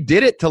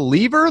did it to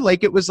leave her?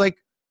 Like, it was like,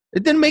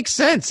 it didn't make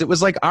sense. It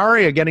was like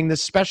Arya getting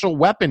this special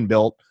weapon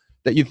built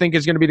that you think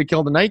is going to be to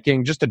kill the Night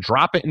King just to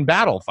drop it in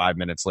battle 5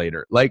 minutes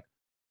later. Like,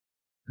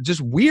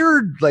 just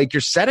weird. Like,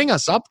 you're setting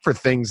us up for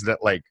things that,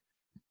 like,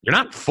 you're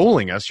not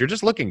fooling us. You're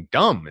just looking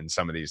dumb in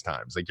some of these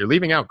times. Like, you're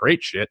leaving out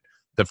great shit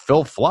to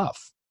fill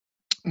fluff.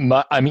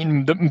 I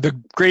mean,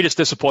 the greatest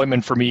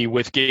disappointment for me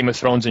with Game of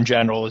Thrones in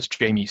general is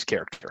Jaime's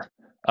character.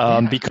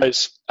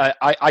 Because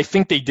I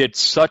think they did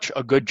such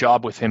a good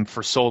job with him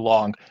for so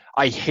long.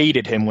 I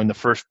hated him when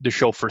the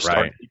show first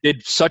started. They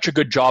did such a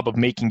good job of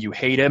making you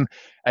hate him,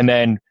 and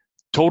then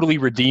totally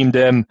redeemed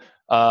him.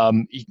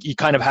 He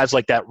kind of has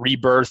like that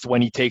rebirth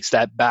when he takes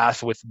that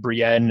bath with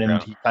Brienne,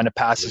 and he kind of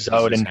passes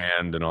out, and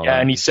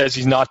and he says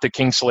he's not the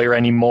Kingslayer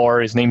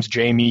anymore. His name's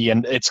Jaime,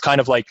 and it's kind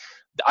of like,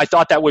 I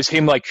thought that was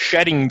him like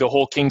shedding the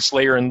whole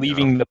Kingslayer and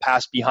leaving the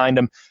past behind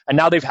him, and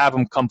now they've have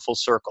him come full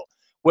circle,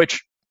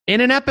 which. In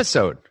an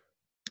episode.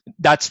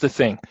 That's the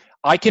thing.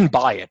 I can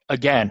buy it.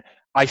 Again,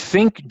 I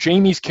think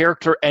Jaime's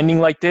character ending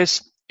like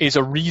this is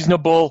a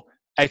reasonable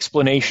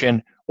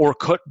explanation,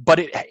 but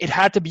it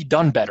had to be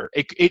done better.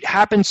 It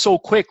happened so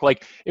quick.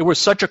 Like, it was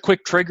such a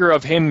quick trigger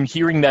of him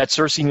hearing that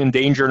Cersei's in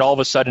danger, and all of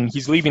a sudden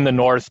he's leaving the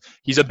north,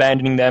 he's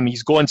abandoning them,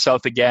 he's going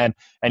south again,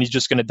 and he's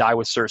just going to die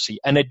with Cersei.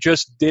 And it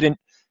just didn't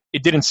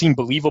seem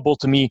believable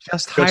to me.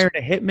 Just hired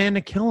a hitman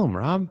to kill him,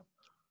 Rob.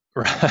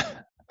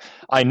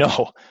 I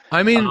know.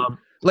 I mean...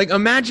 like,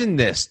 imagine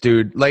this,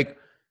 dude. Like,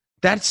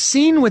 that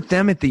scene with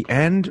them at the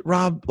end,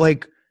 Rob,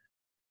 like,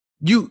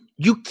 you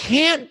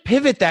can't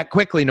pivot that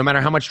quickly no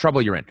matter how much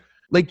trouble you're in.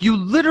 Like, you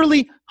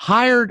literally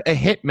hired a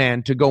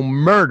hitman to go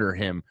murder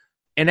him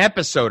an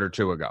episode or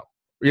 2 ago.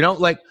 You know,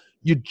 like,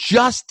 you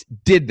just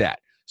did that.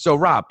 So,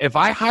 Rob, if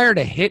I hired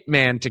a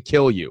hitman to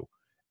kill you,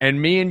 and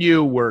me and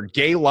you were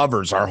gay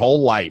lovers our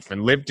whole life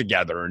and lived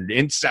together and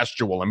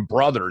incestual and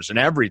brothers and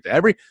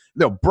everything,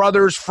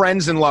 brothers,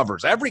 friends, and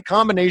lovers, every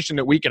combination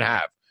that we can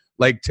have,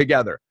 like,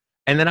 together.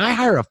 And then I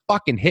hire a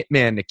fucking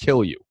hitman to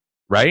kill you,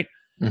 right?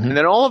 Mm-hmm. And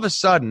then all of a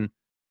sudden,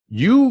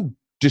 you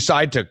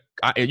decide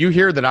you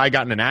hear that I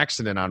got in an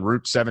accident on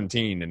Route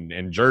 17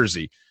 in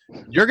Jersey.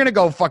 You're going to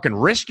go fucking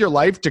risk your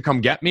life to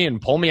come get me and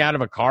pull me out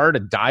of a car to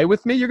die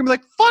with me? You're going to be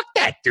like, fuck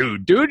that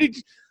dude.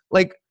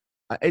 Like,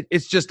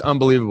 it's just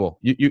unbelievable.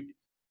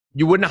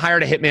 You wouldn't have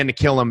hired a hitman to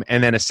kill him,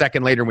 and then a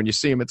second later when you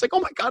see him, it's like, oh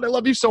my God, I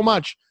love you so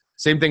much.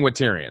 Same thing with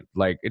Tyrion.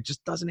 Like, it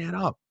just doesn't add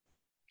up.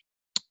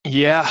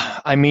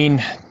 Yeah, I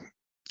mean,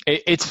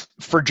 it's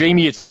for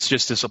Jaime. It's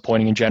just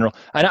disappointing in general,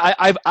 and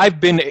I've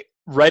been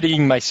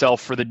readying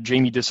myself for the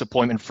Jaime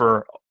disappointment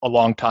for a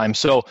long time.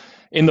 So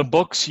in the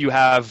books, you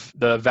have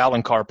the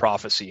Valonqar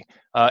prophecy.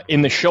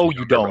 In the show,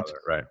 you don't.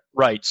 Brother,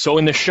 Right. So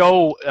in the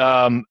show,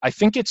 I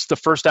think it's the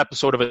first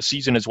episode of a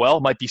season as well.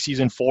 It might be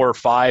season 4 or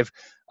 5,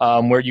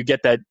 where you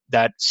get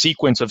that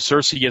sequence of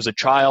Cersei as a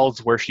child,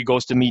 where she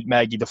goes to meet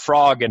Maggie the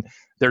Frog, and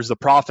there's the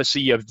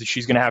prophecy of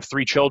she's going to have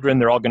 3 children.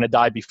 They're all going to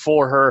die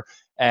before her,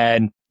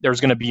 and there's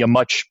going to be a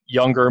much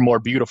younger, more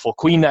beautiful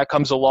queen that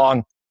comes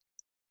along.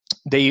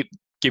 They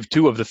give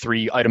 2 of the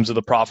 3 items of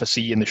the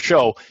prophecy in the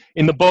show.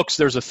 In the books,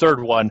 there's a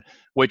third one,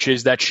 which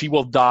is that she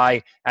will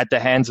die at the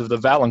hands of the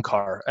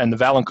Valonqar, and the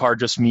Valonqar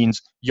just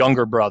means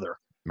younger brother.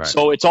 Right.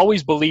 So it's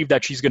always believed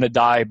that she's going to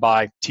die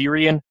by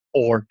Tyrion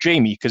or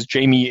Jaime, because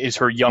Jaime is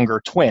her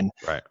younger twin.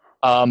 Right.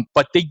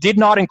 But they did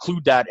not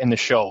include that in the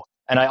show,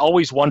 and I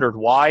always wondered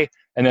why.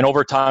 And then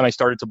over time, I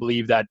started to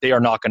believe that they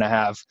are not going to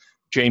have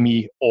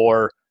Jaime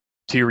or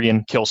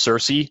Tyrion kill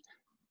Cersei.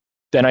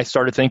 Then I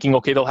started thinking,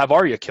 okay, they'll have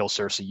Arya kill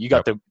Cersei. You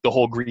got the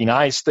whole green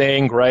eyes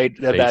thing, right?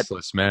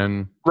 Faceless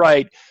men.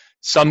 Right.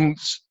 There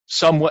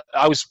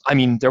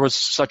was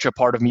such a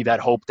part of me that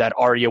hoped that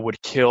Arya would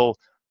kill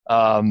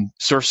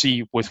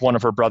Cersei with one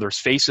of her brother's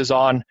faces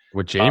on.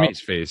 With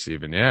Jaime's face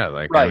even, yeah.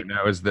 Like, right.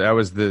 That was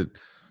the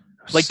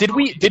like, did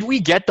we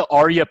get the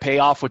Arya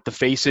payoff with the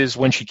faces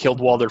when she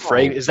killed Walder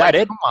Frey? Is that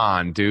it? Come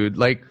on, dude.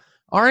 Like,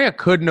 Arya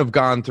couldn't have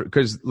gone through,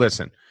 because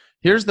listen,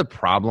 here's the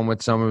problem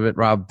with some of it,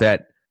 Rob,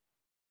 that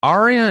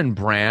Arya and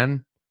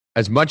Bran,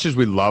 as much as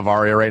we love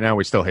Arya right now,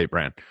 we still hate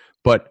Bran.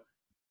 But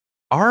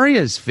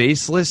Arya's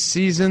faceless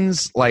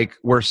seasons, like,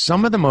 were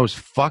some of the most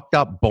fucked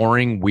up,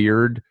 boring,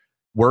 weird,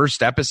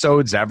 worst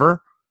episodes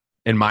ever,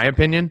 in my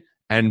opinion.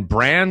 And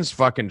Bran's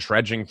fucking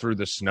trudging through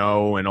the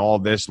snow and all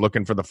this,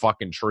 looking for the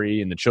fucking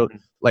tree and the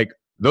children. Like,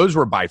 those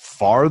were by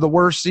far the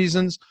worst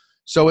seasons.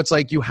 So it's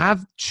like you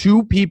have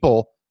 2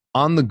 people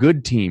on the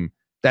good team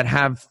that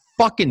have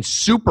fucking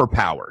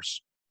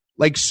superpowers.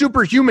 Like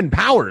superhuman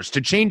powers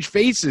to change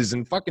faces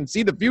and fucking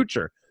see the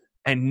future.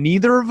 And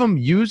neither of them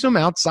use them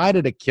outside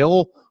of to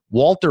kill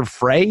Walder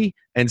Frey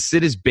and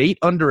sit as bait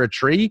under a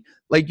tree.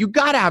 Like, you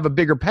got to have a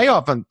bigger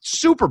payoff on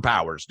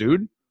superpowers,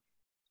 dude.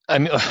 I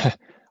mean,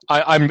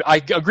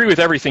 I agree with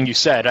everything you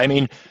said. I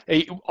mean,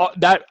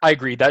 that I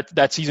agree.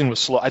 That season was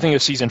slow. I think it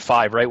was season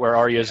 5, right, where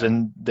Arya's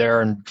in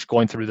there and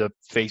going through the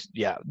face.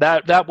 Yeah,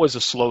 that was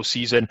a slow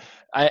season,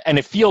 and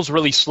it feels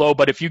really slow.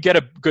 But if you get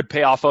a good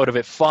payoff out of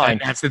it, fine.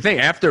 And that's the thing.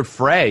 After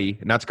Frey,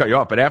 not to cut you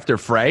off, but after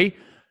Frey,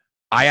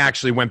 I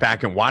actually went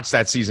back and watched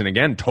that season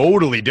again.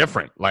 Totally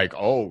different. Like,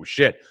 oh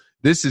shit,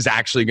 this is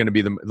actually going to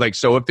be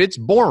so if it's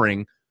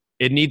boring,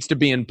 it needs to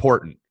be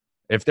important.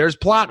 If there's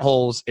plot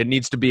holes, it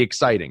needs to be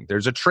exciting.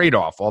 There's a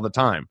trade-off all the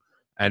time,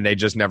 and they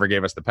just never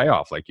gave us the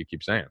payoff, like you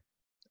keep saying.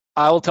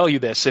 I will tell you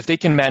this. If they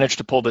can manage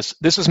to pull this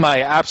is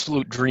my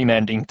absolute dream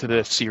ending to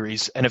the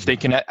series, and if they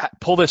can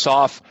pull this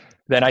off,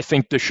 then I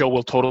think the show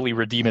will totally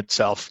redeem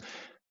itself.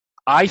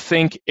 I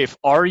think if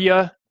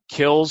Arya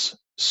kills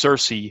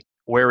Cersei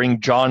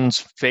wearing Jon's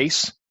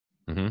face,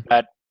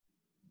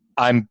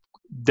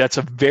 that's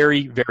a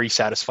very, very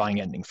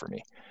satisfying ending for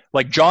me.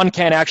 Like, Jon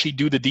can't actually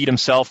do the deed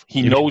himself.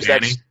 He knows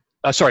that...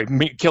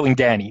 killing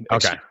Dany.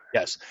 Okay.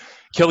 Yes.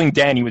 Killing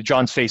Dany with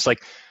Jon's face.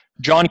 Like,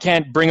 Jon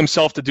can't bring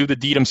himself to do the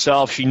deed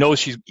himself. She knows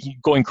she's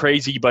going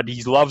crazy, but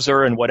he loves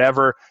her and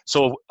whatever.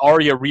 So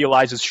Arya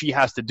realizes she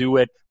has to do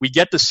it. We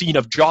get the scene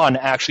of Jon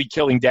actually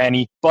killing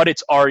Dany, but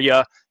it's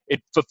Arya.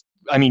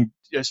 Dany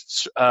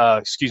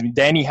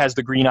has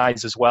the green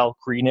eyes as well.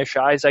 Greenish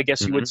eyes, I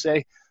guess you would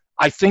say.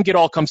 I think it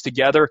all comes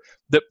together.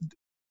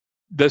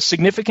 The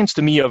significance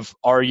to me of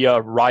Arya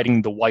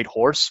riding the white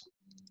horse,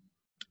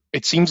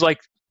 it seems like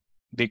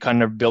they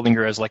kind of building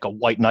her as like a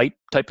white knight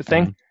type of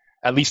thing.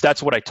 At least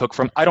that's what I took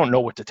from. I don't know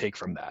what to take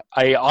from that.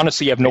 I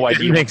honestly have no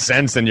idea. It makes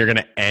sense, and you're going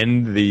to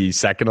end the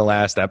second to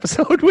last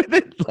episode with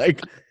it.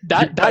 Like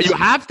that, you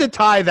have to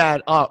tie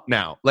that up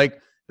now. Like,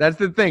 that's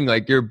the thing.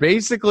 Like, you're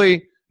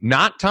basically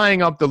not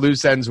tying up the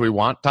loose ends we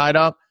want tied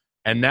up,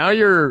 and now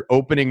you're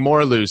opening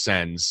more loose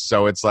ends.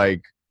 So it's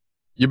like,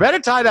 you better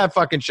tie that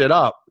fucking shit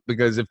up,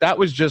 because if that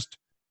was just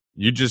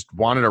you just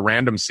wanted a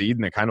random seed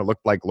and it kind of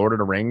looked like Lord of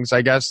the Rings,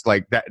 I guess,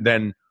 like that,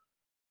 then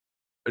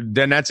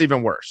that's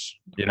even worse,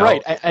 you know?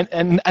 Right,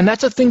 and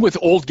that's the thing with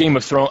old Game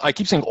of Thrones. I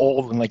keep saying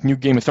old and like new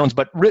Game of Thrones,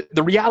 but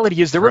the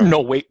reality is there were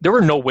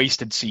no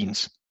wasted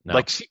scenes. No.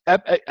 Like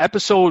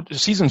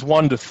seasons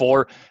 1 to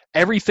 4,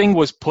 everything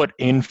was put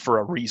in for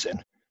a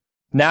reason.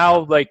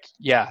 Now, like,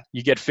 yeah,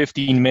 you get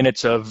 15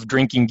 minutes of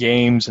drinking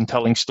games and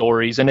telling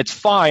stories, and it's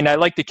fine. I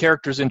like the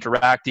characters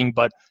interacting,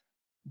 but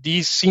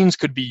these scenes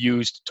could be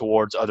used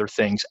towards other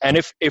things. And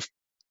if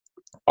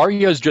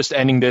Arya is just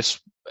ending this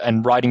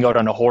and riding out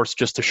on a horse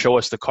just to show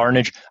us the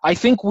carnage, I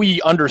think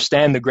we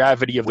understand the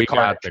gravity of the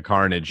carnage. We got the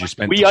carnage. You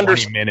spent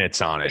 20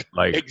 minutes on it.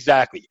 Like,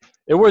 exactly.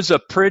 It was a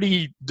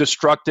pretty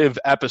destructive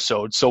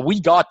episode, so we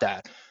got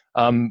that.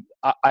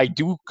 I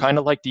do kind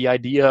of like the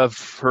idea of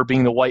her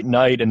being the White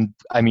Knight, and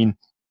I mean,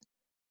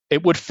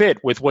 it would fit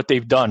with what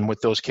they've done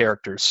with those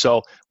characters.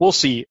 So we'll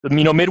see.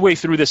 Midway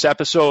through this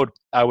episode,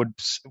 I would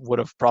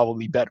have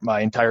probably bet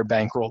my entire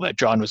bankroll that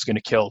Jon was going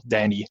to kill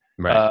Dany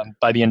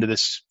by the end of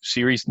this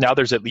series. Now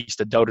there's at least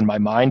a doubt in my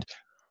mind.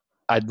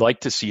 I'd like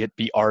to see it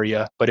be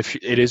Arya, but if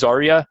it is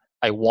Arya,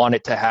 I want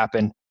it to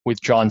happen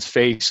with Jon's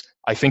face.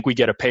 I think we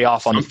get a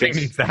payoff on the face.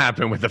 Something needs to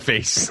happen with the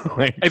face.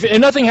 If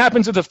nothing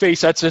happens with the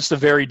face, that's just a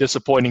very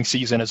disappointing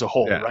season as a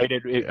whole, right?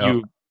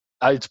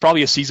 It's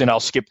probably a season I'll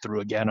skip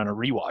through again on a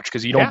rewatch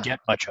because you don't get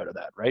much out of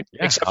that, right?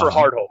 Yeah. Except for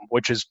Hardhome,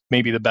 which is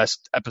maybe the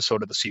best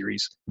episode of the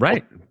series.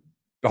 Right.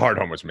 The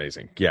Hardhome was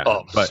amazing.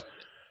 Yeah.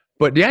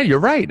 But yeah, you're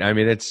right. I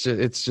mean, it's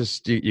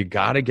just you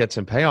got to get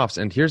some payoffs.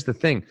 And here's the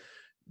thing.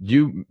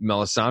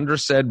 Melisandre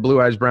said blue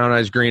eyes, brown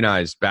eyes, green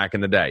eyes back in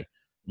the day.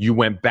 You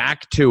went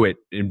back to it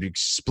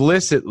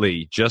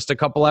explicitly just a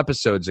couple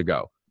episodes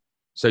ago.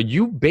 So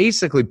you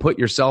basically put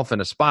yourself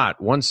in a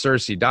spot once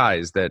Cersei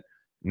dies that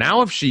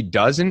now if she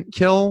doesn't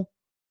kill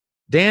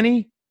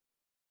Dany,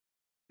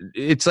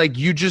 it's like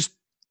you just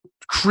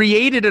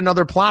created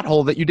another plot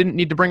hole that you didn't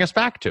need to bring us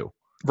back to.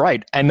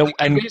 Right. And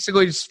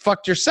basically just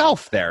fucked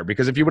yourself there,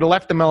 because if you would have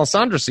left the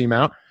Melisandre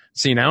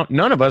scene out,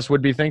 none of us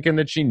would be thinking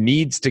that she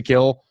needs to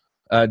kill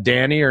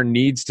Dany or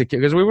needs to kill,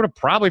 because we would have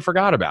probably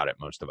forgot about it,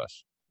 most of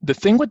us. The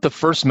thing with the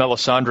first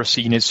Melisandre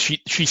scene is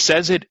she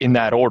says it in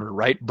that order,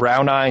 right?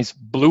 Brown eyes,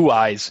 blue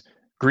eyes,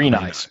 green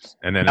eyes.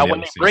 And then now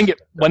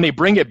when they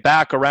bring it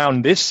back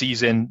around this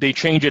season, they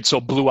change it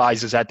so blue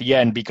eyes is at the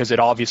end because it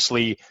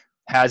obviously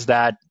has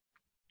that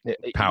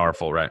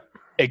powerful, right?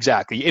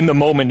 Exactly. In the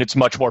moment, it's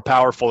much more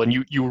powerful, and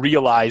you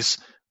realize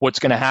what's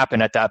going to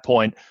happen at that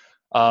point.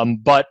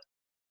 But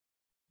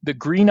the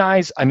green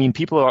eyes, I mean,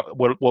 people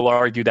will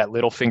argue that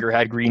Littlefinger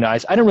had green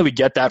eyes. I don't really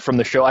get that from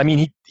the show. I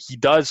mean, he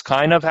does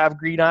kind of have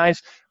green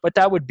eyes, but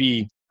that would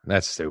be...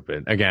 That's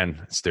stupid.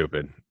 Again,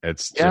 stupid.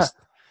 It's just...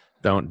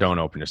 Don't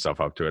open yourself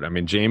up to it. I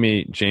mean,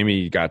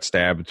 Jaime got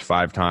stabbed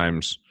 5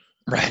 times.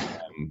 Right.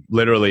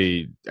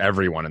 Literally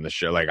everyone in the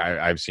show. Like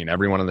I've seen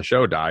everyone on the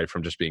show die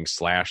from just being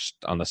slashed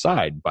on the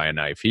side by a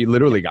knife. He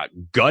literally got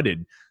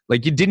gutted.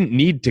 Like you didn't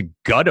need to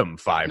gut him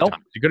 5 times.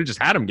 You could have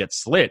just had him get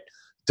slit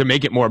to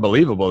make it more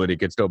believable that he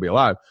could still be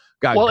alive.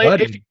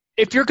 Gutted.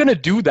 If you're going to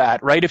do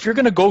that, right, if you're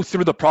going to go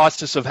through the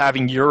process of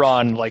having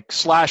Euron, like,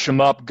 slash him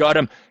up, gut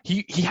him,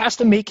 he has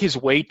to make his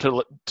way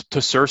to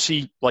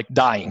Cersei, like,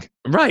 dying.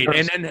 Right,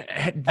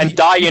 and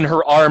die in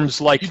her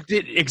arms, like... You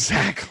did,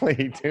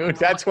 exactly, dude.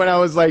 That's when I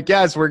was like,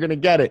 yes, we're going to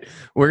get it.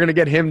 We're going to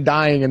get him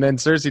dying, and then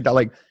Cersei died.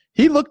 Like,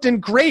 he looked in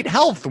great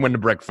health when the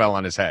brick fell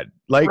on his head.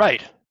 Like,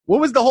 right.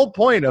 What was the whole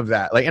point of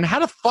that? Like, and how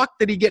the fuck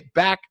did he get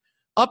back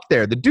up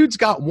there? The dude's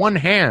got one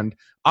hand.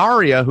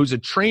 Arya, who's a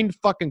trained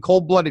fucking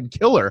cold-blooded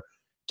killer,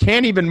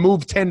 can't even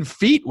move 10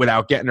 feet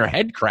without getting her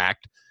head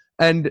cracked.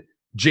 And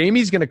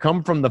Jaime's going to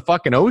come from the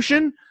fucking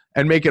ocean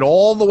and make it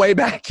all the way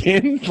back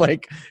in,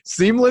 like,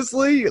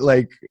 seamlessly.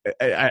 Like,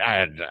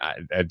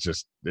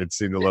 it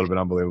seemed a little bit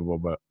unbelievable.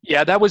 But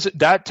yeah,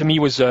 that to me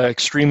was an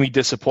extremely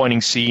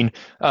disappointing scene.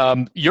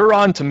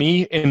 Euron, to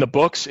me, in the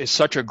books, is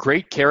such a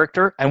great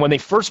character. And when they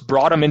first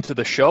brought him into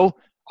the show,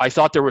 I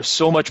thought there was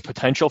so much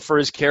potential for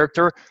his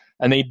character.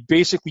 And they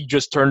basically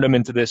just turned him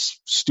into this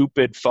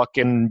stupid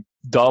fucking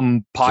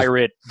dumb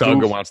pirate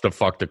thug who wants to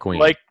fuck the queen.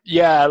 Like,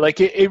 yeah, like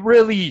it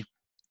really,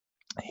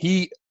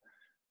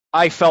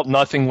 I felt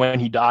nothing when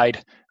he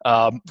died.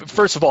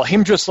 First of all,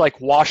 him just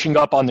like washing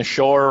up on the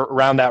shore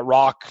around that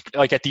rock,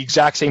 like at the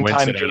exact same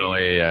time.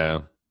 Coincidentally, yeah.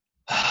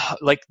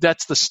 Like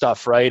that's the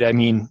stuff, right? I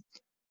mean,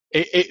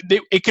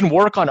 it can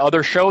work on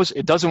other shows.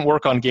 It doesn't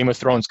work on Game of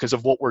Thrones because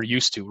of what we're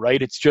used to,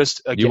 right? It's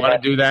just, again, you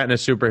want to do that in a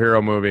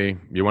superhero movie.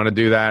 You want to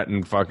do that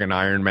in fucking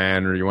Iron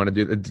Man, or you want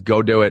to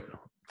go do it.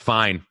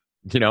 Fine.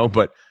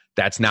 But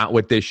that's not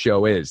what this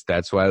show is.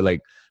 That's why,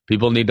 like,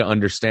 people need to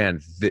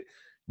understand that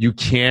you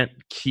can't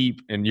keep,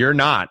 and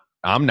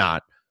I'm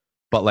not,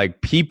 but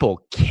like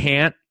people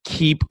can't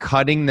keep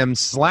cutting them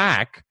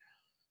slack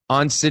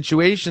on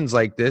situations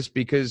like this,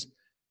 because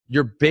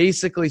you're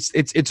basically,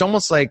 it's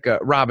almost like,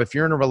 Rob, if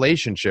you're in a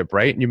relationship,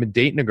 right, and you've been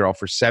dating a girl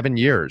for 7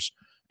 years,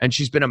 and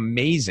she's been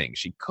amazing.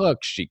 She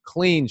cooks, she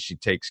cleans, she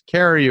takes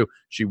care of you,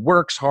 she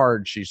works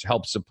hard, she's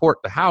helped support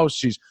the house,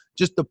 she's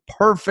just the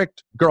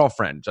perfect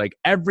girlfriend, like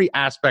every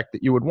aspect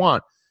that you would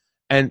want.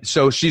 And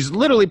so she's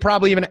literally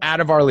probably even out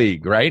of our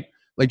league, right?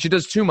 Like she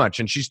does too much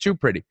and she's too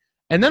pretty.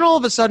 And then all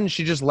of a sudden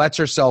she just lets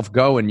herself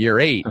go in year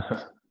 8,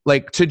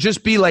 like to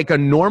just be like a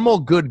normal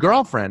good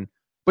girlfriend.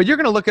 But you're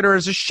going to look at her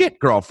as a shit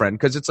girlfriend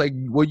because it's like,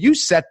 well, you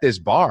set this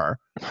bar.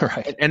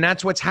 Right. And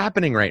that's what's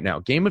happening right now.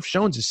 Game of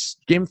Thrones is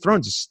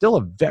still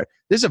this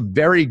is a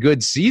very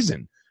good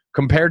season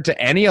compared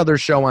to any other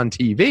show on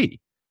TV.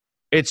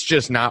 It's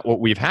just not what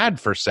we've had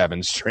for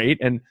 7 straight.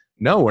 And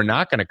no, we're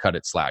not going to cut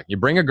it slack. You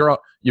bring your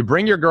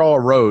girl a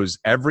rose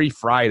every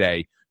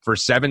Friday for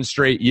 7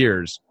 straight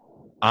years.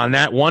 On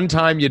that one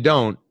time you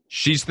don't,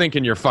 she's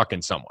thinking you're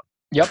fucking someone.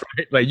 Yep.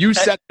 Right? Like you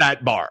set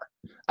that bar.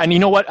 And you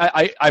know what?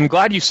 I'm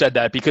glad you said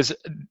that, because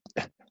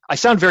I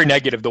sound very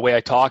negative the way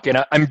I talk,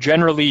 and I'm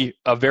generally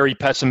a very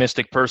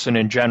pessimistic person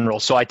in general.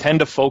 So I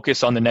tend to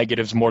focus on the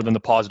negatives more than the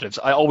positives.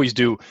 I always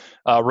do,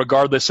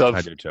 regardless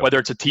of whether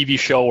it's a TV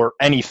show or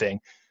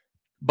anything.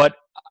 But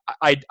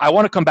I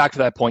want to come back to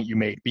that point you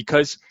made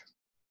because,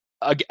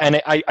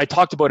 and I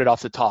talked about it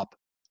off the top.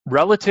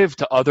 Relative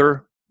to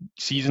other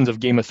seasons of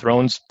Game of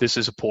Thrones, this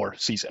is a poor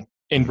season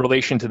in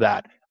relation to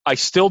that. I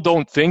still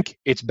don't think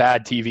it's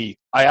bad TV.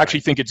 I actually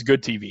think it's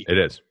good TV. It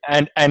is.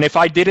 And if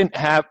I didn't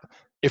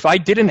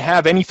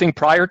have anything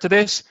prior to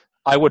this,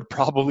 I would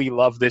probably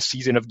love this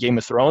season of Game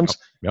of Thrones.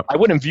 Yep. I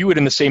wouldn't view it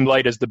in the same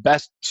light as the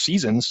best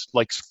seasons,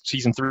 like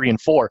season 3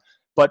 and 4,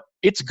 but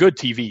it's good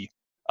TV.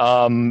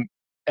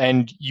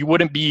 And you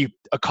wouldn't be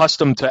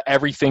accustomed to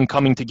everything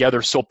coming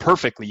together so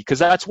perfectly, because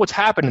that's what's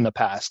happened in the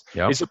past.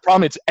 Yep. Is the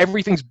problem? It's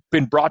everything's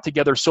been brought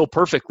together so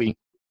perfectly,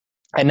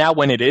 and now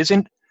when it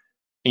isn't,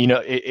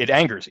 it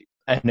angers you,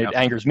 and it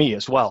angers me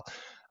as well.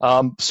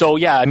 So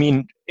yeah, I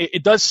mean,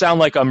 it does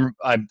sound like I'm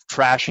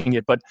trashing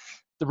it, but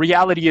the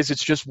reality is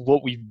it's just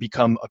what we've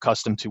become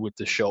accustomed to with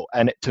this show.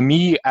 And to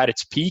me, at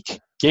its peak,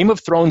 Game of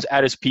Thrones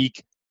at its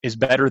peak is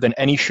better than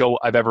any show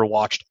I've ever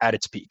watched at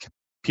its peak,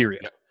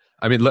 period.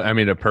 I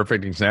mean, a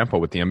perfect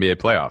example with the NBA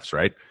playoffs,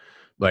 right?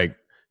 Like,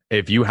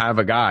 if you have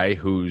a guy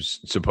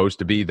who's supposed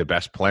to be the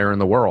best player in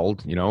the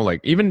world, like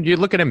even you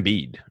look at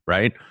Embiid,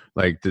 right?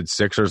 Like the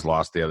Sixers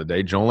lost the other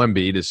day. Joel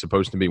Embiid is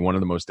supposed to be one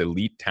of the most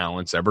elite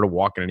talents ever to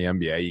walk into the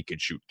NBA. He can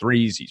shoot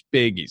threes. He's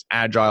big. He's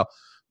agile.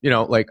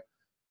 Like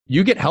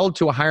you get held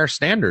to a higher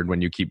standard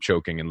when you keep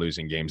choking and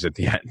losing games at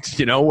the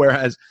end,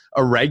 whereas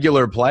a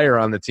regular player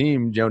on the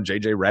team,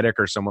 JJ Redick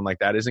or someone like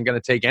that isn't going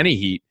to take any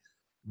heat.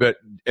 But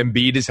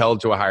Embiid is held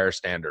to a higher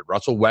standard.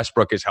 Russell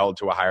Westbrook is held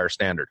to a higher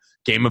standard.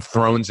 Game of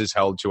Thrones is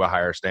held to a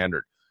higher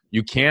standard.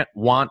 You can't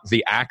want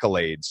the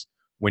accolades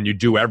when you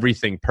do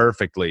everything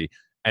perfectly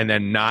and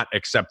then not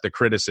accept the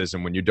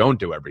criticism when you don't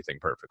do everything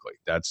perfectly.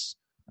 That's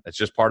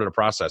just part of the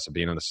process of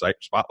being in the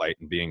spotlight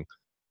and being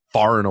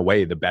far and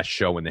away the best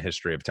show in the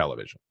history of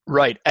television.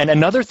 Right. And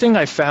another thing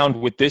I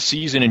found with this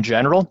season in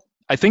general,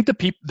 I think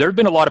there have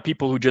been a lot of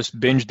people who just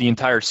binged the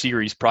entire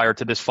series prior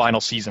to this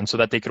final season so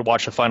that they could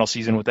watch the final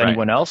season with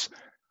anyone else.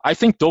 I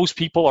think those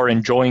people are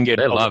enjoying it.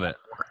 They love it.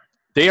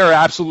 They are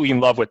absolutely in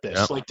love with this.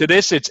 Yep. Like to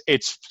this,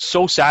 it's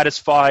so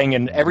satisfying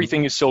and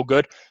everything is so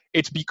good.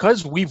 It's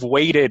because we've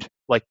waited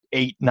like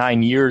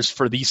 8-9 years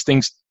for these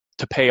things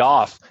to pay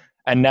off.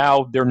 And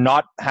now they're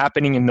not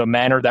happening in the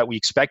manner that we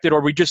expected, or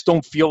we just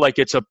don't feel like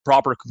it's a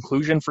proper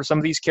conclusion for some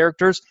of these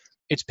characters.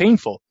 It's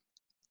painful.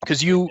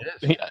 Because you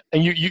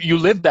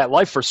lived that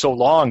life for so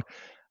long,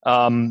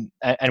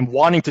 and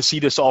wanting to see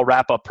this all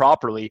wrap up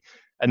properly,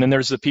 and then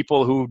there's the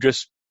people who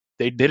just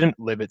they didn't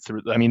live it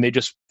through. I mean,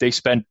 they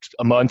spent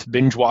a month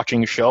binge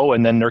watching a show,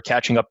 and then they're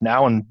catching up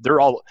now, and they're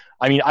all.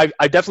 I mean, I've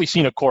definitely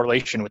seen a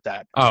correlation with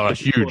that. Oh, a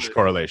huge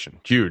correlation,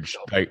 huge.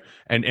 Like,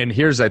 and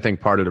here's I think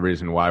part of the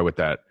reason why with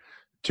that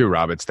too,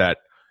 Rob. It's that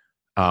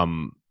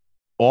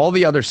all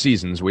the other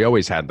seasons we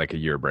always had like a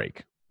year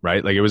break.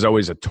 Right? Like it was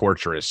always a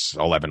torturous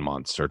 11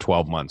 months or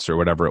 12 months or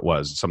whatever it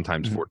was,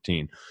 sometimes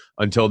 14,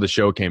 until the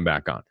show came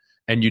back on.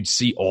 And you'd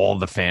see all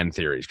the fan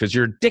theories because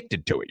you're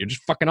addicted to it. You're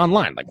just fucking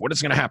online. Like, what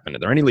is going to happen? Are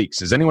there any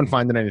leaks? Is anyone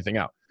finding anything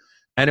out?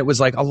 And it was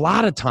like a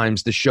lot of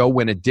times the show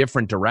went a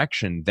different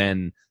direction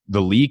than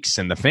the leaks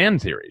and the fan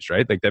theories,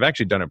 right? Like they've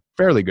actually done a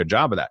fairly good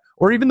job of that.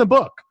 Or even the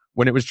book,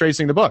 when it was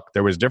tracing the book,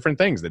 there was different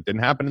things that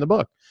didn't happen in the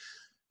book.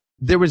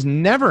 There was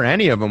never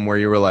any of them where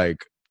you were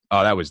like,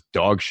 oh, that was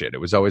dog shit.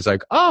 It was always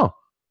like, oh,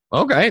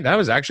 okay, that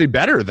was actually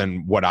better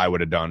than what I would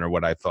have done or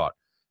what I thought.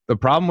 The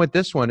problem with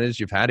this one is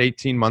you've had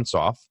 18 months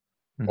off.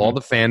 Mm-hmm. All the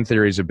fan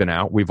theories have been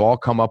out. We've all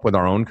come up with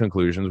our own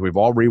conclusions. We've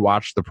all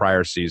rewatched the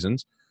prior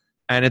seasons.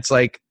 And it's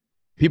like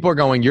people are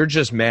going, you're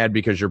just mad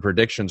because your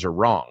predictions are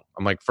wrong.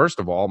 I'm like, first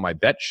of all, my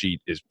bet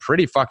sheet is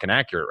pretty fucking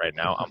accurate right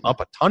now. I'm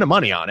up a ton of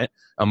money on it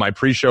on my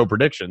pre-show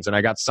predictions. And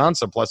I got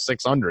Sansa plus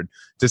 600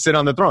 to sit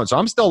on the throne. So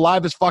I'm still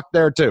live as fuck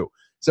there too.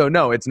 So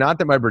no, it's not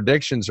that my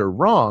predictions are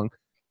wrong.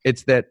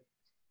 It's that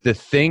the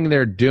thing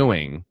they're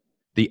doing,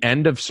 the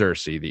end of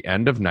Cersei, the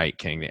end of Night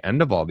King, the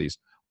end of all these,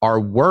 are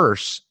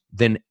worse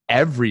than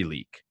every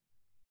leak.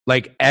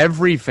 Like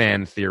every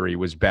fan theory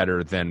was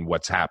better than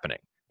what's happening.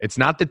 It's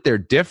not that they're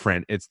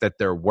different, it's that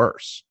they're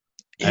worse.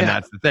 Yeah. And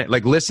that's the thing.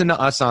 Like listen to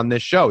us on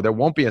this show. There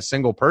won't be a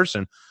single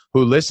person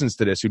who listens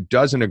to this who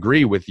doesn't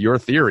agree with your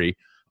theory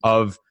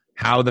of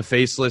how the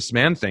faceless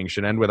man thing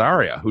should end with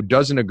Arya, who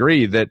doesn't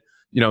agree that,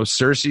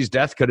 Cersei's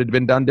death could have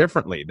been done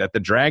differently, that the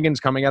dragon's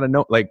coming out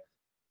of like,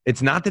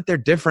 it's not that they're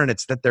different,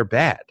 it's that they're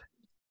bad.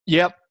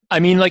 Yep. I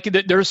mean, like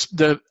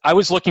I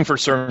was looking for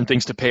certain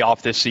things to pay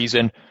off this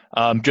season,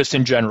 just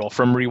in general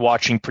from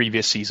rewatching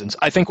previous seasons.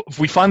 I think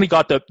we finally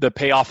got the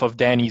payoff of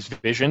Dany's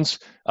visions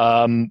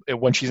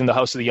when she's in the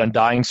House of the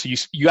Undying. So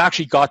you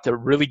actually got the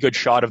really good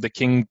shot of the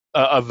king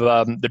of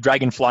the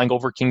dragon flying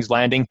over King's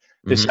Landing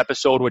this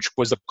episode, which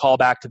was a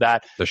callback to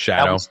that. The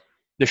shadow.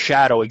 The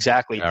shadow,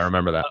 exactly. I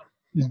remember that.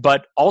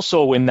 But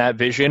also in that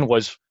vision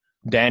was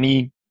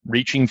Dany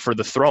reaching for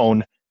the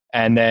throne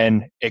And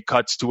then it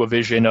cuts to a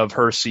vision of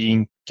her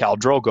seeing Khal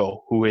Drogo,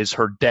 who is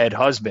her dead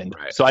husband.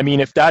 Right. So, I mean,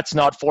 if that's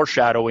not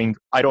foreshadowing,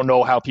 I don't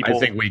know how people... I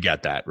think we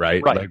get that,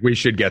 right? Right. Like, we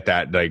should get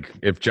that. Like,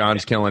 if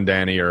John's killing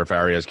Dany or if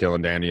Arya's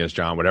killing Dany as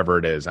John, whatever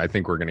it is, I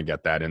think we're going to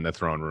get that in the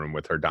throne room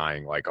with her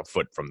dying like a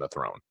foot from the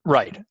throne.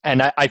 Right.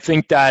 And I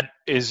think that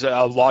is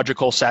a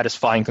logical,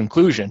 satisfying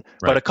conclusion.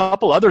 Right. But a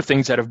couple other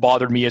things that have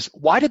bothered me is,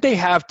 why did they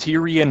have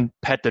Tyrion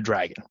pet the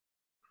dragon?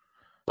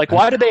 Like,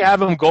 why did they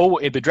have him go...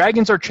 The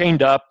dragons are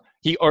chained up.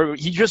 He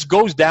just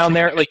goes down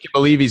there. Like, You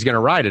believe he's going to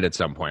ride it at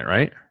some point,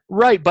 right?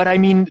 right. But I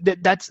mean,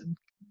 that's...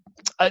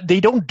 they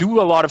don't do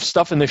a lot of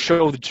stuff in the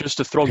show just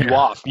to throw you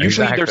off.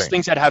 Usually exactly. there's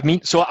things that have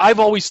meaning. So I've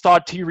always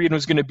thought Tyrion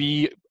was going to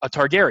be a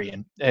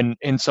Targaryen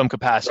in some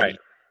capacity. Right.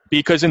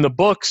 Because in the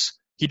books,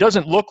 he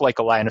doesn't look like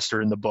a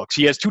Lannister in the books.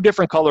 He has two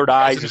different colored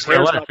eyes. His hair's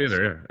real not- life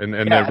either, yeah.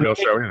 In Yeah, the real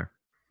show, yeah.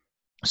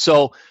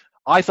 So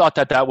I thought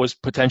that was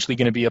potentially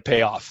going to be a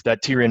payoff.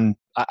 That Tyrion,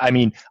 I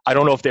mean, I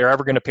don't know if they're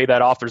ever going to pay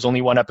that off. There's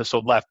only one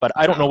episode left, but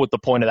I don't know what the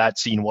point of that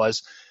scene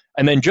was.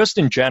 And then just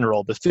in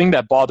general, the thing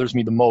that bothers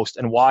me the most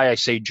and why I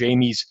say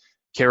Jaime's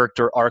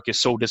character arc is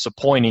so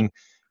disappointing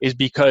is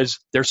because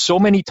there's so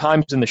many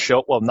times in the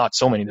show, well, not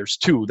so many, there's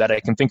two that I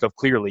can think of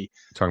clearly.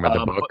 Talking about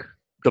the book?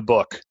 The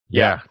book.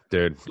 Yeah,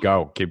 dude,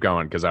 keep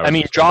going. Because I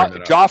mean,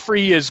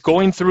 Joffrey is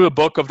going through a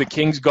book of the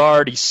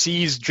Kingsguard. He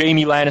sees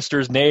Jaime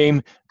Lannister's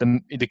name,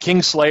 the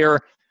Kingslayer,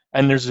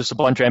 and there's just a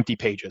bunch of empty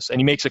pages. And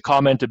he makes a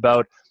comment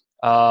about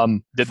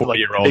they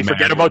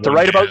forget about to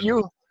write about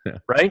you,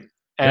 right?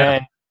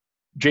 And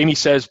Jaime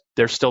says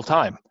there's still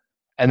time.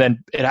 And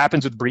then it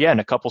happens with Brienne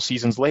a couple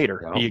seasons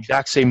later, the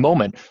exact same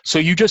moment. So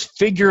you just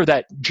figure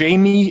that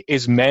Jaime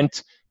is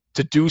meant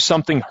to do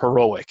something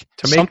heroic.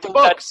 To make the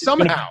book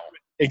somehow.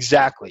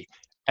 Exactly.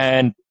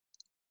 And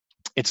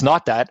it's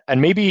not that. And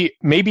maybe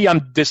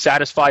I'm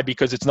dissatisfied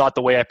because it's not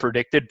the way I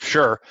predicted,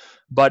 sure.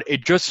 But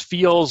it just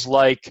feels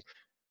like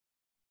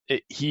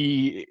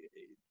his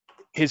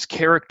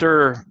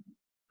character,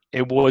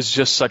 it was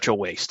just such a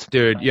waste.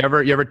 Dude, you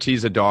ever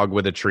tease a dog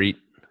with a treat?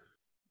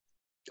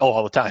 Oh,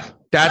 all the time.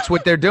 That's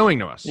what they're doing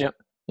to us. Yep.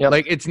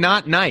 Like, it's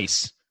not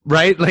nice,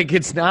 right? Like,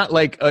 it's not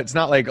like,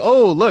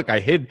 oh, look, I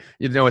hid,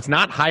 it's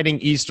not hiding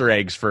Easter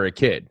eggs for a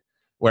kid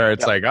where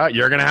it's like, oh,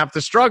 you're going to have to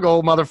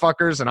struggle,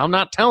 motherfuckers. And I'm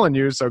not telling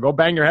you. So go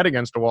bang your head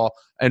against a wall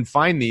and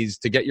find these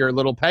to get your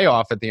little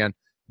payoff at the end.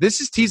 This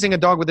is teasing a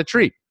dog with a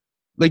treat.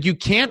 Like, you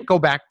can't go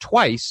back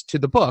twice to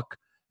the book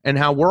and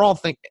how we're all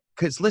thinking,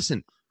 because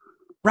listen,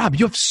 Rob,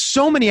 you have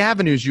so many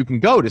avenues you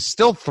can go to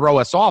still throw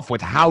us off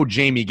with how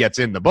Jaime gets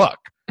in the book.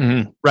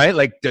 Mm-hmm. Right?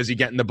 Like, does he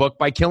get in the book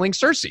by killing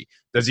Cersei?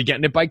 Does he get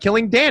in it by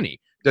killing Dany?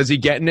 Does he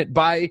get in it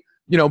by,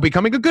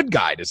 becoming a good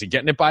guy? Does he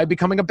get in it by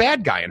becoming a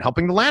bad guy and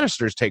helping the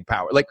Lannisters take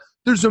power? Like,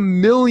 there's a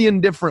million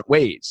different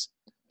ways.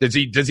 Does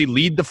he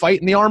lead the fight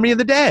in the Army of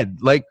the Dead?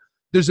 Like,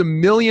 there's a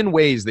million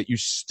ways that you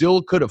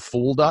still could have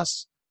fooled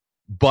us,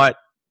 but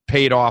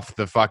paid off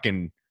the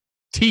fucking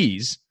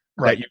tease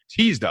that you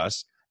teased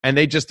us. And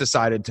they just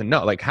decided to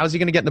know. Like, how's he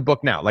going to get in the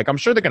book now? Like, I'm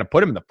sure they're going to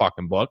put him in the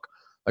fucking book.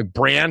 Like,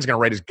 Brienne's going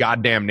to write his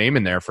goddamn name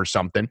in there for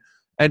something.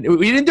 And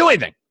he didn't do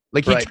anything.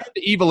 Like, he turned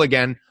evil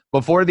again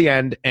before the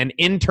end, and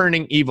in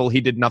turning evil, he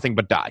did nothing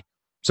but die.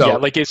 So, yeah,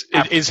 like, is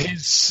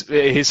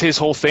his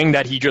whole thing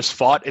that he just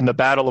fought in the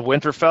Battle of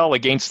Winterfell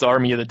against the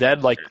Army of the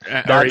Dead? Like,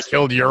 or he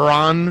killed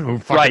Euron, who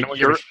fucking knows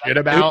your shit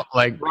about?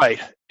 Right,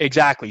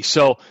 exactly.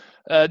 So,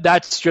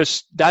 that's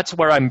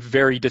where I'm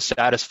very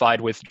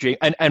dissatisfied with Jaime.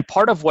 And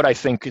part of what I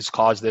think has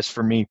caused this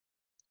for me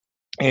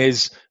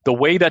is the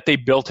way that they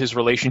built his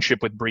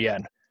relationship with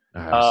Brienne.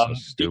 So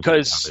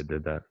because they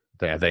did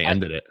that. They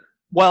ended it.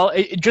 Well,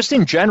 just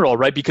in general,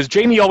 right? Because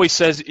Jaime always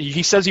says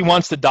he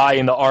wants to die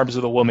in the arms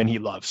of the woman he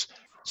loves.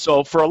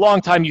 So for a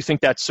long time, you think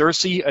that's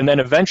Cersei, and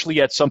then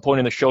eventually at some point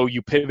in the show,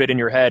 you pivot in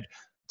your head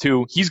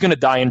to he's going to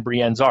die in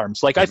Brienne's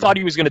arms. Like, I thought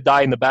he was going to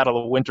die in the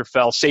Battle of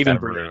Winterfell, saving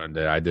Brienne.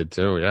 I did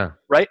too, yeah.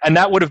 Right? And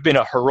that would have been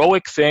a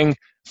heroic thing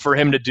for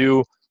him to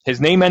do. His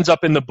name ends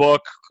up in the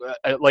book,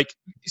 like,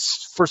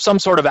 for some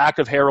sort of act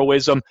of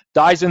heroism,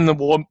 dies in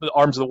the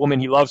arms of the woman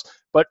he loves.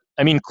 But,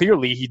 I mean,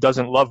 clearly he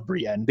doesn't love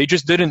Brienne. They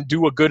just didn't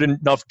do a good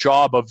enough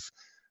job of,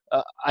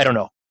 I don't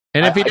know.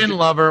 And if he didn't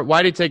love her,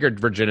 why did he take her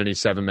virginity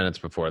 7 minutes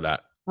before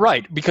that?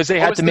 Right, because they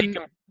had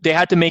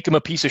to make him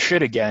a piece of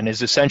shit again,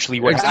 is essentially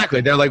what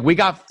happened. They're like, we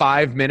got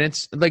 5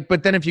 minutes. Like,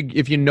 but then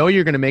if you know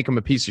you're going to make him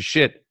a piece of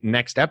shit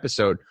next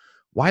episode,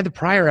 why the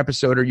prior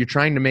episode are you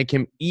trying to make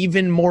him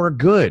even more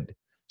good?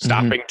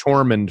 Stopping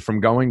Tormund from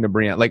going to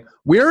Brienne. Like,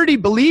 we already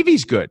believe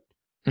he's good.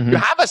 You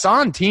have us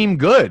on team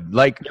good.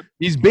 Like,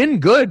 he's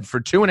been good for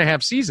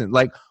 2.5 seasons.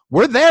 Like,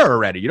 we're there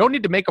already. You don't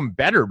need to make him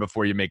better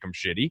before you make him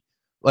shitty.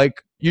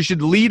 Like, you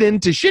should lead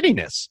into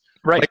shittiness.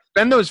 Right. Like,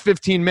 spend those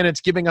 15 minutes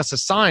giving us a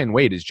sign.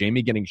 Wait, is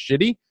Jaime getting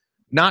shitty?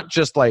 Not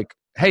just like,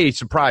 hey,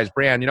 surprise,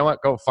 Brienne, you know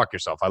what? Go fuck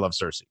yourself. I love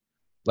Cersei.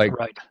 Like,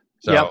 right.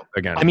 So,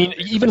 again, I mean,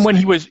 even when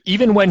he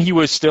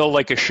was still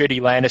like a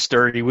shitty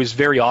Lannister, he was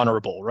very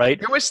honorable, right?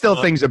 There was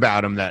still things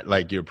about him that,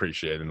 like, you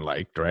appreciated and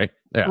liked, right?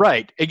 Yeah.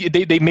 Right.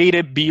 They made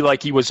it be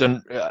like he was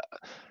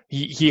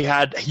he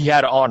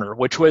had honor,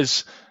 which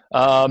was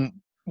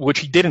which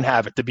he didn't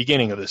have at the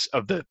beginning of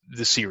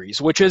the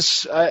series, which is,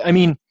 so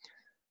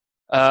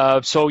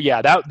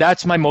yeah,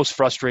 that's my most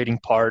frustrating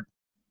part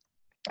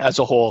as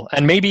a whole.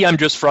 And maybe I'm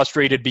just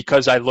frustrated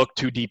because I look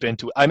too deep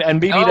into it. And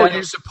maybe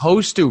you're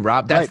supposed to,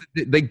 Rob. That's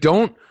right. They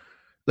don't.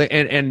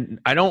 And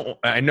I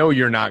know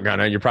you're not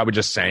gonna. You're probably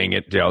just saying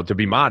it, to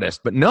be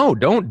modest. But no,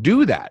 don't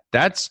do that.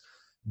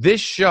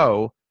 This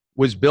show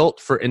was built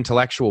for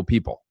intellectual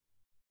people.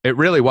 It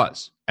really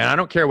was. And I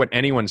don't care what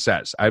anyone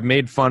says. I've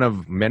made fun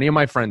of many of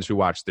my friends who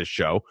watch this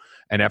show.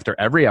 And after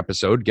every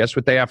episode, guess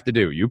what they have to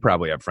do? You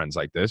probably have friends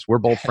like this. We're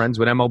both friends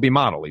with MLB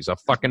Model. He's a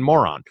fucking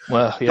moron.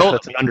 Well, yeah,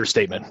 that's an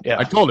understatement. Yeah.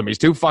 I told him he's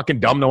too fucking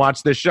dumb to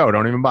watch this show.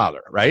 Don't even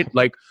bother, right?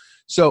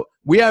 So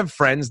we have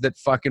friends that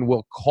fucking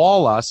will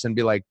call us and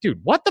be like, dude,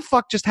 what the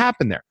fuck just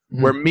happened there?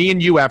 Mm-hmm. Where me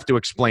and you have to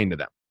explain to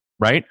them,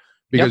 right?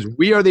 Because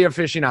we are the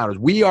aficionados.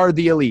 We are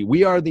the elite.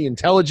 We are the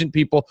intelligent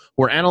people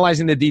who are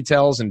analyzing the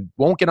details and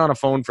won't get on a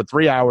phone for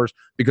 3 hours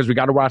because we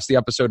got to watch the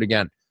episode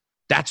again.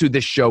 That's who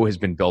this show has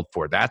been built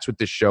for. That's what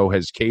this show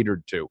has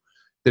catered to.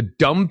 The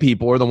dumb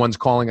people are the ones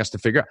calling us to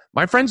figure out.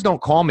 My friends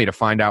don't call me to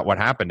find out what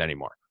happened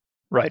anymore.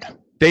 Right.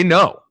 They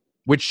know,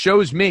 which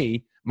shows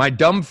me my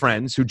dumb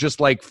friends who just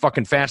like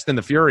fucking Fast and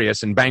the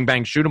Furious and Bang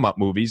Bang Shoot 'em Up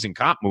movies and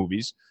cop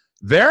movies.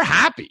 They're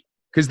happy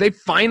because they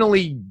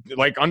finally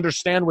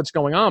understand what's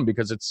going on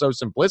because it's so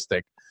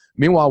simplistic.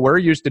 Meanwhile, we're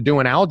used to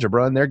doing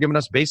algebra and they're giving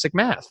us basic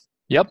math.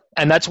 Yep,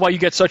 and that's why you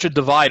get such a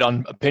divide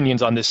on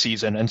opinions on this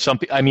season. And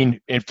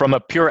from a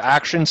pure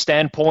action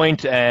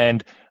standpoint,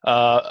 and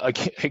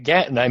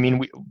again,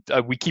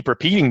 we keep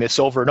repeating this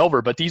over and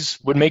over, but these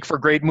would make for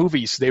great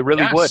movies. They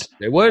really would.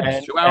 They would.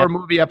 2-hour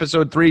movie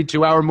episode 3,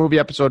 2-hour movie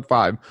episode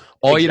 5.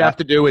 All you'd have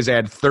to do is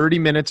add 30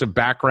 minutes of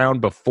background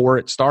before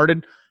it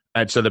started,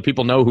 and so that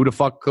people know who the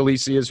fuck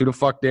Khaleesi is, who the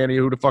fuck Danny,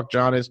 who the fuck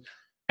Jon is,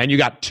 and you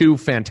got 2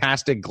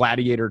 fantastic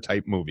gladiator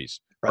type movies,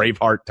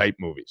 Braveheart type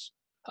movies.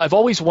 I've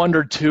always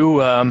wondered too.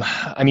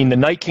 The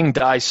Night King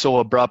dies so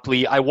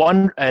abruptly.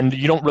 And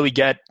you don't really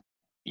get.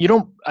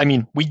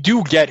 We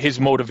do get his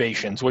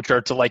motivations, which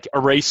are to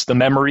erase the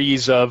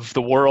memories of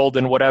the world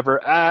and whatever.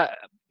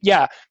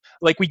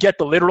 We get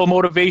the literal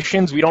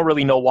motivations. We don't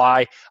really know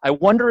why. I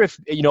wonder if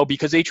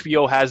because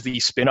HBO has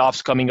these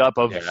spin-offs coming up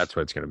of. Yeah, that's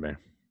what it's going to be.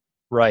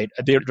 Right,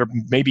 they're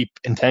maybe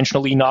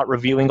intentionally not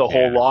revealing a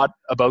whole lot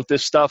about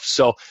this stuff,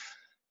 so.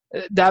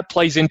 That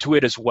plays into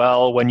it as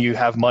well when you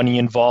have money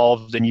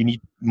involved and you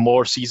need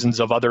more seasons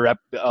of other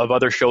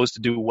shows to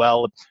do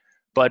well.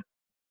 But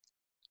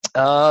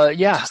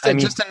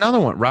just another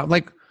one, Rob.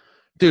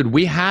 Dude,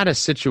 we had a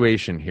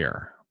situation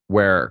here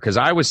where, because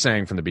I was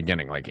saying from the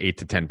beginning, 8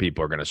 to 10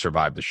 people are going to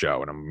survive the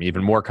show, and I'm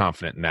even more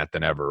confident in that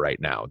than ever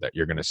right now. That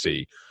you're going to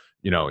see,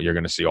 you're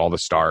going to see all the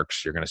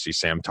Starks, you're going to see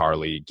Sam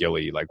Tarly,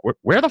 Gilly.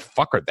 Where the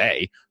fuck are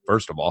they?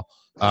 First of all.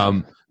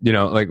 Bronn,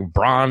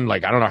 I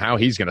don't know how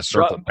he's going to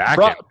circle back.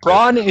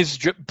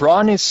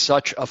 Bronn is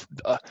such a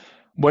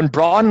when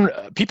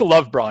Bronn, people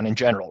love Bronn in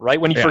general, right?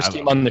 When he first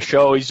came on the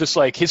show, he's just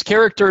his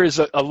character is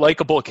a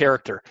likable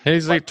character.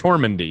 He's like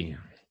Tormendy.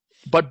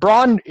 But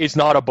Bronn is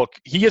not a book.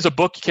 He is a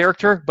book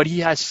character, but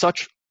he has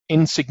such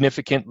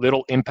insignificant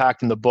little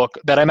impact in the book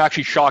that I'm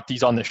actually shocked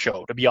he's on the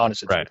show, to be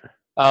honest with you.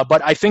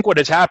 But I think what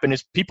has happened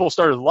is people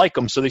started to like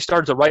him, so they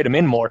started to write him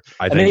in more.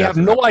 And they have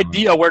no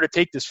idea where to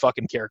take this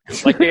fucking character.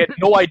 They had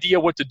no idea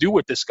what to do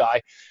with this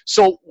guy.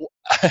 So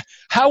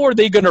how are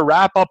they going to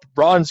wrap up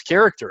Bronn's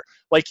character?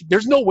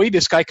 There's no way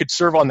this guy could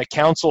serve on the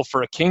council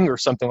for a king or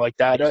something like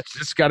that.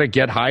 Just got to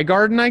get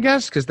Highgarden, I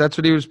guess, because that's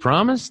what he was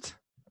promised.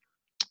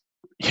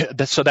 Yeah,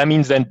 so that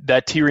means then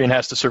that Tyrion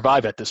has to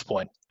survive at this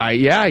point.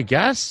 I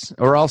guess.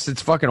 Or else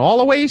it's fucking all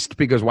a waste,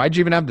 because why'd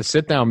you even have the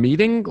sit-down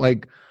meeting?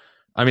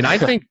 I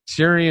think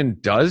Tyrion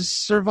does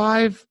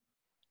survive,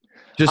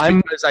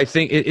 because I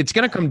think it's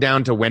going to come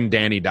down to when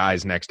Dany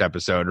dies next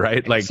episode,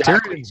 right?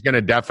 Exactly. Tyrion's going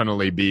to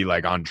definitely be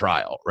on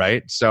trial,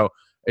 right? So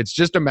it's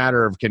just a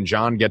matter of, can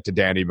Jon get to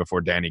Dany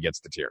before Dany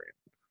gets to Tyrion?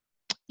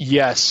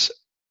 Yes.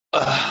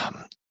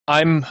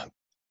 I'm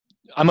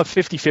a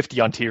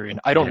 50-50 on Tyrion.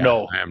 I don't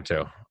know. I am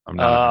too. I'm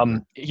not.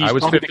 I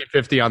was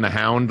 50-50 on the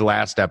Hound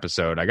last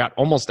episode. I got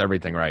almost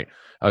everything right.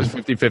 I was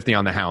 50-50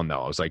 on the Hound,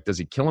 though. I was like, does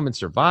he kill him and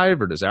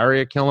survive, or does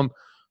Arya kill him?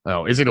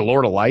 Oh, is he the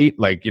Lord of Light?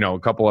 A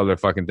couple other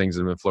fucking things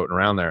that have been floating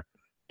around there.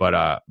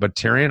 But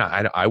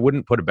Tyrion, I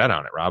wouldn't put a bet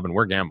on it, Robin.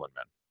 We're gambling,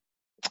 man.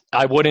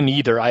 I wouldn't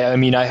either.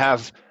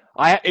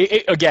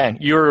 Again,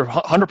 you're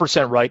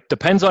 100% right.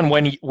 Depends on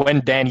when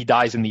Dany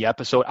dies in the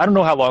episode. I don't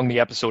know how long the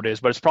episode is,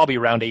 but it's probably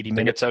around 80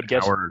 minutes, I would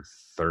guess. Hour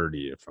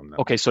 30, if I'm not.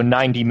 Okay, so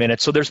 90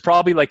 minutes. So there's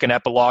probably an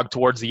epilogue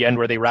towards the end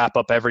where they wrap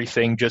up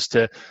everything just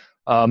to.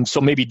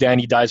 So maybe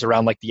Dany dies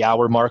around the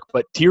hour mark,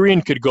 but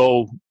Tyrion could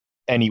go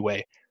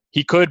anyway.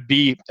 He could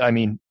be.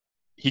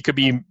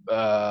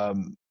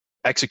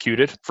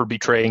 Executed for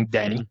betraying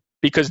Dany,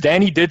 because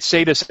Dany did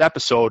say this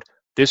episode,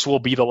 this will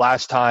be the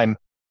last time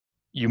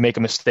you make a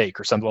mistake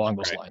or something along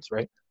those lines,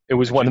 right? It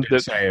was one of the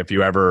say, if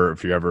you ever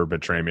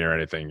betray me or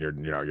anything,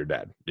 you're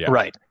dead. Yeah.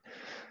 Right.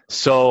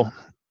 So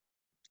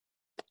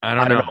I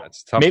don't know.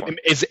 It's tough. Maybe,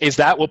 is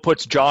that what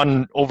puts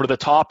Jon over the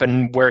top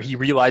and where he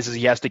realizes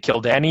he has to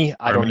kill Dany?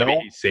 I don't know.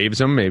 Maybe he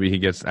saves him. Maybe he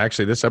gets.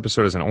 Actually, this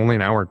episode is only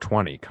an hour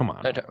 20. Come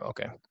on.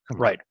 Okay.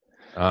 Right.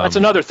 That's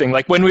another thing.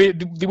 Like when we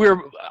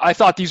were, I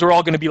thought these were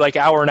all going to be like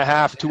hour and a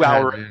half, 2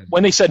 hour.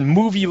 When they said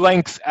movie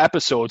length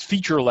episodes,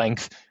 feature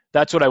length,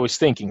 that's what I was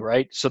thinking,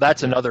 right? So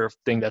that's another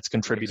thing that's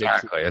contributing.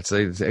 Exactly.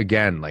 It's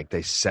again, like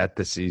they set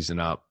the season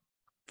up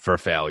for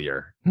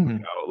failure. Mm-hmm. You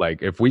know,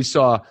 like if we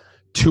saw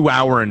 2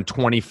 hour and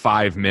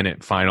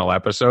 25-minute final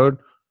episode,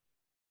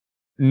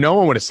 no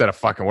one would have said a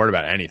fucking word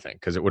about anything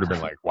because it would have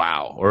been like,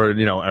 wow. Or,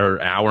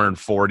 or hour and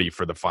 40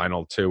 for the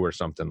final 2 or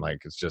something.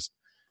 Like it's just,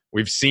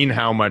 we've seen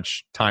how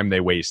much time they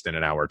waste in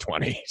an hour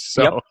 20.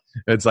 So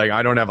It's like,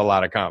 I don't have a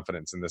lot of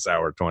confidence in this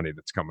hour 20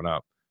 that's coming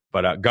up.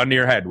 But gun to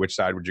your head, which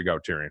side would you go,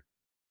 Tyrion?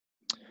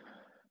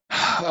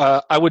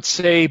 I would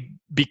say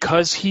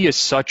because he is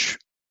such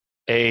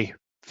a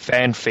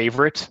fan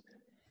favorite,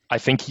 I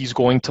think he's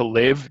going to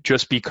live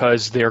just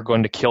because they're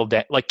going to kill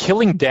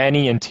killing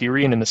Dany and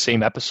Tyrion in the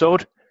same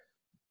episode.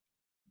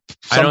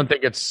 I don't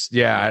think it's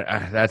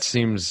that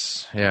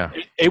seems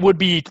It would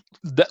be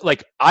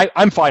like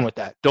I'm fine with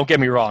that. Don't get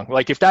me wrong.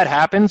 Like if that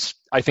happens,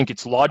 I think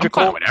it's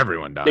logical. I'm fine with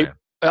everyone dying.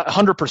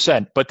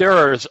 100%. But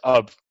there is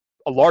a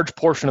large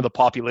portion of the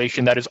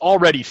population that is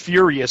already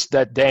furious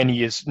that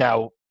Dany is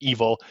now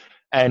evil,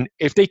 and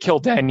if they kill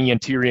Dany and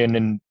Tyrion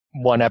in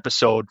one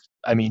episode,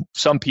 I mean,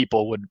 some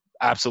people would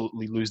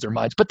absolutely lose their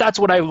minds. But that's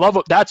what I love.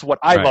 That's what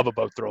I love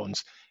about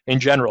Thrones in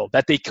general,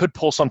 that they could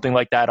pull something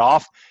like that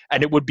off,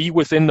 and it would be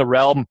within the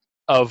realm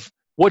of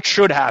what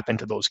should happen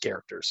to those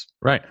characters.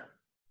 Right.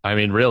 I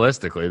mean,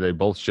 realistically, they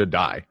both should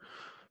die.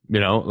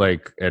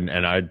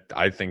 And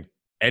I think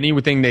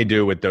anything they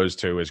do with those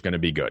two is going to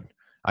be good.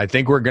 I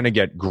think we're going to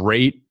get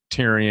great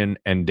Tyrion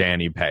and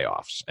Dany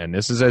payoffs. And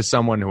this is as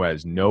someone who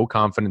has no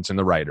confidence in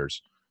the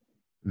writers.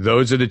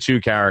 Those are the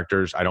two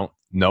characters. I don't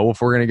know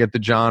if we're going to get the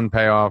Jon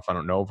payoff. I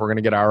don't know if we're going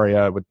to get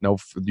Arya with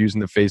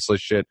using the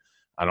faceless shit.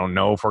 I don't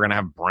know if we're going to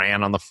have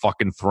Bran on the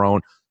fucking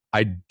throne.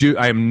 I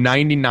am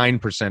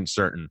 99%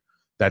 certain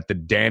that the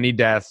Dany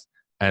death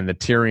and the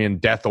Tyrion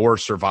death or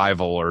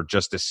survival or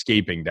just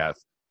escaping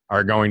death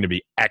are going to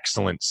be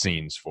excellent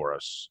scenes for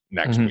us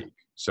next week.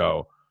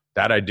 So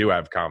that I do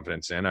have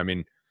confidence in. I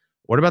mean,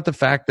 what about the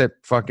fact that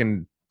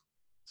fucking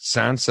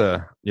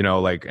Sansa,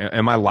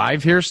 am I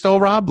live here still,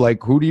 Rob?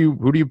 Like, who do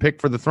you pick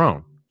for the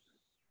throne?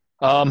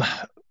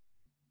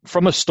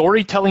 From a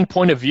storytelling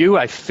point of view,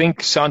 I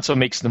think Sansa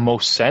makes the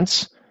most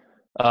sense,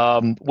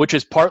 which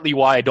is partly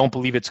why I don't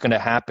believe it's going to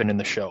happen in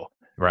the show.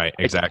 Right,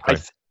 exactly.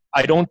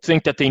 I don't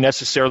think that they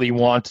necessarily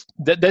want...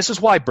 This is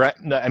why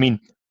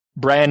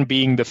Bran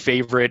being the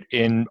favorite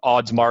in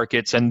odds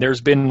markets, and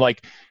there's been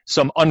like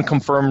some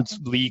unconfirmed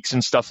leaks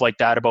and stuff like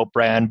that about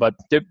Bran, but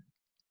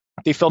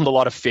they filmed a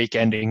lot of fake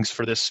endings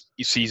for this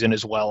season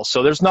as well.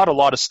 So there's not a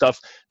lot of stuff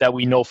that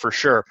we know for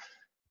sure.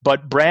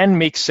 But Bran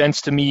makes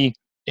sense to me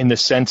in the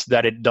sense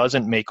that it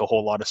doesn't make a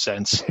whole lot of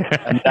sense.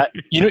 And that,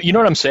 you know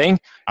what I'm saying?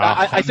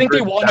 I think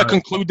they want to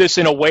conclude this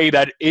in a way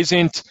that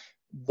isn't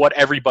what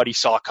everybody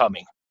saw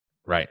coming.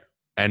 Right.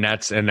 And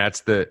that's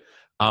the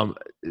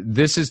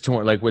this is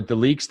like with the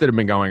leaks that have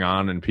been going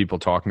on and people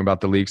talking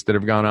about the leaks that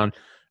have gone on.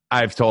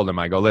 I've told them,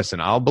 I go,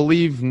 listen, I'll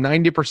believe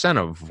 90%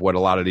 of what a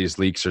lot of these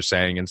leaks are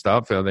saying and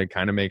stuff. They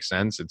kind of make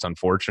sense. It's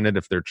unfortunate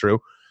if they're true.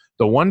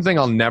 The one thing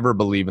I'll never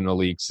believe in the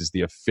leaks is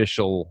the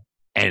official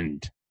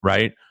end,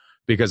 right?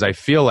 Because I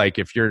feel like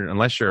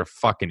unless you're a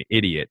fucking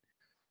idiot,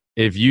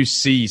 if you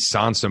see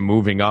Sansa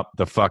moving up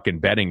the fucking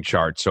betting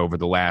charts over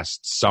the last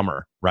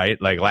summer, right?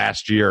 Like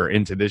last year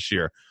into this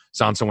year,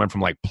 Sansa went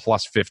from like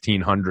plus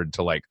 1,500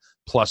 to like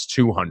plus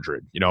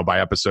 200, by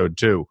episode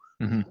 2.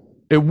 Mm-hmm.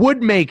 It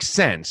would make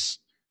sense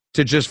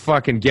to just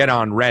fucking get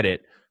on Reddit,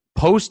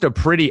 post a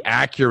pretty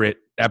accurate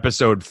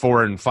episode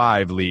 4 and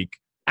 5 leak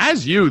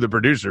as you, the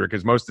producer,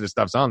 because most of the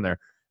stuff's on there,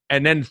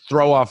 and then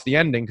throw off the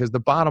ending. Because the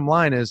bottom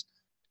line is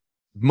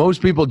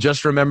most people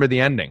just remember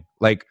the ending.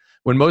 Like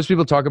when most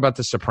people talk about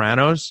The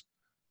Sopranos,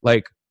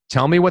 like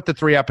tell me what the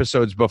 3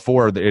 episodes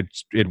before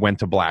it went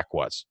to black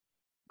was.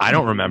 I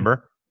don't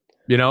remember.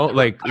 I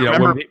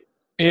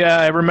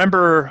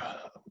remember.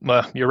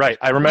 You're right.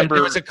 I remember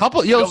there was a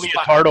couple.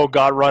 Leotardo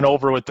got run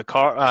over with the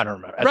car. I don't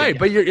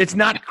remember. It's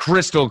not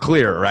crystal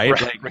clear, right?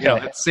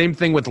 Same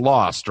thing with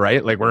Lost,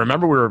 right? Like,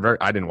 remember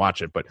I didn't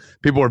watch it, but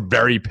people were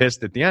very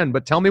pissed at the end.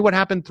 But tell me what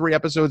happened 3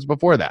 episodes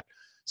before that.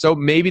 So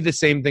maybe the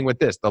same thing with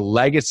this, the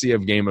legacy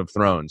of Game of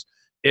Thrones.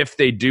 If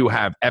they do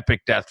have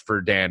epic death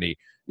for Dany,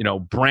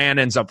 Bran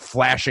ends up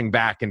flashing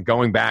back and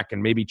going back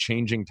and maybe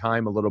changing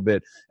time a little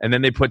bit. And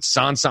then they put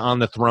Sansa on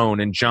the throne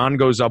and Jon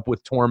goes up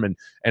with Tormund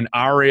and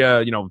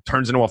Arya,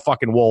 turns into a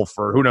fucking wolf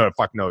or who the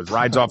fuck knows,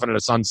 rides off into the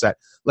sunset.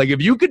 Like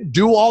if you could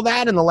do all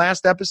that in the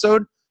last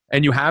episode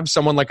and you have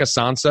someone like a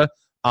Sansa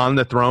on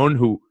the throne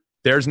who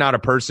there's not a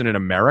person in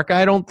America,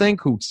 I don't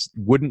think, who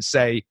wouldn't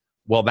say,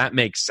 well, that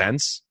makes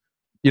sense.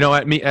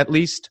 At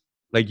least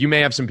like you may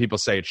have some people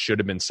say it should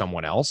have been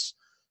someone else.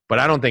 But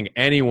I don't think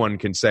anyone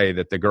can say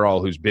that the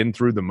girl who's been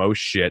through the most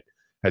shit,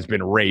 has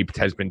been raped,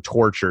 has been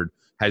tortured,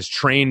 has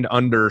trained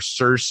under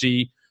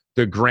Cersei,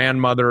 the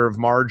grandmother of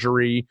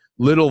Marjorie,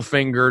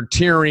 Littlefinger,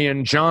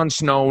 Tyrion, Jon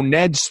Snow,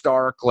 Ned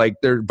Stark, like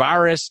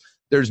Varys.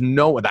 There's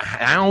the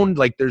Hound,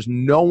 like there's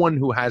no one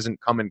who hasn't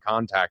come in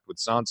contact with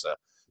Sansa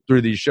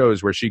through these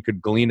shows where she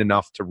could glean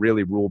enough to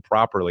really rule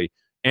properly.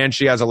 And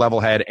she has a level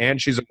head, and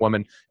she's a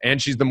woman,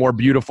 and she's the more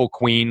beautiful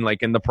queen,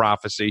 like in the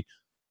prophecy.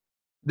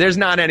 There's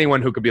not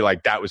anyone who could be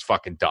like, that was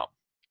fucking dumb,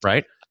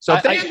 right? So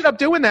if they ended up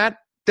doing that,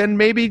 then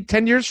maybe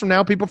 10 years from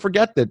now, people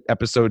forget that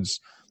episodes,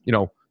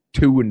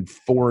 2 and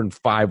 4 and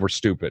 5 were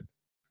stupid.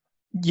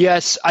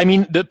 Yes. I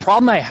mean, the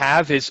problem I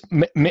have is,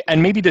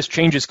 and maybe this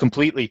changes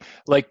completely,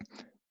 like,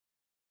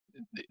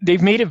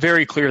 they've made it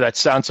very clear that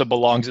Sansa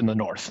belongs in the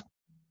North,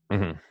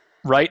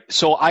 right?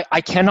 So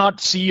I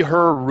cannot see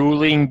her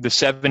ruling the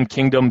Seven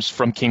Kingdoms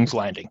from King's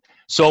Landing.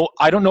 So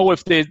I don't know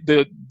if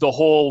the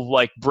whole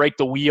like break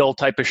the wheel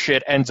type of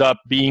shit ends up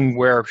being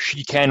where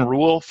she can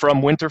rule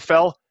from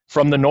Winterfell,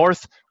 from the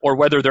North, or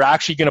whether they're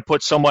actually going to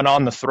put someone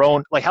on the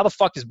throne. Like, how the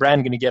fuck is Bran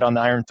going to get on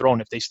the Iron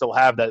Throne if they still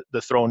have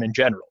the throne in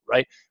general,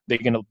 right? They're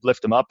going to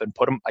lift him up and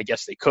put him? I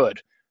guess they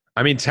could.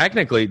 I mean,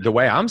 technically, the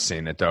way I'm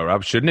seeing it, though,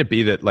 Rob, shouldn't it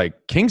be that,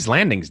 like, King's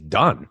Landing's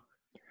done?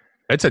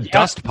 It's a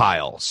dust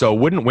pile. So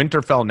wouldn't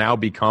Winterfell now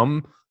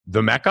become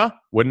the Mecca?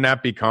 Wouldn't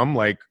that become,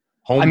 like,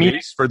 home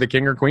base for the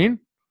king or queen?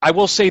 I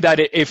will say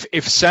that if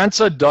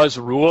Sansa does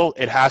rule,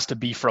 it has to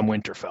be from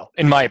Winterfell,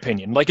 in my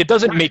opinion. Like, it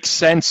doesn't make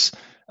sense.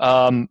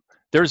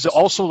 There's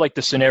also, like,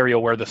 the scenario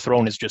where the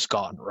throne is just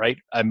gone, right?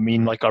 I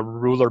mean, like a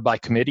ruler by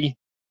committee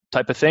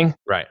type of thing.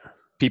 Right.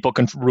 People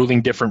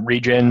ruling different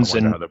regions.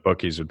 And how the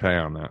bookies would pay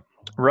on that.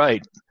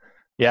 Right.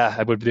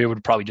 Yeah, they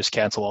would probably just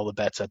cancel all the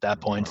bets at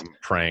that point. I'm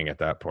praying at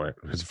that point.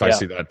 Because if I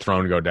see that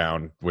throne go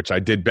down, which I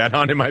did bet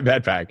on in my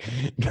bet pack,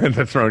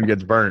 the throne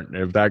gets burnt.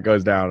 If that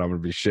goes down, I'm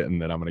going to be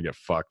shitting that I'm going to get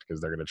fucked because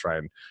they're going to try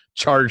and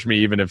charge me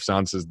even if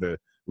Sansa's the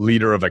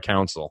leader of a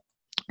council.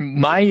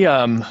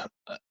 My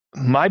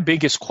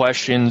biggest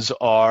questions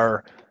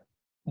are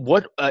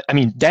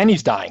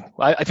Dany's dying.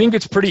 I think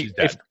it's pretty...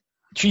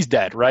 She's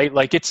dead, right?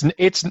 Like it's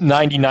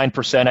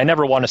 99%. I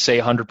never want to say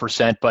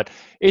 100%, but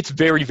it's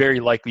very, very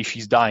likely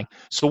she's dying.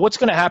 So what's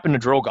going to happen to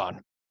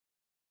Drogon?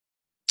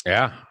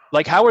 Yeah.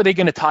 Like, how are they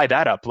going to tie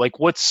that up? Like,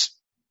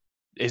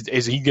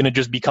 is he going to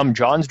just become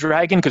Jon's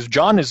dragon? Because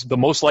Jon is the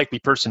most likely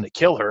person to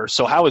kill her.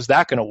 So how is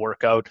that going to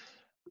work out?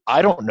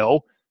 I don't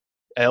know.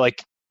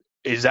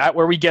 Is that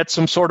where we get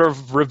some sort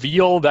of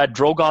reveal that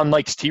Drogon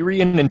likes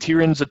Tyrion and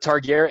Tyrion's a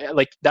Targaryen?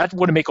 Like, that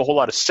wouldn't make a whole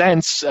lot of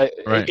sense.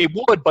 Right. It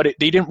would, but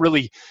they didn't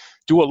really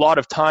do a lot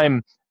of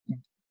time,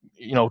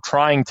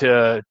 trying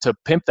to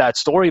pimp that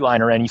storyline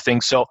or anything.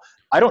 So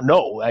I don't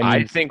know.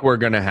 I think we're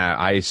going to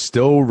I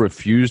still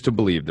refuse to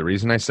believe. The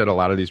reason I said a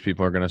lot of these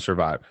people are going to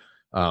survive.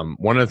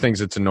 One of the things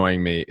that's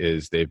annoying me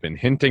is they've been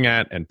hinting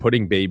at and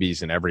putting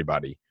babies in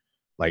everybody.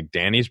 Like,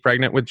 Dany's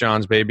pregnant with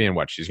Jon's baby, and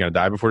she's going to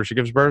die before she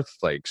gives birth?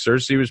 Like,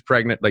 Cersei was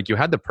pregnant. Like, you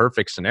had the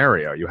perfect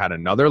scenario. You had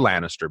another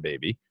Lannister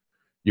baby.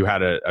 You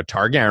had a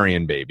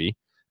Targaryen baby.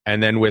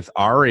 And then with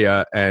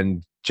Arya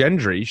and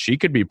Gendry, she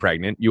could be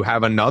pregnant. You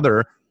have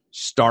another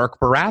Stark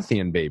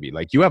Baratheon baby.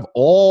 Like, you have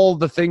all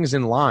the things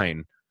in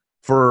line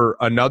for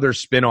another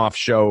spin-off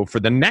show for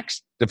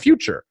the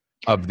future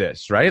of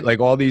this, right? Like,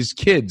 all these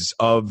kids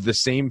of the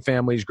same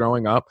families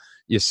growing up.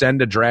 You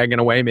send a dragon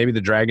away. Maybe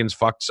the dragon's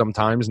fucked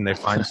sometimes and they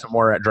find some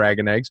more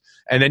dragon eggs.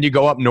 And then you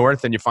go up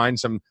north and you find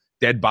some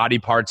dead body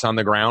parts on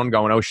the ground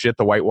going, oh shit,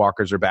 the White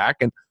Walkers are back.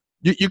 And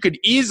you could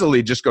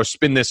easily just go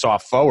spin this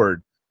off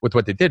forward with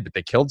what they did, but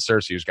they killed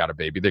Cersei, who's got a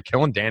baby. They're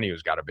killing Dany,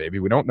 who's got a baby.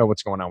 We don't know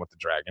what's going on with the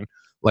dragon.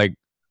 Like,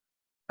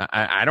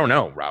 I don't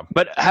know, Rob.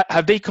 But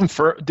have they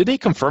confirmed? Did they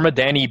confirm a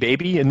Dany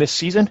baby in this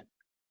season?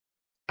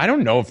 I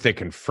don't know if they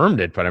confirmed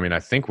it, but I mean, I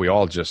think we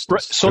all just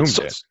assumed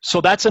it. So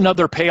that's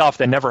another payoff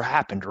that never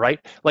happened, right?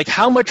 Like,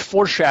 how much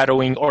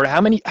foreshadowing, or how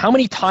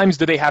many times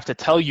do they have to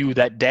tell you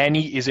that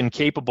Dany is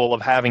incapable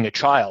of having a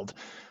child?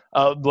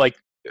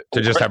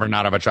 To just have her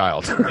not have a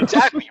child.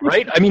 Exactly,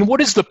 right? I mean, what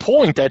is the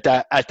point at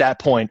that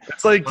point?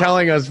 It's like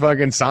telling us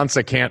fucking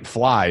Sansa can't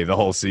fly the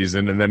whole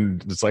season, and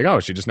then it's like, oh,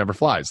 she just never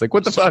flies. Like,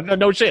 what the fuck?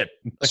 No shit.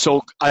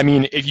 So, I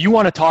mean, if you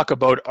want to talk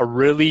about a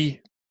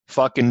really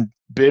fucking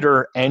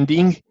bitter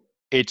ending,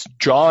 it's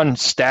Jon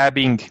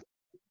stabbing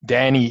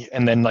Dany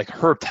and then, like,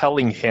 her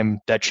telling him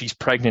that she's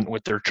pregnant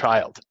with their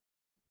child.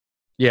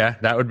 Yeah,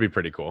 that would be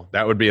pretty cool.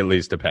 That would be at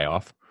least a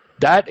payoff.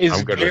 That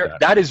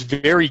is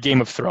very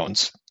Game of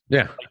Thrones.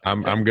 Yeah,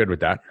 I'm good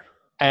with that.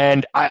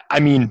 And I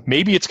mean,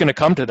 maybe it's going to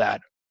come to that.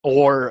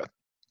 Or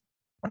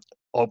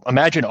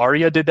imagine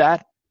Arya did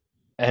that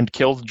and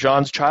killed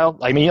Jon's child.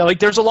 I mean, like,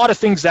 there's a lot of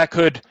things that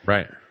could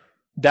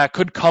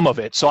come of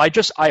it. So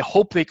I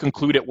hope they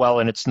conclude it well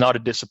and it's not a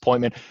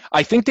disappointment.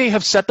 I think they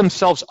have set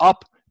themselves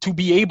up to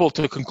be able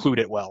to conclude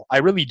it well. I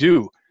really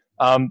do.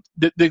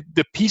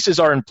 The pieces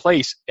are in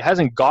place. It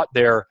hasn't got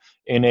there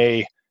in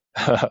a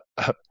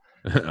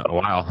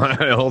wow,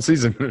 a whole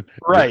season,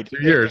 right?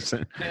 2 years.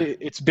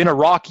 It's been a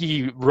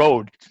rocky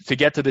road to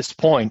get to this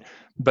point,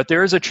 but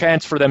there is a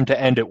chance for them to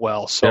end it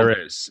well. So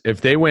there is.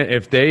 If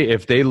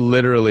they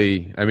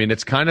literally, I mean,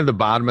 it's kind of the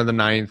bottom of the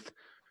ninth.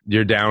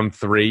 you're down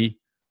 3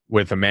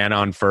 with a man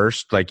on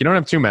first. Like, you don't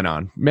have 2 men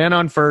on. Man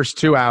on first,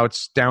 2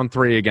 outs, down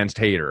 3 against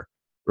Hader,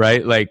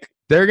 right? Like,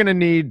 they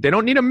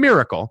don't need a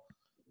miracle,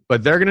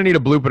 but they're going to need a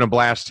bloop and a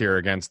blast here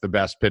against the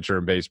best pitcher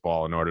in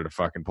baseball in order to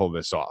fucking pull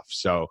this off.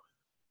 So,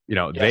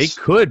 they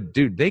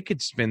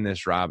could spin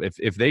this, Rob.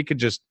 If they could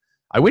just,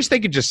 I wish they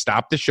could just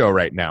stop the show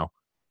right now.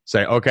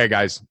 Say, okay,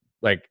 guys,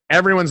 like,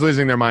 everyone's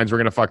losing their minds. We're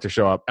going to fuck the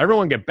show up.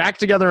 Everyone get back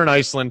together in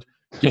Iceland.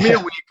 Give me a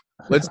week.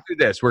 Let's do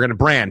this. We're going to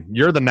Bran.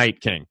 You're the Night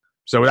King.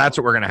 So that's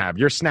what we're going to have.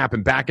 You're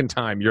snapping back in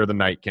time. You're the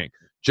Night King.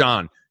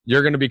 John,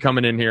 you're going to be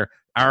coming in here.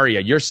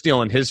 Arya, you're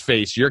stealing his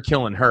face. You're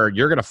killing her.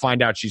 You're going to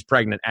find out she's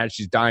pregnant as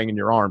she's dying in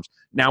your arms.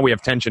 Now we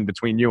have tension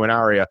between you and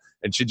Arya,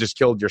 and she just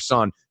killed your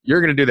son.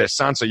 You're going to do this.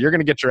 Sansa, you're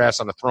going to get your ass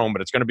on the throne,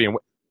 but it's going to be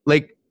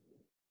like,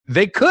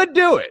 they could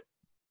do it,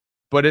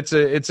 but it's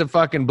a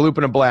fucking bloop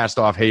and a blast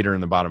off Hader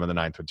in the bottom of the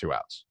 9th with 2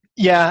 outs.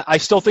 Yeah, I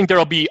still think there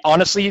will be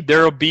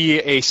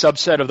a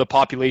subset of the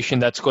population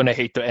that's going to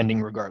hate the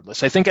ending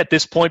regardless. I think at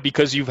this point,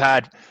 because you've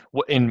had,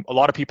 in a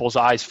lot of people's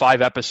eyes,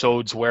 5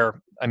 episodes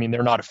where, I mean,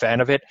 they're not a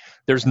fan of it.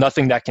 There's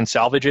nothing that can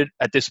salvage it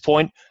at this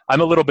point. I'm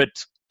a little bit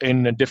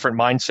in a different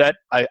mindset.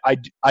 I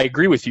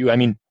agree with you. I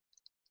mean,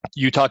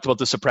 you talked about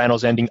The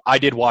Sopranos ending. I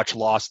did watch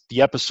Lost.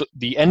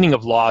 The ending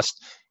of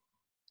Lost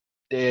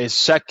is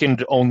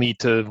second only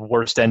to the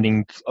worst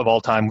ending of all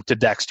time to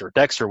Dexter.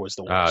 Dexter was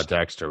the worst.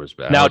 Dexter was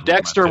bad. Now,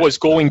 Dexter was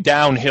going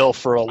downhill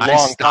for a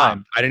long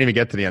time. I didn't even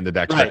get to the end of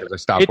Dexter because I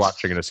stopped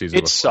watching it a season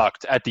before. It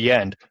sucked at the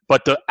end.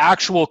 But the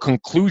actual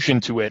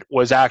conclusion to it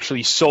was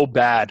actually so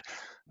bad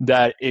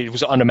that it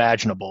was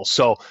unimaginable.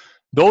 So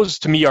those,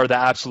 to me, are the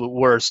absolute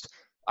worst.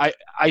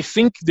 I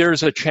think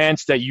there's a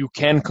chance that you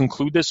can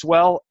conclude this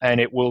well, and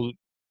it will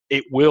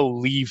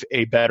leave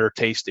a better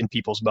taste in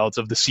people's mouths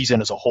of the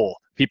season as a whole.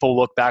 People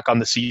look back on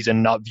the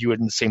season, not view it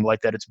in the same light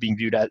that it's being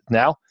viewed at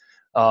now.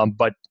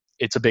 But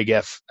it's a big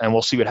if, and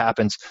we'll see what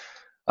happens.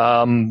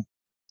 I'm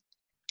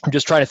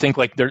just trying to think,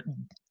 like,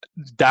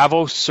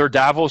 Sir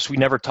Davos, we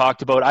never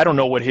talked about. I don't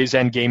know what his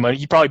end game.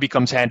 He probably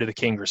becomes Hand of the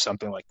King or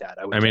something like that.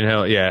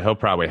 He'll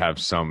probably have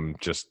some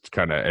just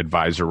kind of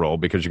advisor role,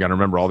 because you got to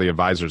remember all the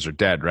advisors are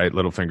dead, right?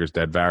 Littlefinger's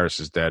dead, Varys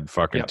is dead,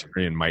 fucking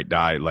Tyrion might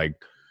die. Like,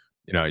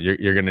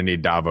 you're going to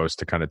need Davos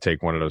to kind of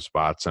take one of those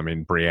spots. I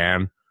mean,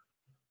 Brienne,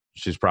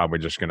 she's probably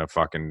just going to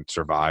fucking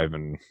survive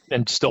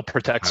and still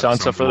protect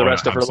Sansa for the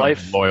rest of her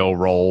life. Loyal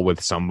role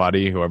with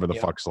somebody, whoever the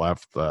fuck's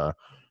left.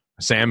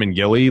 Sam and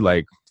Gilly,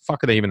 like,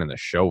 fuck are they even in the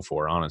show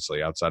for,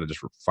 honestly, outside of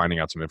just finding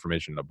out some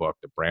information in the book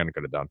that Bran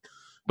could have done?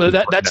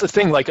 But that's the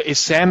thing. Like, is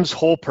Sam's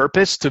whole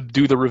purpose to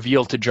do the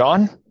reveal to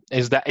Jon?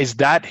 Is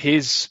that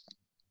his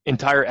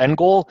entire end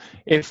goal?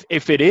 If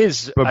it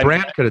is, but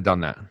Bran could have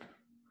done that.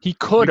 He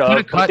could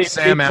have cut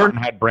Sam out and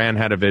had Bran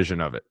had a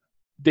vision of it.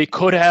 They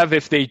could have,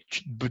 if they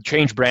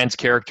changed Bran's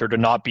character to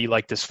not be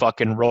like this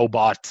fucking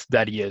robot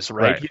that he is,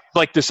 right? He's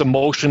like this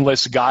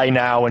emotionless guy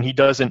now, and he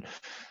doesn't.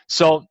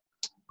 So,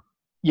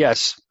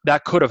 yes,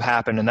 that could have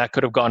happened, and that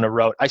could have gone a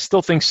route. I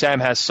still think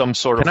Sam has some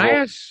sort of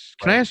role.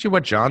 Can I ask you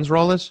what Jon's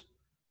role is?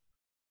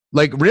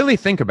 Like, really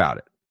think about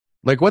it.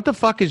 Like, what the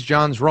fuck is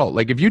Jon's role?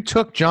 Like, if you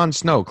took Jon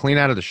Snow clean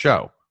out of the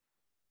show,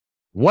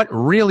 what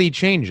really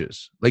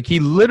changes? Like,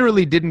 he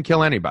literally didn't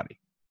kill anybody.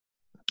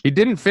 He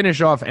didn't finish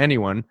off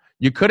anyone.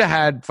 You could have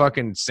had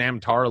fucking Sam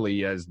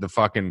Tarly as the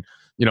fucking,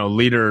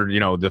 leader,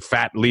 the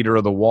fat leader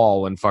of the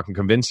Wall, and fucking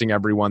convincing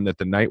everyone that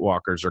the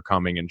Nightwalkers are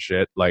coming and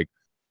shit. Like,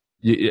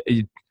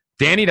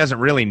 Dany doesn't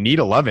really need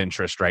a love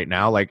interest right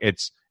now. Like,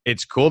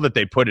 it's cool that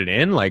they put it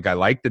in. Like, I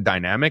like the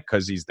dynamic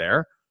because he's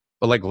there.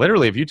 But, like,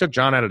 literally, if you took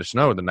Jon out of the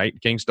snow, the Night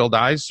King still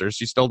dies,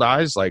 Cersei still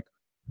dies. Like,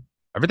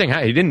 everything,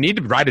 he didn't need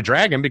to ride a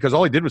dragon because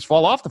all he did was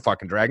fall off the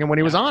fucking dragon when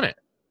he was on it.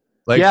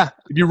 Like,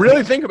 if you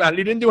really think about it,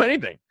 he didn't do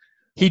anything.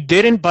 He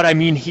didn't, but I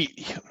mean,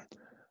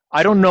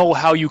 I don't know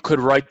how you could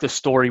write the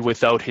story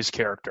without his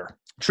character.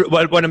 True.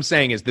 What I'm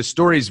saying is the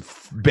story's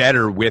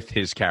better with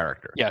his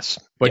character. Yes.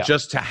 But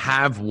just to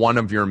have one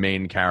of your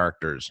main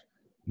characters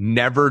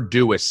never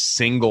do a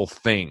single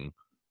thing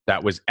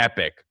that was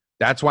epic,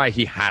 that's why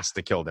he has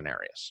to kill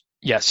Daenerys.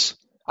 Yes.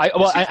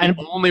 And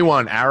only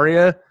one.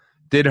 Arya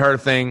did her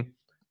thing.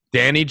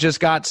 Dany just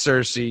got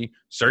Cersei.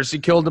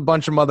 Cersei killed a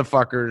bunch of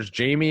motherfuckers.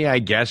 Jaime, I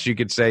guess you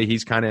could say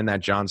he's kind of in that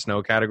Jon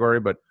Snow category,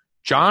 but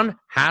Jon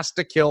has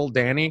to kill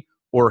Dany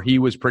or he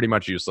was pretty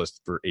much useless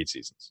for 8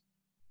 seasons.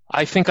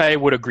 I think I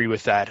would agree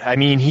with that. I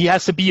mean, he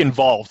has to be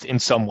involved in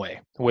some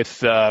way with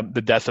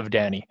the death of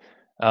Dany.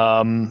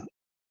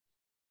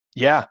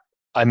 Yeah.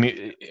 I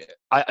mean,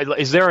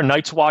 is there a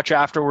Night's Watch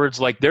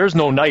afterwards? Like, there's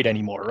no night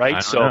anymore, right?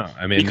 I don't know.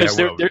 I mean, because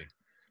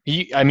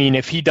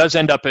if he does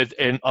end up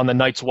on the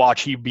Night's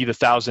Watch, he'd be the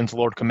 1,000th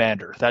Lord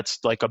Commander. That's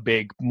like a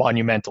big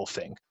monumental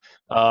thing.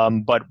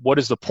 But what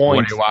is the point?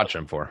 What are you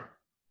watching for?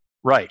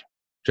 Right.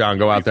 John,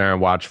 go out there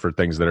and watch for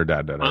things that are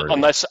dead.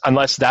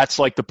 Unless that's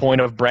like the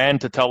point of Bran,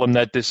 to tell him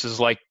that this is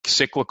like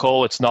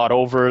cyclical, it's not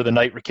over, the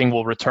Night King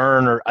will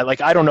return, or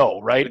I don't know,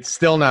 right? It's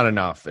still not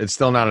enough. It's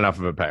still not enough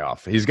of a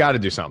payoff. He's got to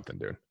do something,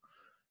 dude.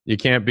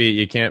 He's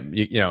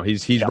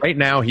right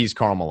now, he's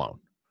Karl Malone.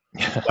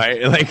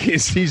 Right? Like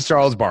he's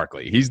Charles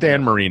Barkley. He's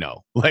Dan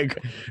Marino.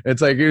 Like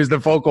it's like he was the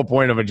focal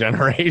point of a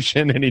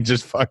generation, and he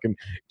just fucking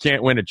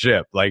can't win a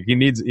chip. Like he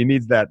needs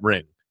that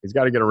ring. He's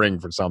got to get a ring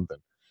for something.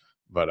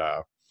 But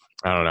I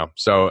don't know.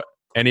 So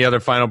any other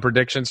final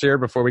predictions here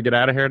before we get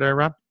out of here, there,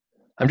 Rob?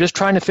 I'm just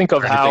trying to think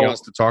of anything else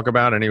to talk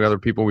about. Any other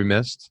people we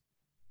missed?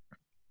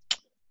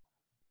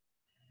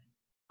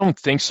 I don't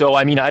think so.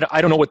 I mean,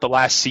 I don't know what the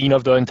last scene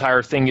of the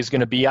entire thing is going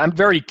to be. I'm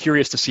very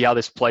curious to see how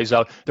this plays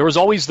out. There was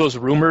always those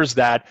rumors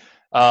that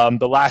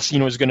the last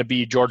scene was going to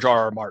be George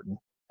R.R. Martin,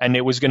 and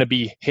it was going to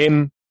be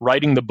him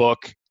writing the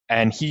book,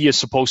 and he is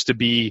supposed to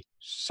be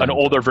an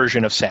older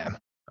version of Sam.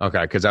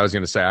 Okay, because I was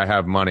going to say I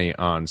have money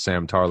on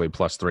Sam Tarley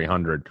plus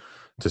 300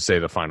 to say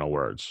the final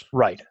words.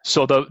 Right.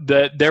 So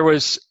there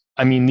was,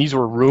 I mean, these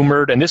were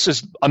rumored, and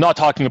I'm not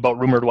talking about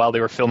rumored while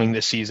they were filming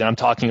this season. I'm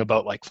talking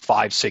about like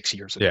 5-6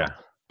 years ago. Yeah.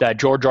 That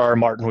George R.R.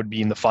 Martin would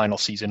be in the final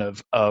season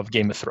of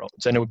Game of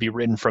Thrones, and it would be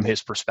written from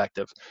his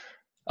perspective.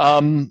 I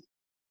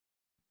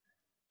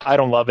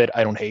don't love it.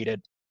 I don't hate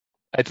it.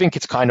 I think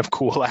it's kind of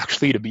cool,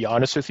 actually, to be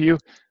honest with you.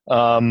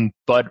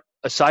 But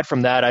aside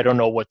from that, I don't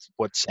know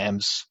what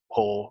Sam's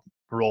whole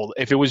role.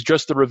 If it was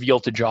just the reveal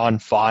to Jon,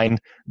 fine.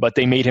 But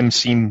they made him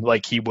seem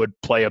like he would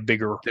play a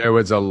bigger. There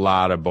was a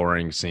lot of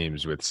boring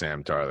scenes with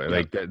Sam Tarley. Yeah.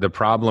 Like the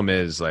problem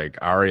is like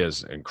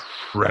Arya's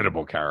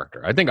incredible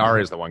character. I think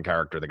Arya's the one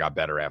character that got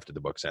better after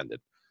the books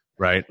ended,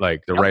 right? Like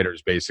the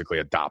writers basically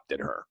adopted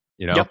her,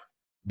 you know.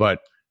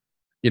 But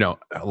you know,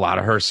 a lot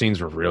of her scenes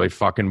were really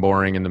fucking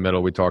boring in the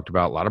middle. We talked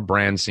about a lot of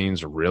Bran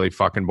scenes are really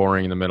fucking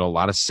boring in the middle. A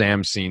lot of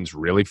Sam scenes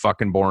really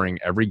fucking boring.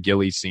 Every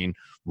Gilly scene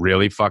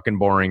really fucking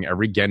boring.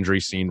 Every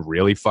Gendry scene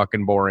really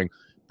fucking boring.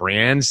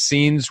 Brienne's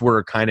scenes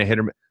were kind of hit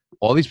or miss.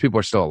 All these people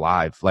are still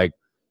alive. Like,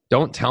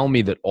 don't tell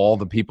me that all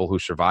the people who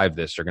survived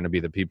this are going to be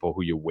the people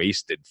who you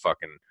wasted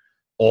fucking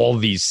all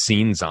these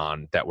scenes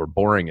on that were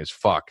boring as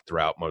fuck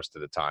throughout most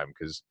of the time.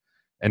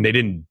 And they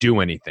didn't do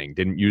anything,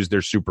 didn't use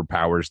their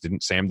superpowers,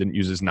 Sam didn't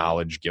use his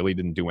knowledge, Gilly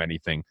didn't do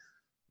anything.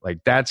 Like,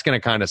 that's going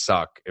to kind of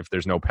suck if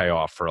there's no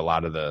payoff for a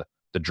lot of the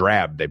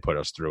drab they put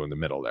us through in the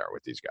middle there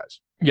with these guys.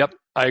 Yep,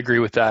 I agree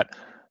with that.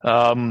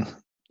 I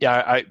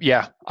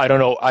don't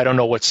know. I don't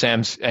know what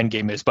Sam's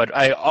endgame is, but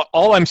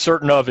all I'm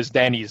certain of is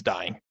Dany is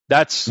dying.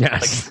 That's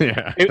yes. Like,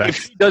 yeah,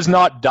 if he does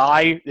not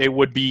die, it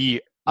would be.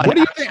 What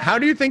do you think? How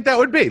do you think that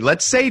would be?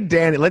 Let's say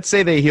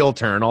they heel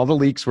turn. All the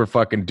leaks were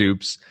fucking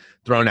dupes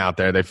thrown out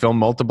there. They filmed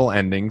multiple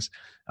endings.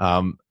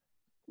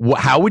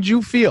 How would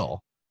you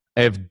feel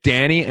if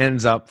Dany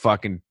ends up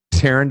fucking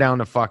tearing down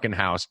the fucking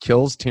house,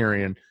 kills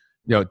Tyrion,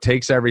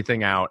 takes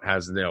everything out,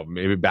 has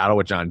maybe battle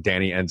with Jon,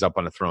 Dany ends up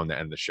on a throne to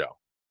end the show?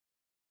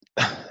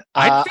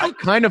 I feel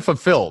kind of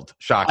fulfilled.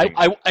 Shocking.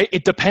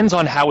 It depends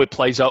on how it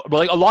plays out.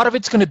 Like, a lot of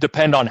it's going to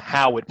depend on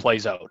how it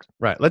plays out.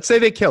 Right. Let's say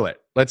they kill it.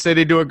 Let's say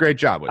they do a great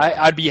job with it.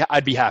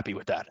 I'd be happy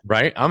with that.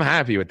 Right. I'm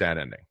happy with that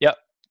ending. Yep.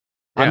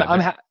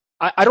 Yeah,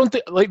 I don't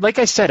think, like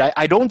I said,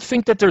 I don't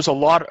think that there's a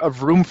lot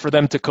of room for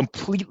them to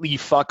completely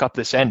fuck up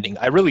this ending.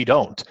 I really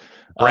don't.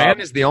 Bran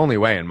is the only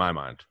way in my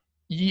mind.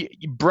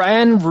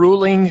 Bran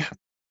ruling,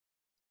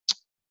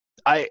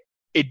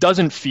 it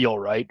doesn't feel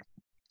right.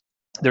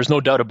 There's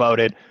no doubt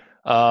about it.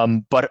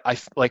 But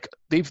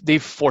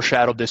they've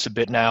foreshadowed this a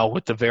bit now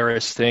with the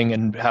Varys thing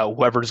and how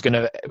whoever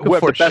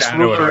the best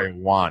ruler I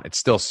want. It's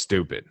still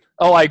stupid.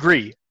 Oh, I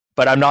agree,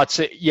 but I'm not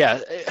saying. Yeah,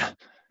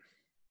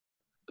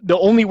 the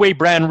only way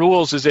Bran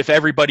rules is if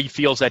everybody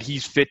feels that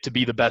he's fit to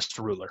be the best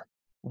ruler.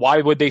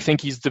 Why would they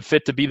think he's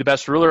fit to be the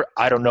best ruler?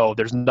 I don't know.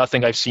 There's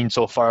nothing I've seen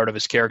so far out of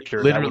his character.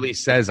 He literally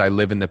says, "I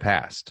live in the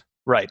past."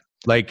 Right.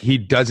 Like, he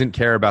doesn't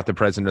care about the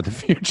present or the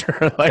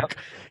future. Like,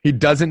 he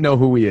doesn't know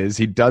who he is.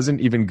 He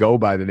doesn't even go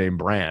by the name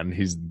Bran.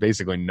 He's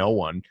basically no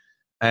one.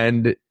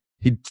 And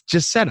he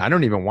just said, I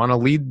don't even want to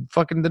lead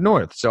fucking the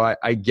North. So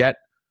I get,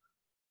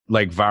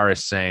 like,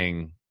 Varys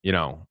saying,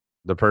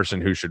 the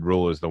person who should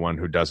rule is the one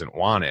who doesn't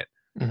want it.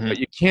 Mm-hmm. But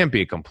you can't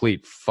be a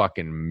complete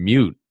fucking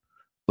mute.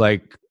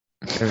 Like,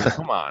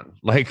 come on.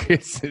 Like,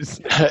 it's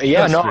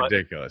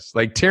ridiculous.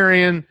 Like,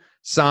 Tyrion,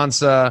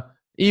 Sansa,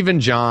 even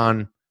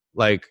Jon,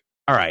 like,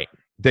 all right,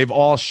 they've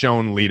all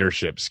shown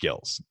leadership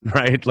skills,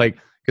 right? Like,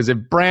 because if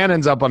Bran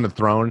ends up on the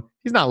throne,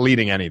 he's not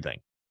leading anything.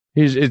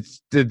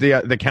 It's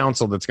the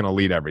council that's going to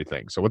lead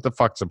everything. So what the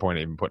fuck's the point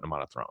of even putting him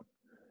on a throne?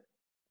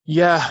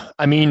 Yeah,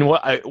 I mean,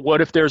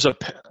 what if there's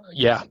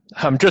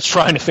I'm just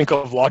trying to think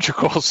of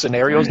logical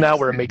scenarios now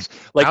where it makes,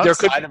 like,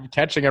 outside of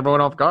catching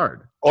everyone off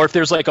guard. Or if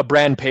there's like a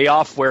Bran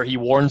payoff where he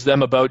warns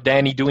them about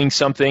Dany doing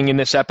something in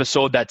this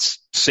episode that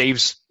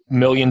saves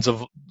millions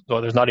of,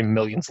 well, there's not even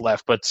millions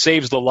left, but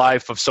saves the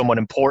life of someone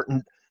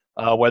important,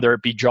 whether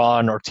it be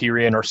Jon or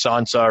Tyrion or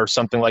Sansa or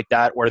something like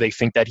that, where they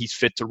think that he's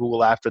fit to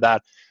rule after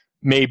that.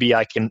 Maybe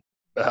I can,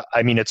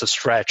 it's a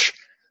stretch,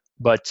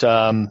 but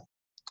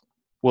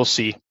we'll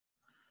see.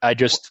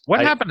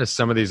 What happened to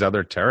some of these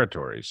other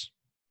territories?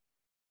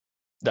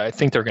 I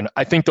think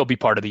they'll be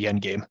part of the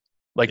end game.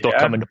 Like, they'll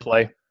come into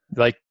play,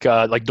 like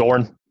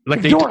Dorne.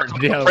 Like They Dorne.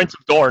 talked about Prince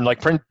of Dorne.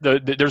 Like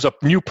there's a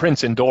new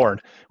prince in Dorne.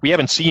 We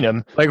haven't seen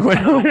him. Like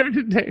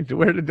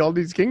where did all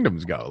these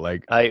kingdoms go?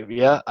 Like I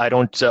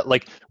don't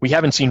like. We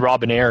haven't seen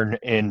Robin Aaron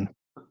in.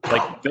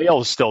 Like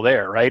Vale's still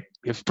there, right?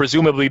 If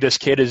presumably this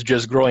kid is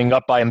just growing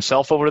up by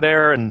himself over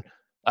there, and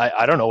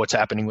I don't know what's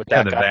happening with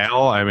that guy.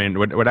 Vale. I mean,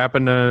 what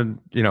happened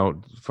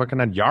to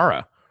fucking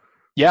Yara?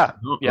 Yeah.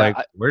 Like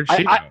where'd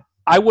she go?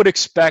 I would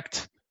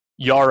expect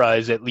Yara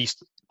is at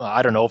least.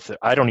 I don't know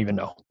I don't even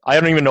know. I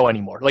don't even know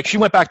anymore. Like she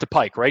went back to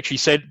Pike, right? She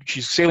said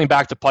she's sailing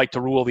back to Pike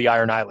to rule the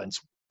Iron Islands.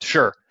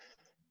 Sure.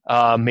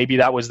 Maybe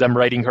that was them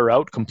writing her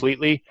out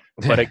completely.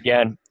 But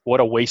again, what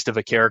a waste of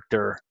a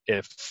character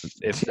if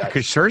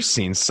because her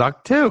scenes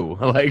suck too.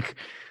 Like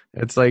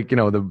it's like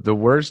the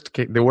worst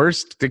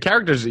the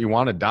characters that you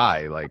want to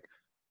die like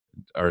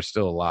are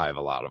still alive.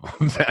 A lot of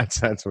them.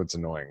 That's what's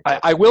annoying.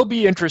 I will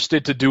be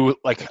interested to do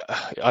like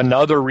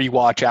another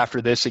rewatch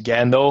after this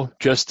again though,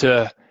 just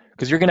to.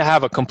 Because you're going to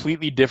have a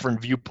completely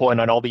different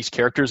viewpoint on all these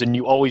characters, and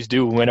you always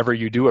do whenever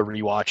you do a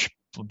rewatch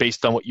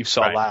based on what you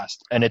saw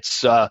last. And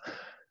it's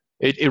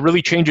it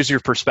really changes your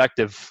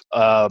perspective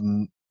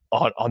on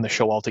the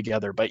show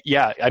altogether. But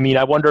yeah, I mean,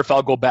 I wonder if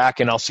I'll go back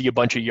and I'll see a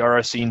bunch of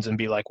Yara scenes and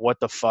be like, what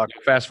the fuck?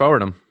 Fast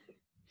forward them.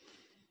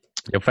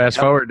 You'll fast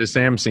forward the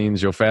Sam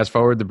scenes. You'll fast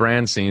forward the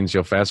Bran scenes.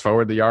 You'll fast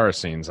forward the Yara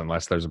scenes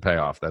unless there's a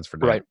payoff. That's for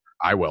damn. Right.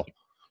 I will.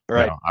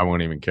 Right. I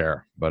won't even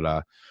care.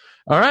 But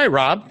all right,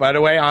 Rob. By the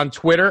way, on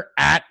Twitter,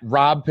 at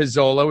Rob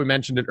Pizzola. We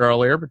mentioned it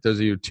earlier, but those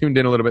of you who tuned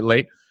in a little bit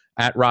late,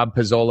 at Rob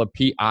Pizzola,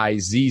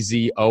 Pizzola.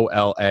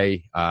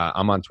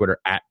 I'm on Twitter,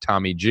 at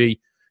Tommy G.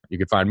 You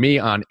can find me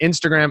on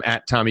Instagram,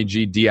 at Tommy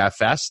G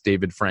DFS,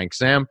 David Frank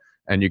Sam.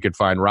 And you can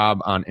find Rob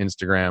on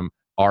Instagram,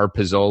 R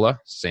Pizzola,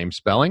 same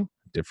spelling,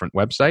 different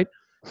website.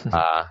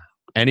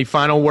 Any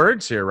final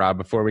words here, Rob,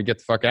 before we get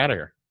the fuck out of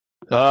here?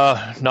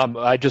 No,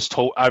 I just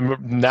hope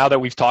now that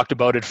we've talked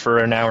about it for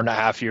an hour and a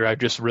half here, I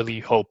just really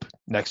hope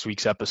next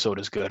week's episode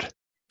is good.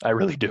 I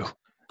really do.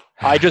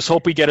 I just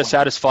hope we get a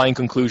satisfying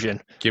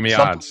conclusion. Give me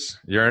odds.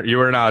 You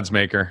were an odds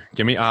maker.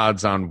 Give me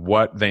odds on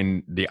what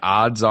the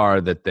odds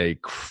are that they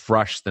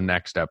crush the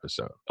next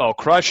episode. Oh,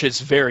 crush is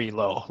very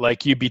low.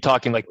 Like you'd be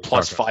talking like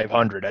plus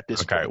 500 at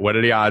this point. Okay. What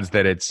are the odds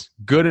that it's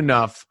good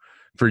enough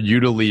for you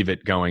to leave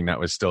it going? That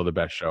was still the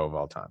best show of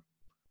all time.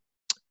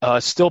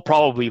 Still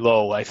probably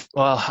low.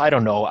 I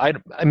don't know.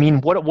 I mean,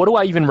 what do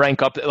I even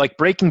rank up? Like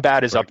Breaking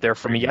Bad is up there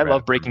for me. I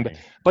love Breaking Bad.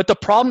 But the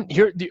problem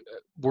here,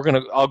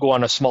 I'll go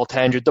on a small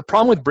tangent. The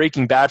problem with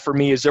Breaking Bad for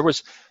me is there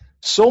was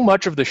so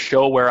much of the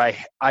show where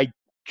I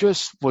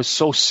just was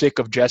so sick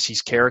of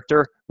Jesse's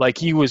character. Like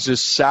he was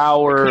just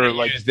sour.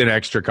 Like used an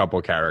extra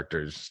couple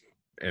characters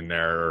in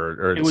there,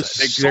 or it was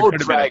so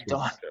dragged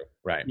on.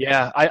 Right.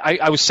 Yeah,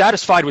 I was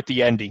satisfied with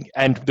the ending,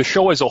 and the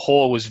show as a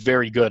whole was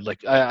very good.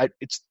 Like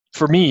it's.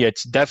 For me,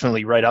 it's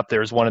definitely right up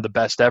there as one of the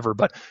best ever.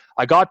 But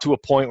I got to a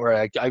point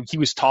where he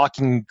was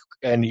talking,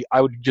 and I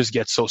would just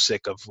get so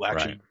sick of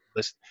actually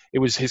listening. It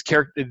was his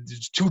character; it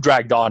was too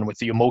dragged on with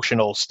the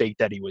emotional state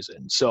that he was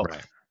in. So,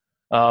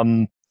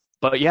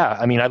 but yeah,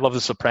 I mean, I love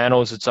The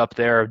Sopranos. It's up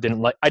there. I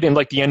didn't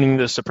like the ending of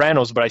The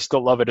Sopranos, but I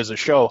still love it as a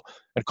show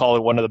and call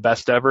it one of the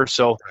best ever.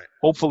 So,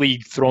 hopefully,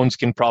 Thrones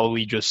can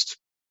probably just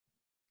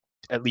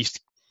at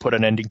least put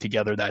an ending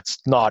together that's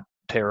not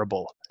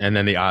terrible. And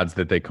then the odds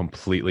that they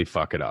completely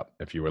fuck it up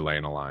if you were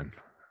laying a line.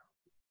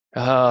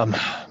 Wow.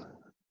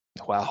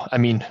 I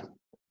mean,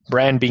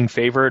 Bran being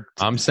favored.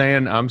 I'm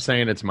saying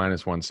it's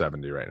minus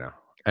 170 right now.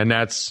 And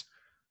that's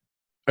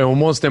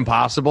almost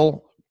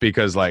impossible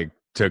because like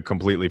to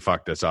completely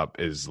fuck this up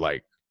is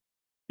like,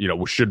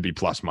 should be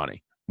plus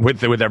money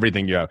with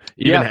everything you have.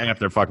 Even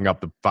after fucking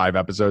up the 5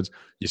 episodes,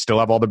 you still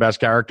have all the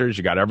best characters.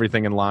 You got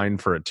everything in line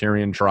for a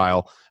Tyrion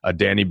trial, a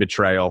Dany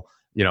betrayal.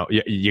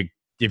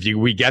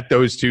 We get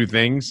those two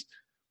things,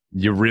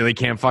 you really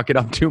can't fuck it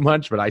up too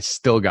much, but I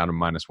still got a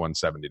minus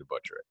 170 to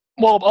butcher it.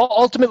 Well,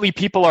 ultimately,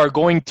 people are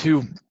going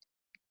to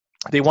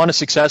 – they want a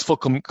successful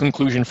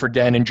conclusion for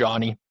Dan and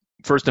Johnny,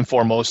 first and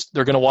foremost.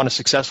 They're going to want a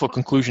successful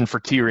conclusion for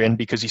Tyrion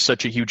because he's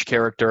such a huge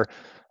character.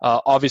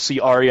 Obviously,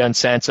 Arya and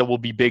Sansa will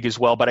be big as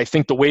well, but I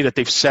think the way that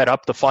they've set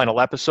up the final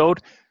episode,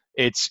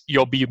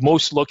 you'll be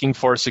most looking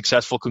for a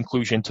successful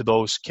conclusion to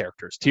those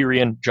characters.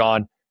 Tyrion,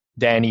 Jon,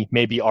 Dany,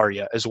 maybe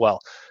Arya as well.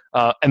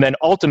 And then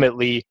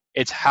ultimately,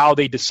 it's how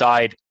they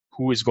decide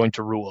who is going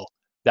to rule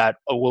that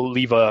will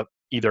leave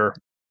either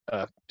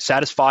a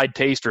satisfied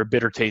taste or a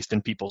bitter taste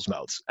in people's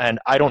mouths. And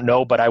I don't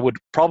know, but I would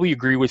probably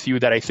agree with you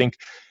that I think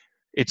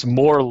it's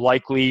more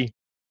likely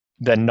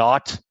than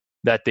not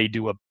that they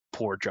do a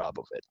poor job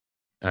of it.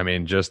 I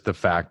mean, just the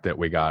fact that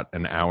we got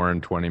an hour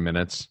and 20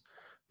 minutes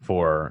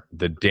for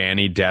the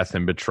Dany death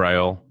and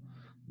betrayal,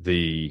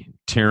 the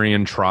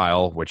Tyrion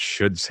trial, which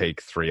should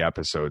take 3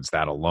 episodes,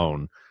 that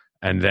alone,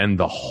 and then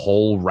the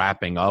whole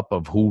wrapping up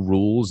of who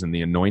rules and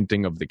the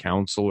anointing of the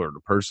council or the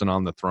person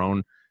on the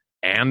throne,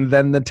 and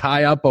then the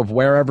tie-up of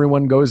where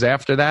everyone goes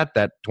after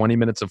that 20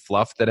 minutes of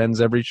fluff that ends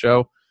every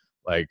show.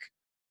 Like,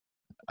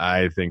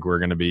 I think we're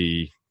going to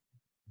be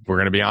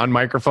on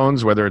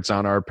microphones, whether it's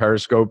on our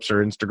Periscopes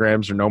or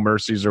Instagrams or No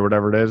Mercies or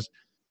whatever it is,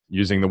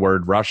 using the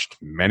word rushed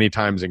many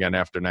times again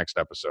after next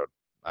episode.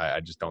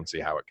 I just don't see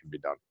how it can be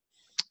done.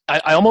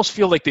 I almost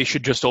feel like they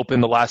should just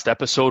open the last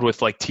episode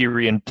with like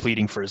Tyrion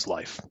pleading for his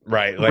life.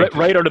 Right.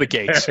 Right out of the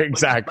gates.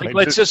 Exactly. Like,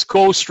 let's just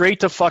go straight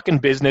to fucking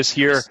business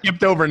here.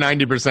 Skipped over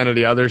 90% of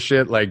the other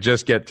shit. Like,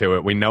 just get to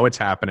it. We know it's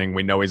happening.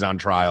 We know he's on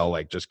trial.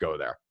 Like, just go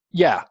there.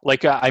 Yeah.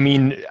 Like, I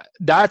mean,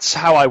 that's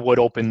how I would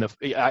open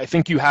I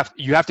think you have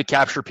to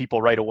capture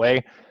people right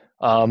away.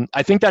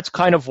 I think that's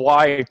kind of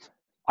why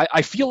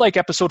I feel like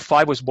episode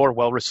 5 was more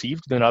well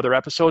received than other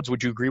episodes.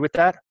 Would you agree with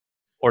that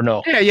or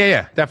no?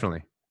 Yeah.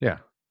 Definitely. Yeah.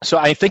 So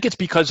I think it's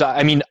because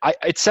I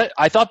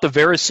thought the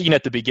Varys scene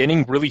at the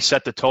beginning really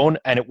set the tone,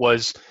 and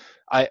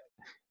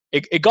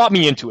it got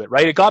me into it,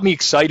 right? It got me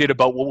excited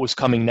about what was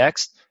coming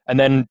next, and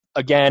then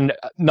again,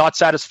 not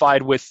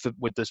satisfied with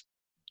this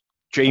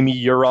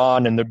Jaime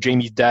Euron and the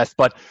Jaime's death,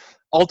 but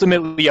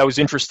ultimately I was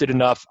interested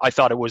enough. I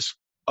thought it was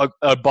a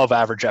above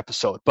average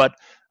episode, but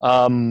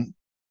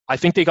I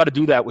think they got to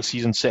do that with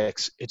season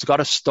 6. It's got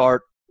to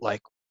start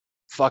like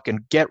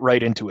fucking get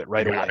right into it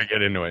right away. Got to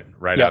get into it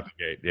right out the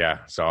gate.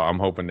 Yeah. So I'm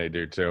hoping they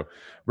do too.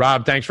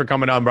 Rob, thanks for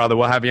coming on, brother.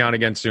 We'll have you on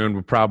again soon.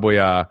 We'll probably,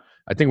 I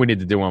think we need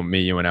to do one,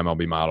 me, you, and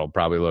MLB Model,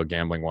 probably a little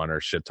gambling one or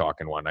shit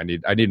talking one. I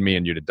need me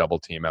and you to double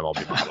team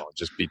MLB Model and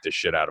just beat the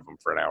shit out of him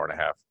for an hour and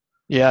a half.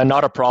 Yeah,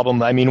 not a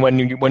problem. I mean, when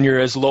you're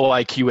as low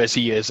IQ as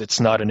he is, it's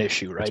not an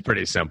issue, right? It's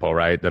pretty simple,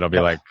 right? That'll be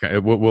like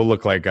we'll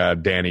look like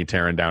Danny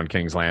tearing down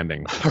King's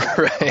Landing,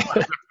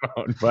 right?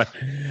 But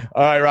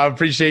all right, Rob,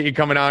 appreciate you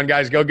coming on,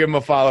 guys. Go give him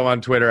a follow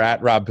on Twitter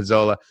at Rob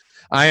Pizzola.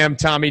 I am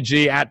Tommy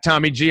G at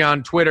Tommy G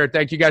on Twitter.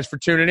 Thank you guys for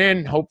tuning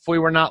in. Hopefully,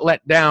 we're not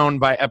let down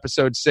by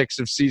episode 6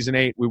 of season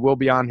 8. We will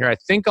be on here. I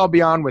think I'll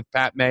be on with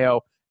Pat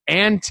Mayo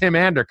and Tim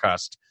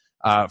Andercust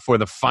for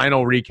the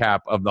final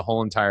recap of the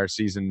whole entire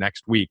season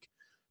next week.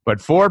 But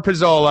for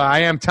Pizzola, I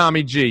am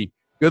Tommy G.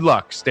 Good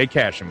luck. Stay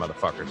cashing,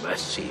 motherfuckers.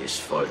 Mercy is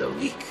for the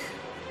weak.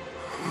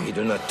 We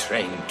do not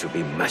train to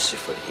be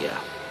merciful here.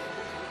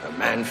 A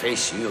man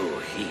face you,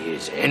 he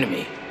is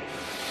enemy.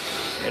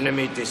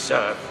 Enemy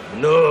deserve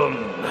no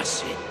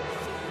mercy.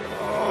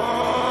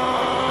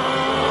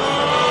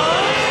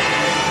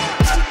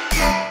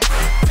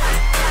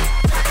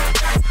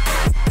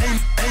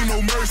 Ain't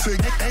no mercy.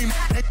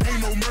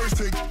 Ain't no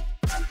mercy.